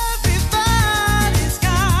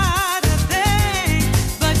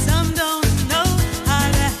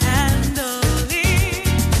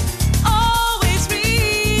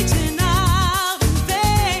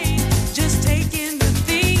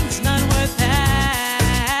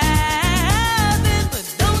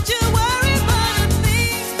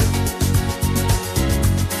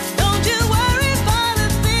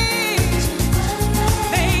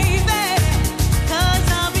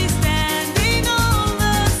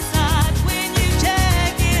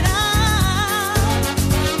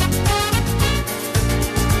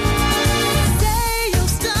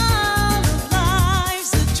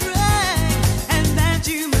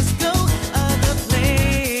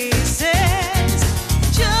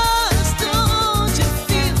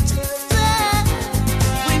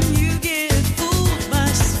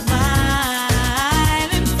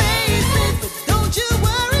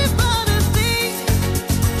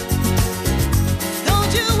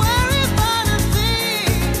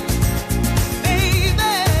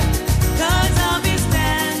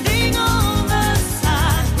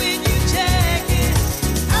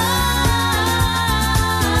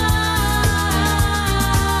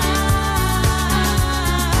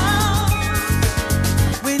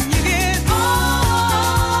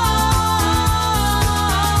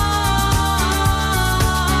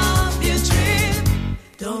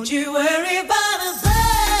 Don't you worry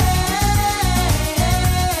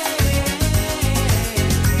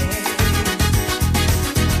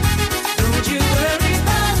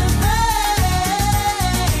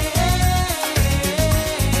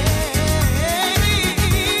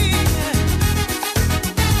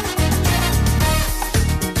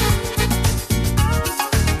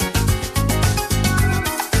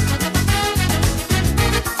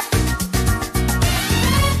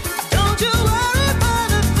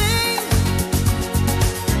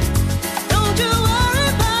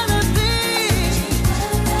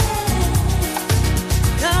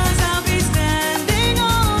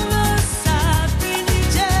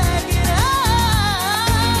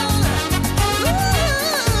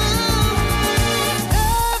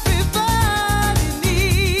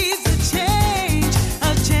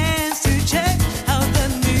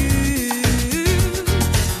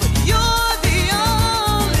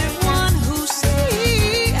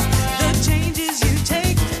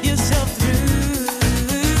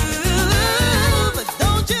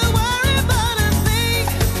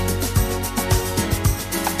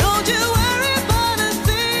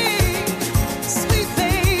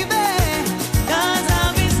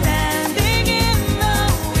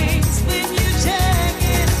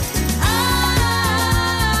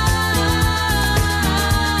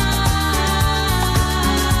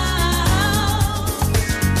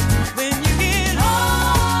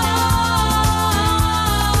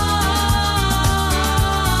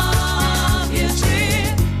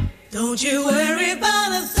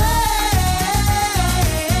about a thing.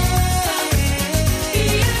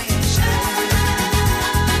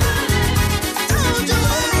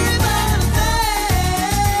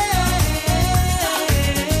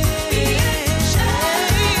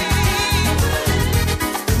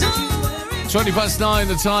 9:20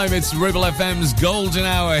 the time. It's Ribble FM's golden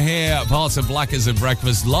hour here, part of Black as a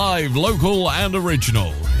Breakfast, live, local and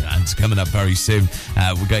original. And coming up very soon,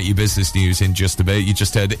 we'll get you business news in just a bit. You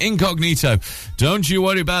just heard Incognito. Don't you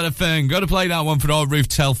worry about a thing. Got to play that one for our Ruth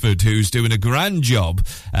Telford, who's doing a grand job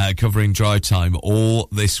covering drive time all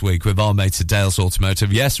this week with our mates at Dales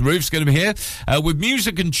Automotive. Yes, Ruth's going to be here with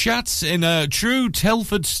music and chats in a true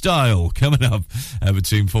Telford style coming up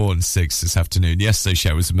between 4 and 6 this afternoon. Yesterday's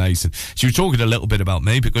show was amazing. She was talking a little bit about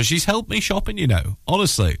me because she's helped me shopping, you know,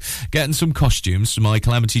 honestly. Getting some costumes for my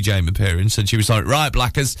Calamity Jane appearance, and she was like, right,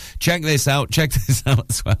 Blackers, check this out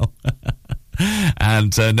as well.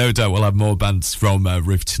 And no doubt we'll have more bands from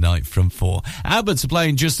Riff tonight from 4. Albert's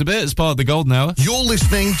playing just a bit as part of the Golden Hour. You're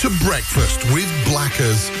listening to Breakfast with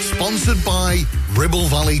Blackers, sponsored by Ribble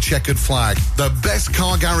Valley Checkered Flag, the best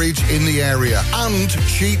car garage in the area, and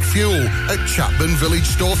cheap fuel at Chapman Village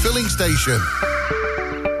Store Filling Station.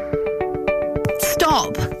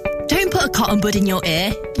 Stop. cotton bud in your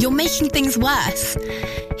ear, you're making things worse.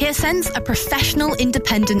 HearSense are professional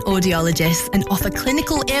independent audiologists and offer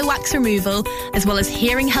clinical earwax removal as well as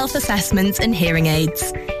hearing health assessments and hearing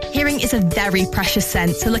aids. Hearing is a very precious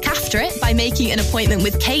sense, so look after it by making an appointment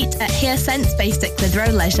with Kate at HearSense based at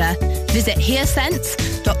Clitheroe Leisure. Visit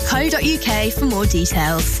hearsense.co.uk for more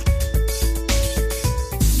details.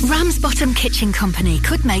 Ramsbottom Kitchen Company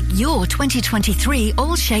could make your 2023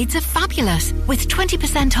 all shades of fabulous with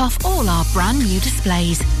 20% off all our brand new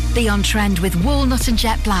displays. Be on trend with walnut and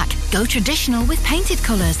jet black. Go traditional with painted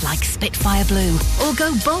colours like Spitfire Blue. Or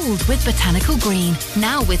go bold with botanical green.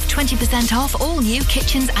 Now with 20% off all new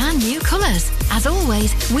kitchens and new colours. As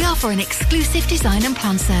always, we offer an exclusive design and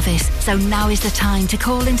plan service. So now is the time to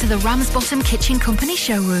call into the Ramsbottom Kitchen Company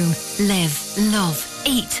showroom. Live, love,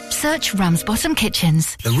 eat. Search Ramsbottom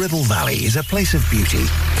Kitchens. The Ribble Valley is a place of beauty,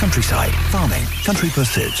 countryside, farming, country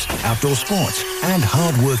pursuits, outdoor sports, and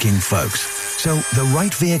hard-working folks. So the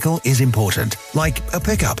right vehicle is important, like a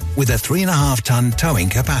pickup with a 3.5-ton towing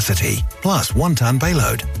capacity, plus 1-ton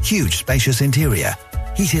payload, huge spacious interior,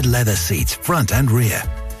 heated leather seats front and rear,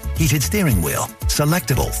 heated steering wheel,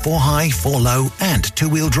 selectable 4-high, 4-low, and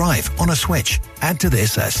 2-wheel drive on a switch. Add to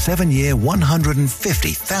this a 7-year,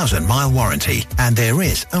 150,000-mile warranty, and there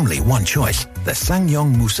is only one choice, the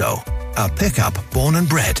SsangYong Musso, a pickup born and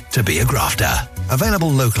bred to be a grafter.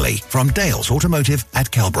 Available locally from Dales Automotive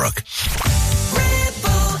at Kelbrook.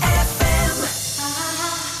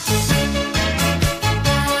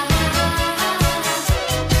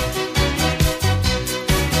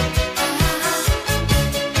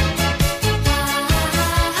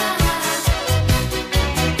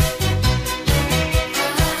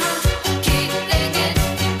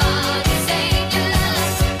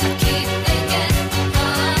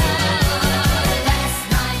 Last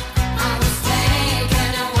night I was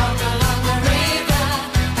taken a walk along the river,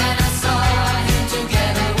 and I saw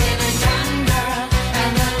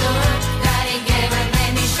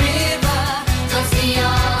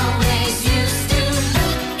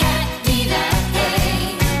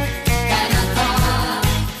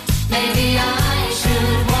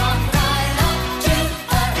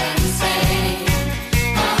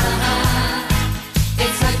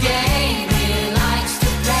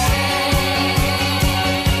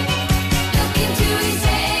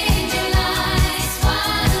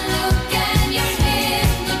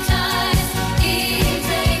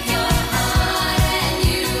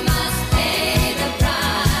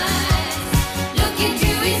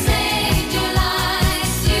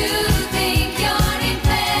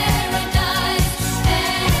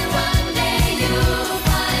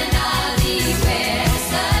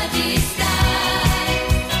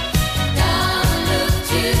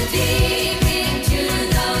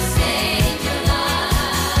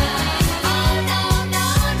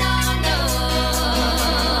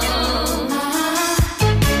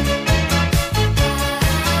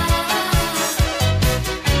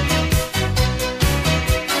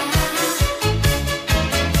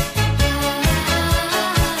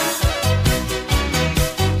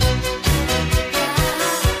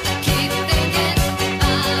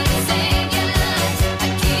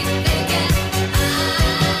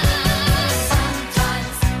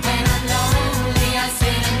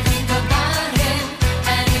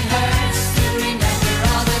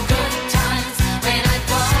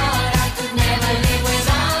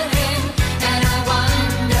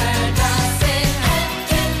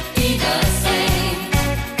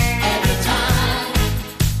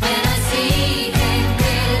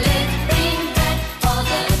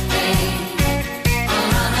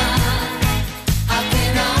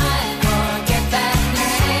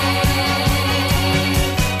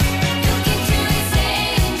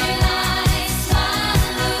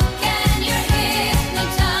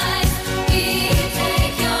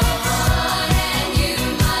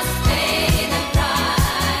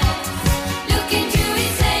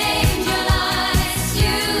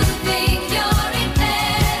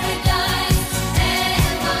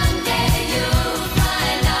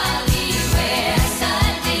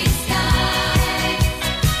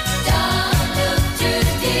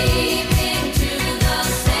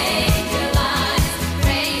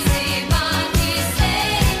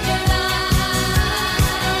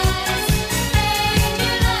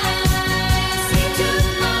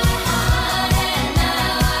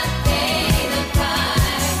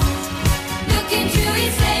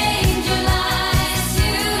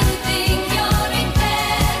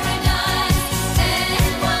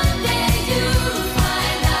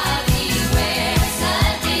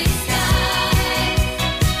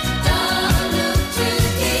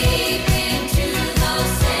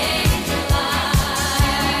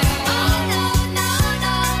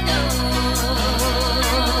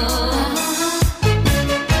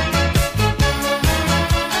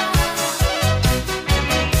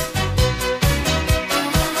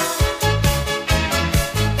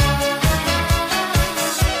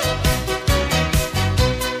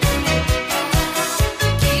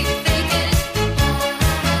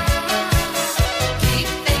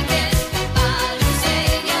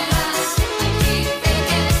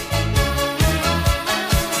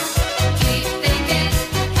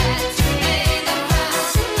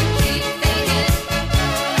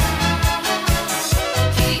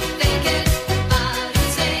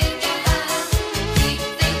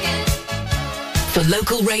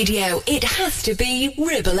local radio, it has to be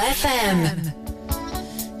Ribble FM.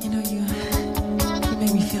 You know, you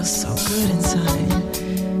make me feel so good inside.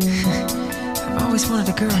 I've always wanted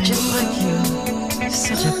a girl just like you.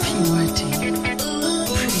 Such a PYT,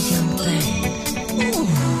 pretty young thing. Ooh.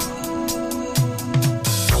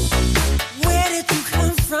 Where did you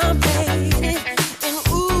come from, baby? And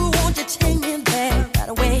ooh, won't you take me there right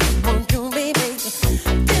away? Won't you, baby?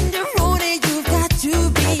 Tenderoni, you got to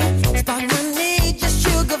be. Spark my need, just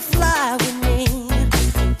sugar fly with me.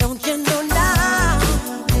 Don't you know now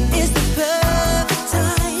is the perfect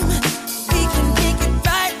time? We can take it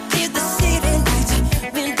right to the city lights.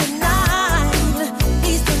 Winter night,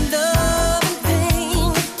 ease the love and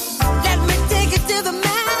pain. Let me take it to the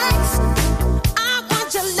max. I want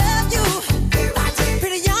to love you,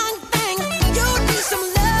 pretty young thing. You need some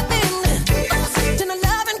loving, tender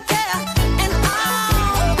love and care, and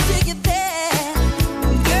I'll take it there,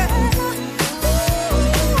 girl.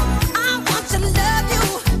 I want to love you,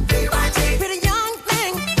 pretty young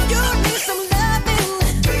thing. You need some loving,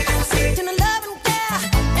 tender love and care,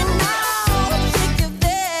 and I'll take you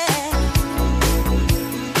there.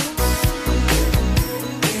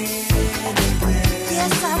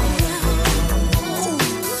 Yes, I will.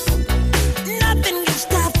 Nothing can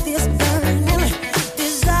stop this burning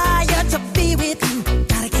desire to be with you.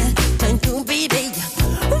 Gotta get to you, baby.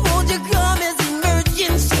 Won't you come as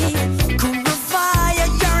emergency? Cool the fire,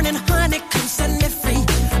 yearning, honey, come set me free.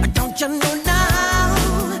 Don't you know now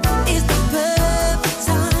is the perfect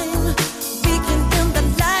time? We can dim the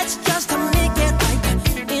lights just to make it right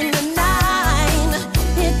in the night.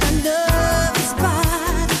 Hit the love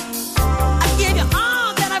spot. I give you all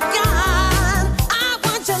that I've got. I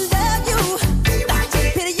want to love you,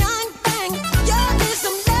 pretty young thing. You need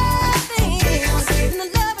some loving, and the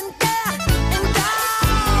love and care, and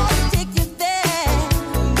I'll take you there.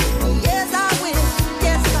 Yes, I will.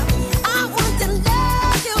 Yes, I want to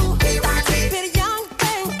love you, pretty young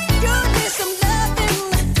thing. You need some loving,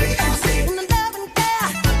 and the love and care,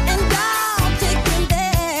 and I'll take you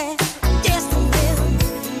there. Yes, I will.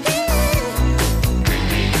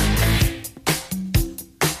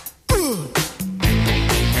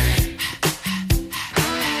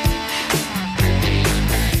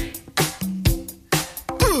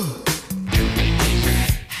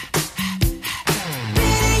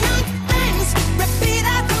 Repeat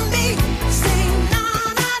after me. Say na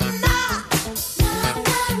na na, na na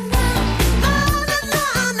na, na na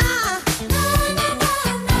na, na na na.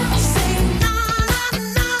 Say na na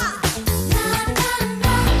na, na na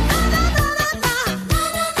na, na na na.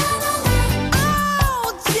 Oh,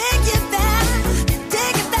 take it there,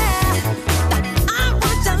 take it there. I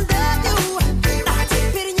want to love you,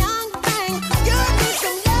 pretty young thing. You need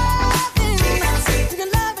some loving, your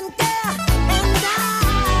love and care, and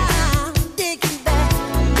I'll take you there,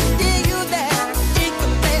 take you there, take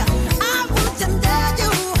you there. I want to love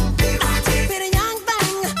you, pretty young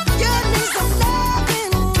thing. You need some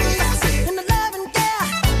loving, and the love and care,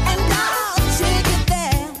 and I'll take you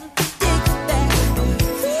there, take you there.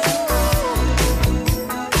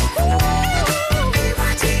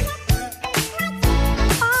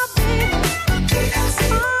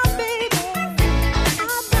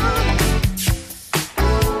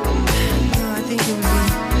 I think it would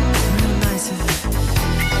be real nice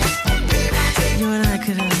if you and I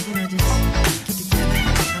could, just get together.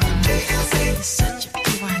 It's such a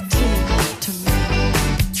PYT to me,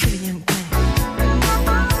 pretty young thing.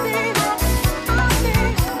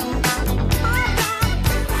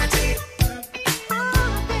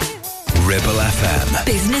 Ribble FM.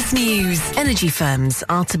 Business news. Energy firms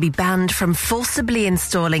are to be banned from forcibly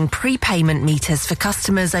installing prepayment meters for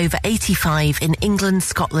customers over 85 in England,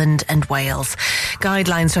 Scotland and Wales.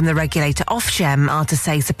 Guidelines from the regulator Ofgem are to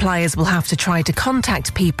say suppliers will have to try to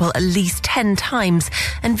contact people at least 10 times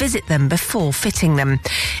and visit them before fitting them.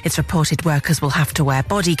 It's reported workers will have to wear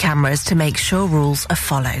body cameras to make sure rules are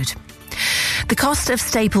followed. The cost of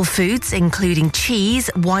staple foods, including cheese,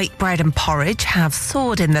 white bread and porridge, have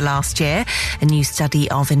soared in the last year. A new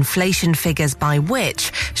study of inflation figures by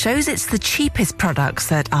Which shows it's the cheapest products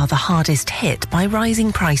that are the hardest hit by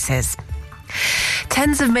rising prices.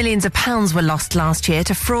 Tens of millions of pounds were lost last year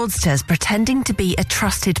to fraudsters pretending to be a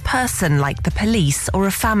trusted person like the police or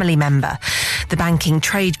a family member. The banking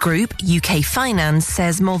trade group UK Finance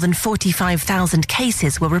says more than 45,000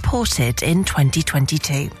 cases were reported in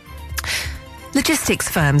 2022. Logistics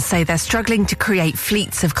firms say they're struggling to create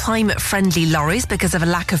fleets of climate-friendly lorries because of a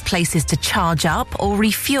lack of places to charge up or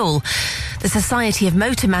refuel. The Society of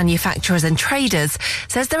Motor Manufacturers and Traders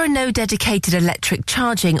says there are no dedicated electric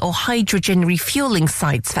charging or hydrogen refuelling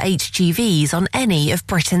sites for HGVs on any of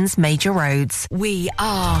Britain's major roads. We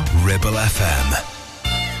are Ribble FM.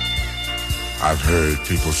 I've heard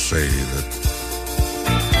people say that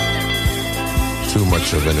too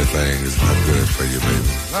much of anything is not good for you, baby.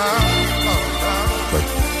 But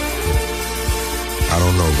I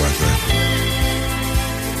don't know about that.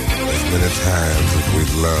 As many times as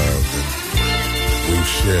we've loved and we've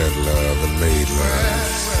shared love and made love,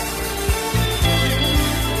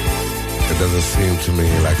 it doesn't seem to me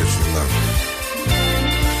like it's enough.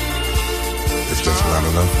 It's just not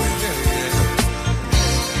enough, baby.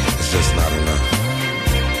 It's just not enough.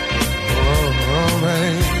 Oh,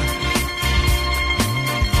 baby.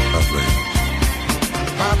 Oh, baby.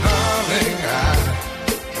 My darling, I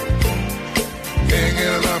can't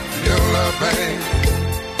get enough of your love, baby.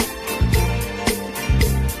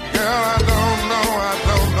 Girl, I don't know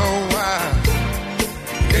why.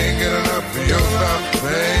 Can't get enough of your love,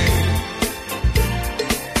 baby.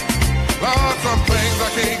 Lord, some things I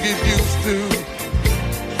can't get used to,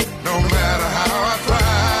 no matter how I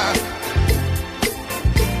try.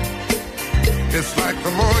 It's like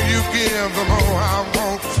the more you give, the more I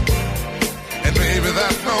want. And baby,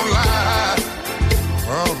 that's no lie.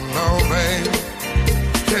 Oh no, baby.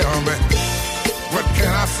 Tell me, what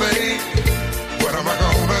can I say? What am I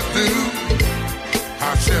gonna do?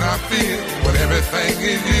 How should I feel when everything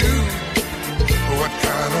is you? What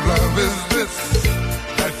kind of love is this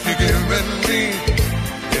that you're giving me?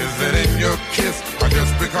 Is it in your kiss or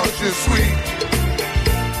just because you're sweet?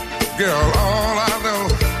 Girl, all I know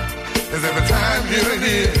is every time you're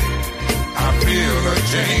here, I feel a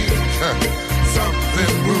change,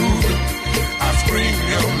 something moving. I scream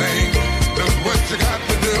your name. Look what you got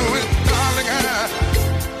to do is, darling, I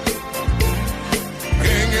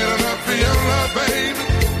can't get enough of your love, baby.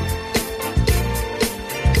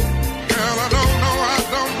 Girl, I don't know why.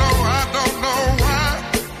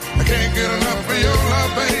 I can't get enough of your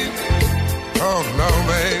love, baby. Oh, no,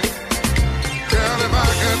 baby. Girl, if I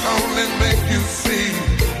could only make you see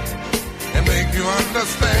and make you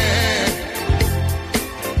understand.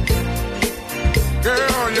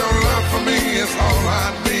 Girl, your love for me is all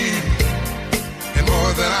I need, and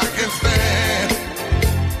more than I can stand.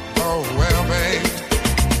 Oh, well, babe,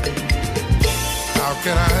 how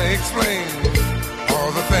can I explain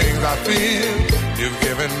all the things I feel? You've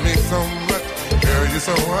given me so much, girl, you're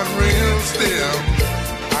so unreal still.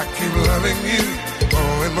 I keep loving you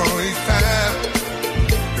more and more each time.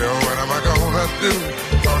 Girl, what am I gonna do?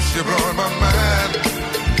 'Cause you're blowing my mind.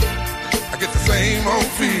 I get the same old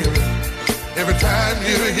feeling every time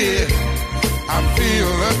you're here. I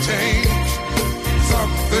feel a change,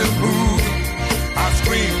 something moving. I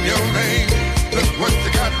scream your name. Look what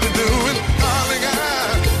you got to do, and darling, I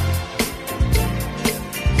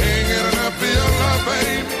can't get enough of your love,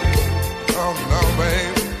 babe. Oh no,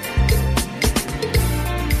 babe.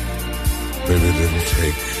 Baby, it didn't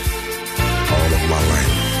take all of my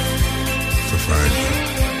life to find you.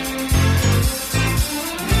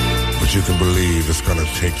 But you can believe it's gonna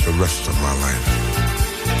take the rest of my life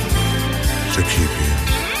to keep you.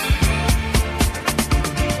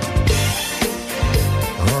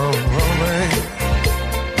 Oh, man.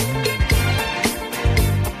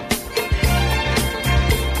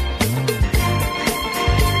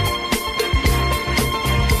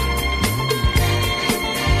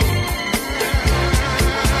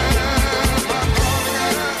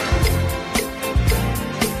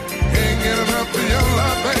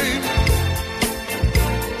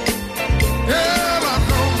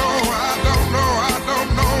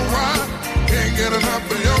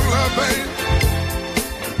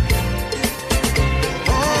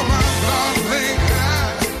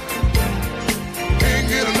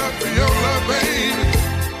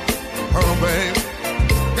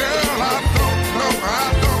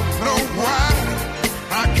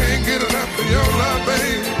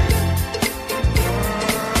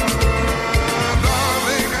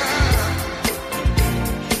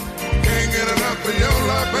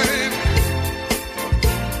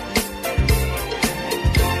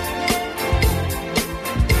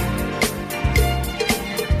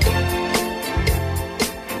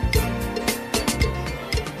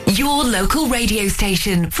 Your local radio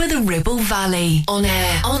station for the Ribble Valley. On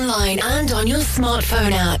air, online and on your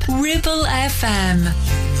smartphone app. Ribble FM.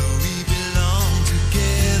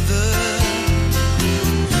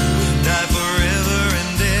 Forever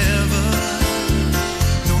and ever,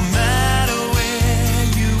 no matter where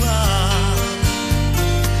you are.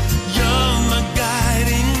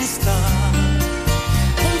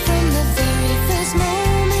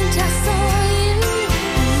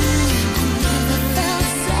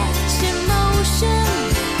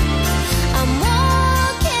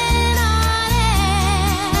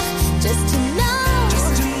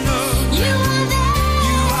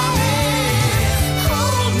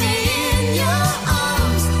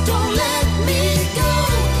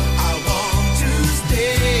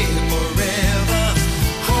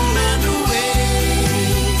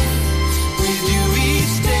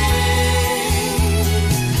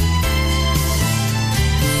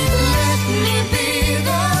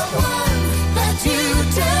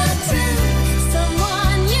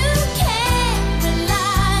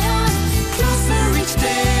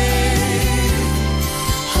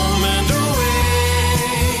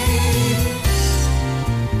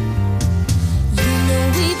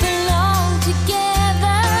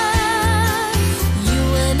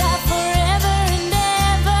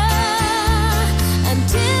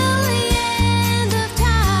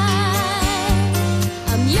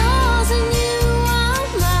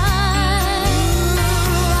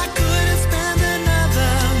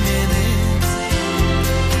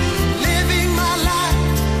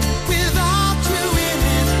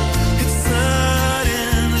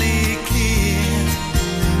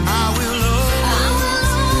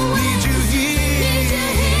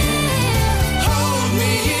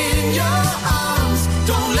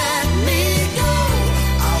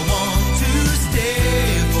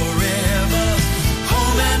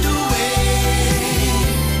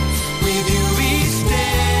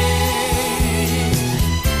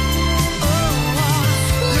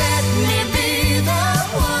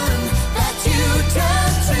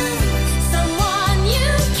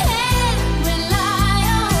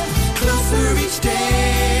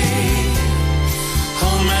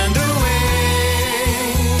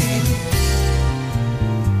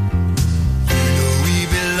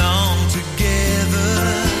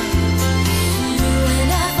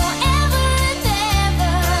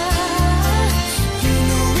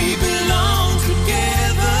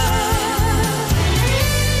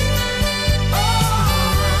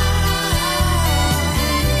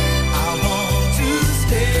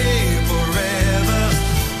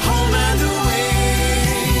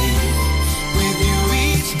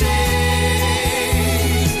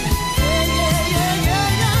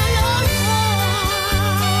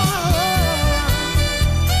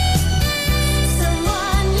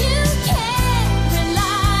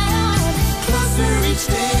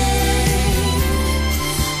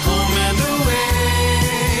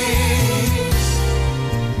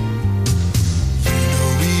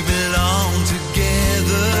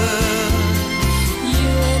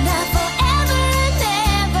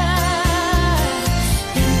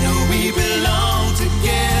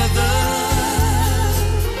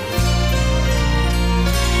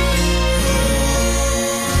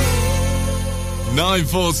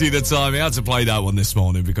 9:40 the time. I had to play that one this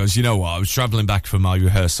morning because you know what? I was travelling back from my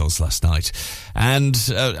rehearsals last night, and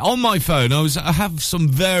on my phone I have some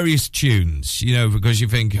various tunes, you know, because you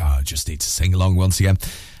think, oh, I just need to sing along once again.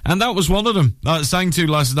 And that was one of them I sang to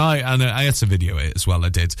last night, and I had to video it as well, I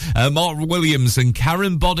did. Mark Williams and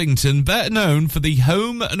Karen Boddington, better known for the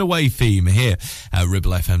home and away theme here at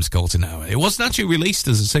Ribble FM's Golden Hour. It wasn't actually released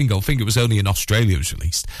as a single. I think it was only in Australia it was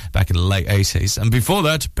released back in the late 80s. And before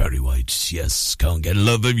that, Barry White, yes, can't get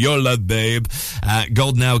enough of your love, babe.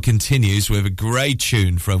 Golden Hour continues with a great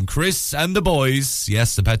tune from Chris and the Boys.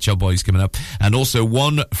 Yes, the Pet Shop Boys coming up. And also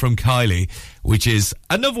one from Kylie, which is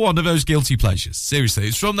another one of those guilty pleasures. Seriously,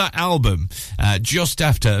 it's from that album just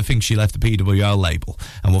after I think she left the PWR label,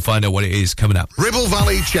 and we'll find out what it is coming up. Ribble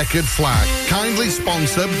Valley Checkered Flag kindly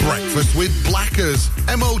sponsor Breakfast with Blackers.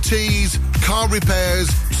 MOTs, car repairs,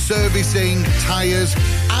 servicing, tyres,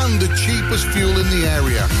 and the cheapest fuel in the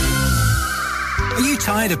area. Are you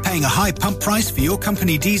tired of paying a high pump price for your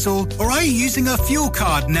company diesel? Or are you using a fuel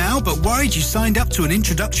card now but worried you signed up to an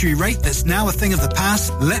introductory rate that's now a thing of the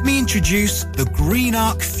past? Let me introduce the Green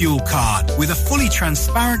Arc Fuel Card. With a fully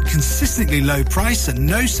transparent, consistently low price and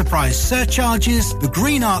no surprise surcharges, the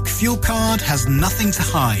Green Arc Fuel Card has nothing to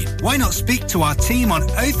hide. Why not speak to our team on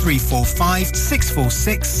 0345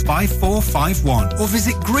 646 5451 or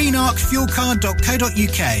visit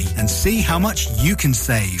greenarcfuelcard.co.uk and see how much you can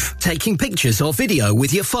save. Taking pictures or video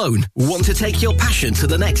with your phone? Want to take your passion to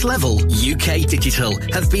the next level? UK Digital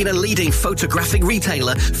have been a leading photographic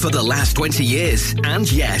retailer for the last 20 years.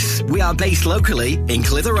 And yes, we are based locally in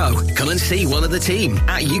Clitheroe. Come and see one of the team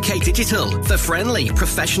at UK Digital for friendly,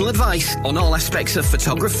 professional advice on all aspects of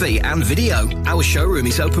photography and video. Our showroom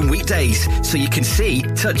is open weekdays, so you can see,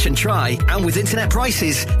 touch and try. And with internet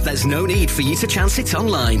prices, there's no need for you to chance it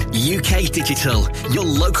online. UK Digital, your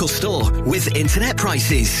local store with internet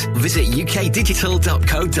prices. Visit ukdigital.co.uk.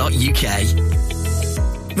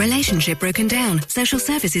 Relationship broken down. Social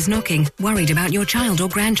services knocking. Worried about your child or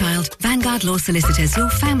grandchild. Vanguard Law Solicitors, your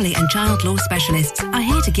family and child law specialists, are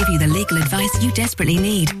here to give you the legal advice you desperately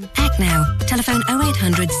need. Act now. Telephone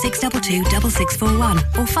 0800 622 6641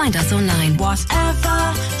 or find us online.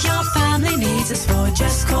 Whatever your family needs us for,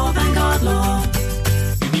 just call Vanguard Law.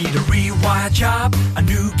 Need a rewire job, a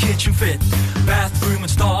new kitchen fit, bathroom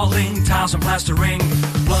installing, tiles and plastering,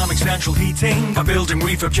 plumbing, central heating, a building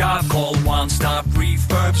refurb job. Call One Stop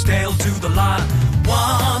Refurbs, Dale to the lot.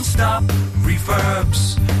 One Stop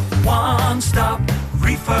Refurbs, One Stop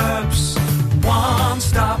Refurbs, One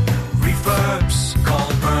Stop Refurbs.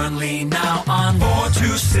 Call Burnley now on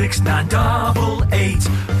 426-988,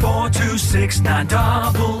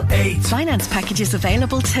 426-988. Finance packages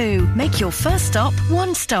available too. Make your first stop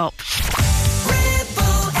One Stop.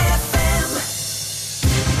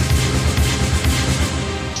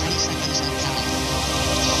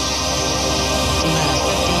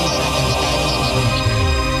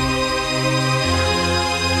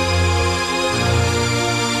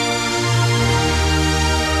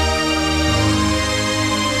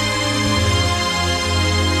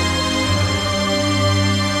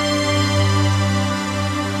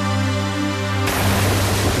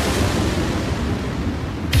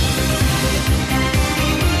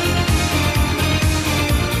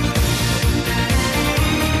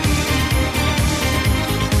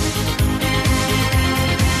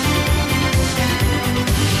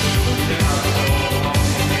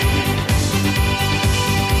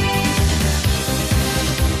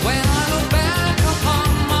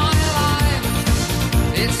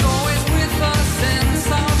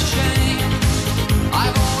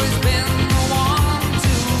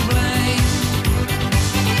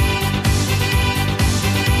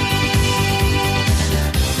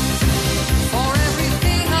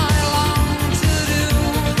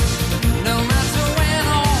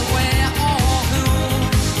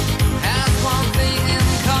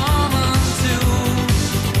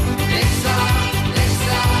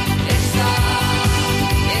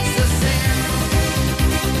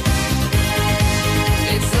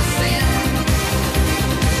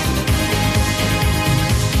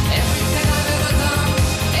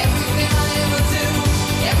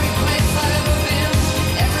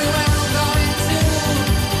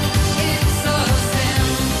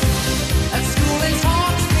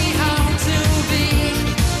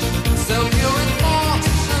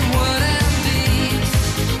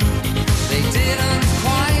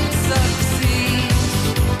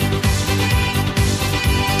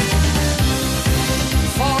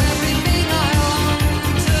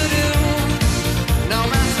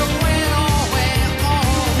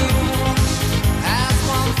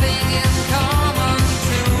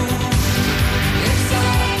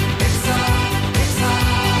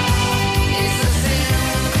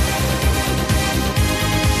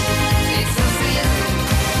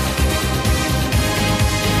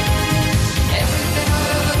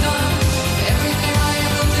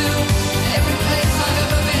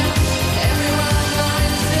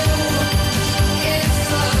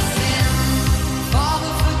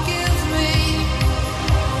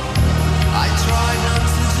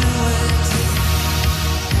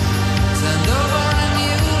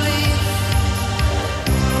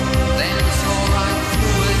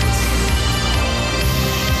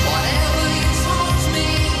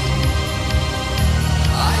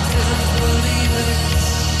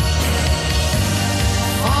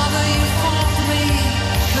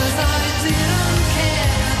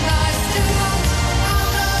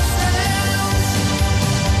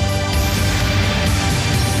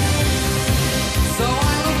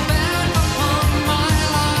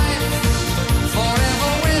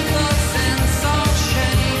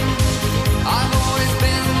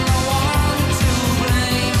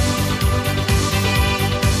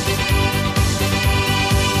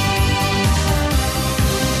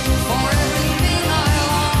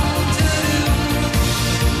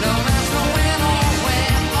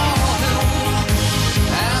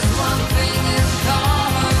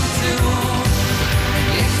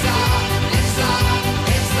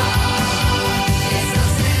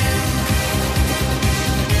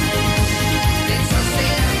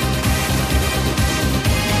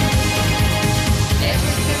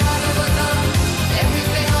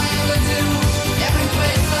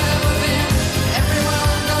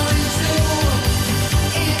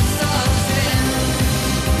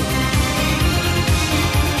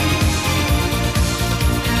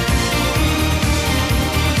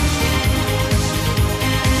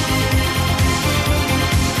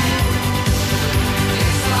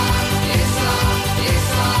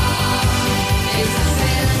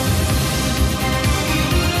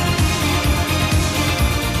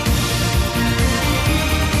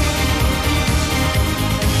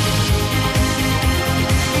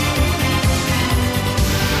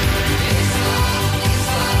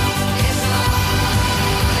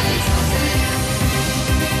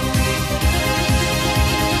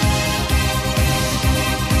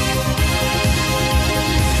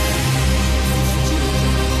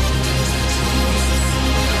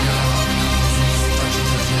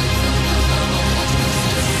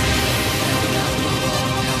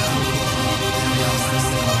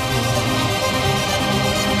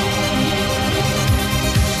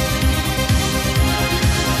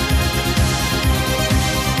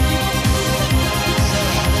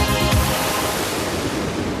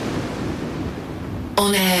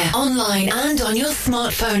 On air, online and on your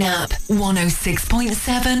smartphone app.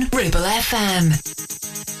 106.7 Ribble FM.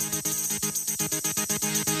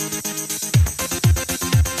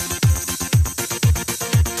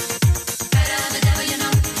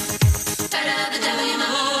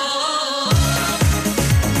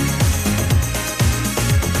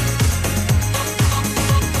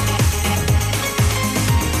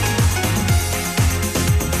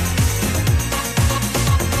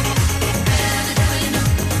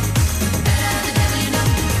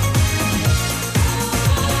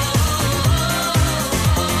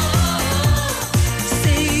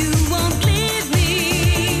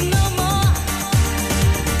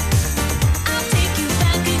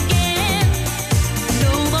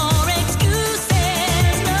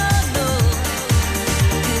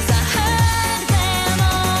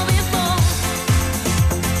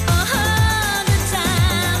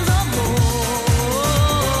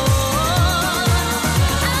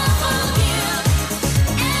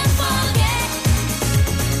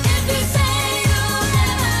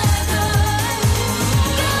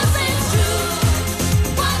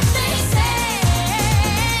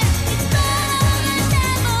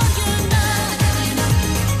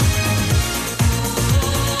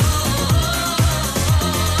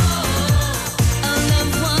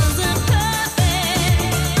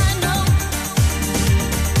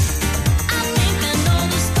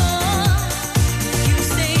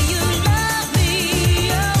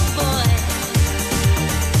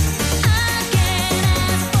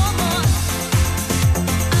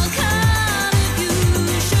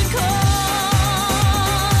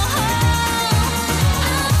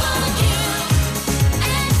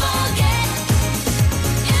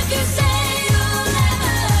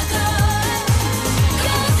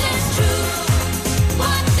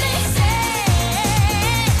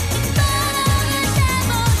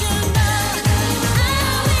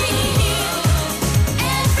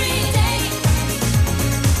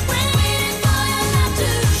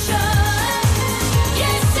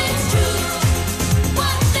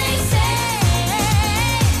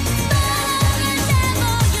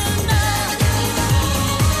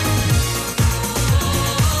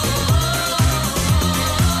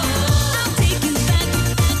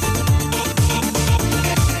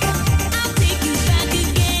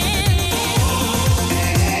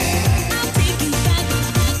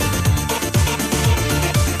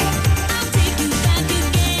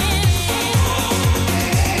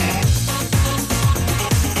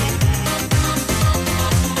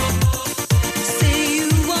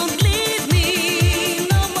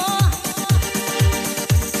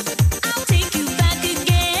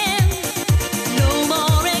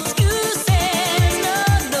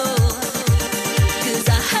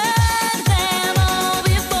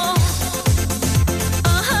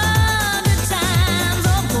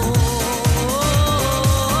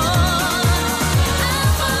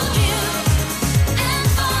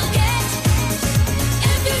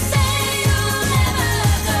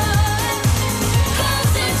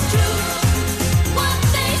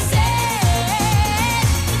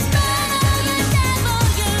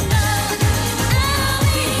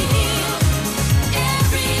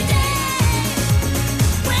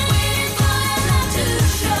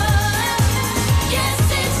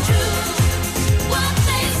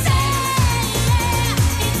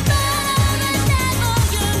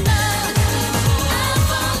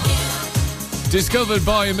 Discovered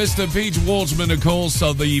by Mr. Pete Waterman, of course,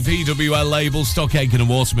 on the VWL label. Stock Aitken and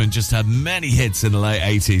Waterman just had many hits in the late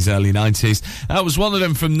 80s, early 90s. That was one of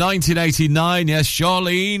them from 1989. Yes,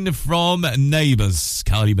 Charlene from Neighbours,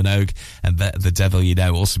 Kylie Minogue, and the Devil You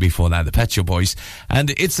Know. Also before that, the Pet Shop Boys. And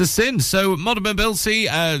It's a Sin. So, Modern Mobility,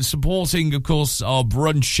 supporting, of course, our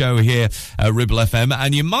brunch show here at Ribble FM.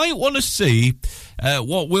 And you might want to see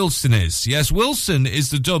what Wilson is. Yes, Wilson is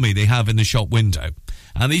the dummy they have in the shop window.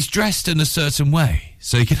 And he's dressed in a certain way.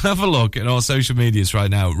 So you can have a look at our social medias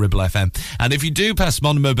right now at Ribble FM. And if you do pass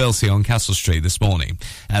Modern Mobility on Castle Street this morning,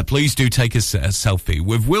 please do take a selfie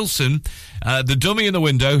with Wilson, the dummy in the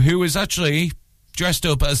window, who is actually dressed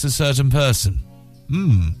up as a certain person.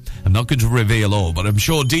 I'm not going to reveal all, but I'm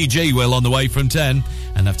sure DG will on the way from 10.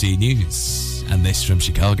 And after your news, and this from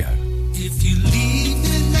Chicago. If you leave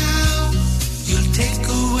me now, you'll take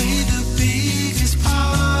away the biggest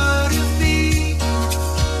part of me.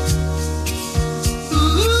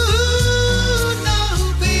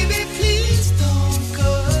 Please don't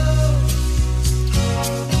go.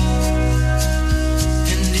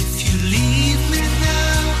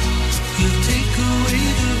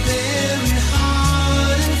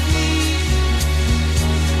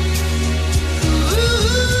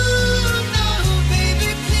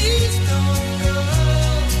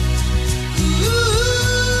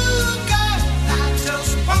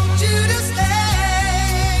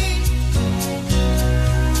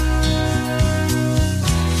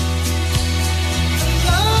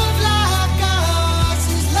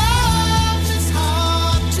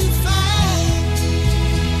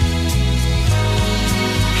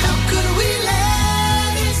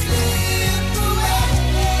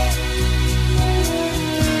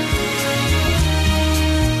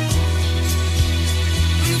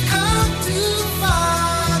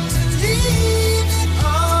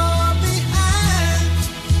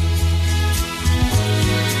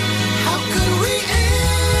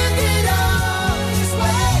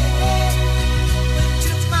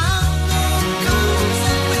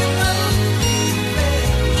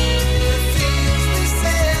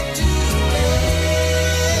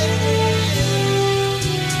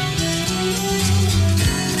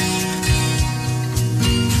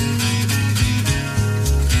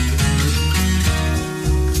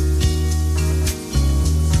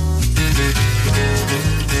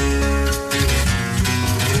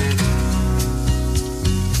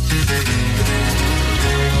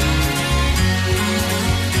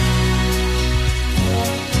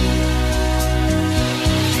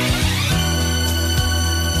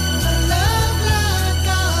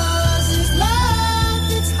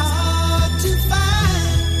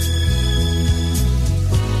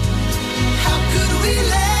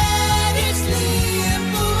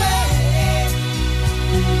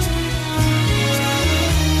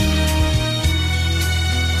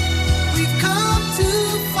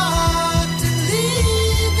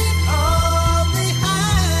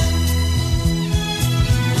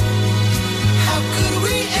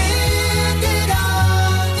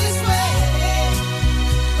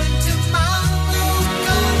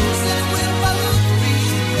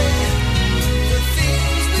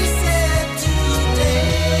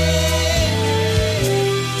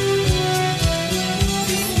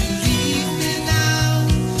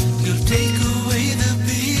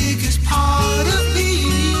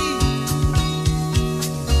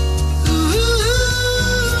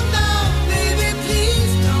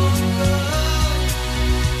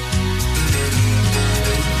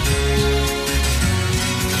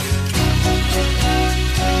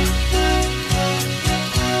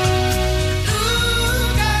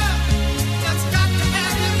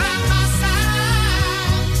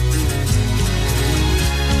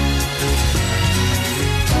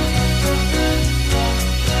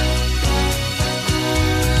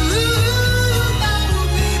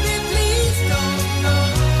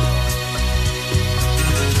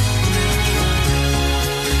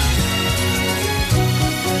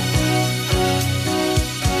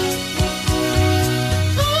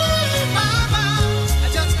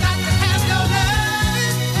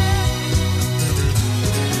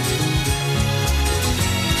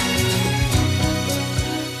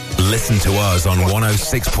 listen to us on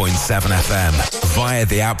 106.7 FM via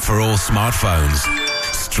the app for all smartphones.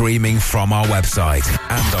 Streaming from our website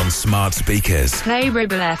and on smart speakers. Play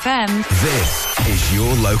Ribble FM. This is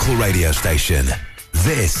your local radio station.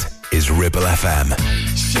 This is Ribble FM.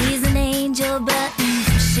 She's an angel, but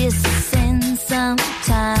she's a sin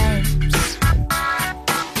sometimes.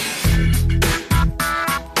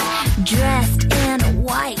 Dressed in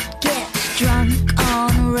white, gets drunk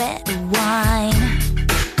on red wine.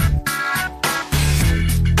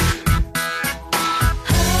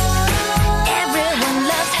 Everyone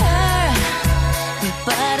loves her,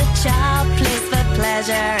 but a child plays for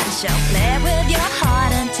pleasure, and she'll play with your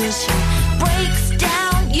heart until she breaks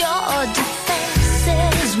down your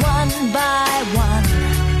defenses one by one.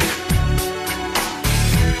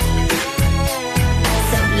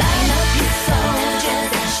 So line up your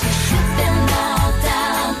soldiers and shoot them all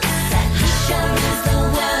down. Alicia rules the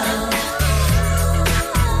world.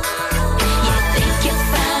 You think you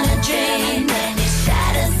found a dream, then it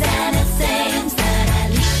shatters and it sings. But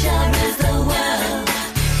Alicia rules the world.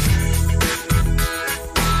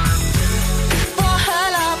 For her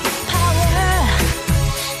love of power,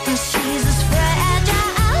 and she's as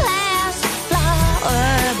fragile as a flower.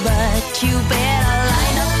 But you better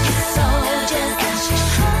line up your soldiers and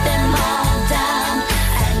shoot them all down.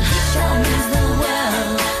 Alicia rules the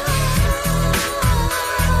world.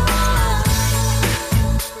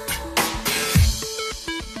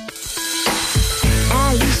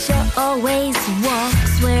 Alicia always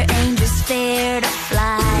walks where angels fear to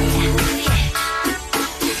fly.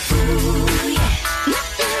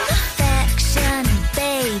 Perfection,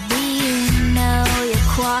 baby, you know you're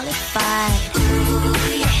qualified.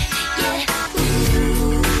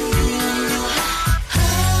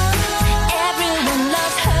 Everyone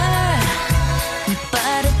loves her,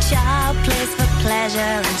 but a child plays for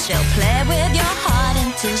pleasure, and she'll play with your heart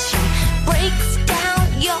until she breaks down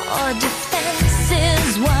your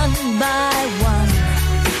defenses one by one.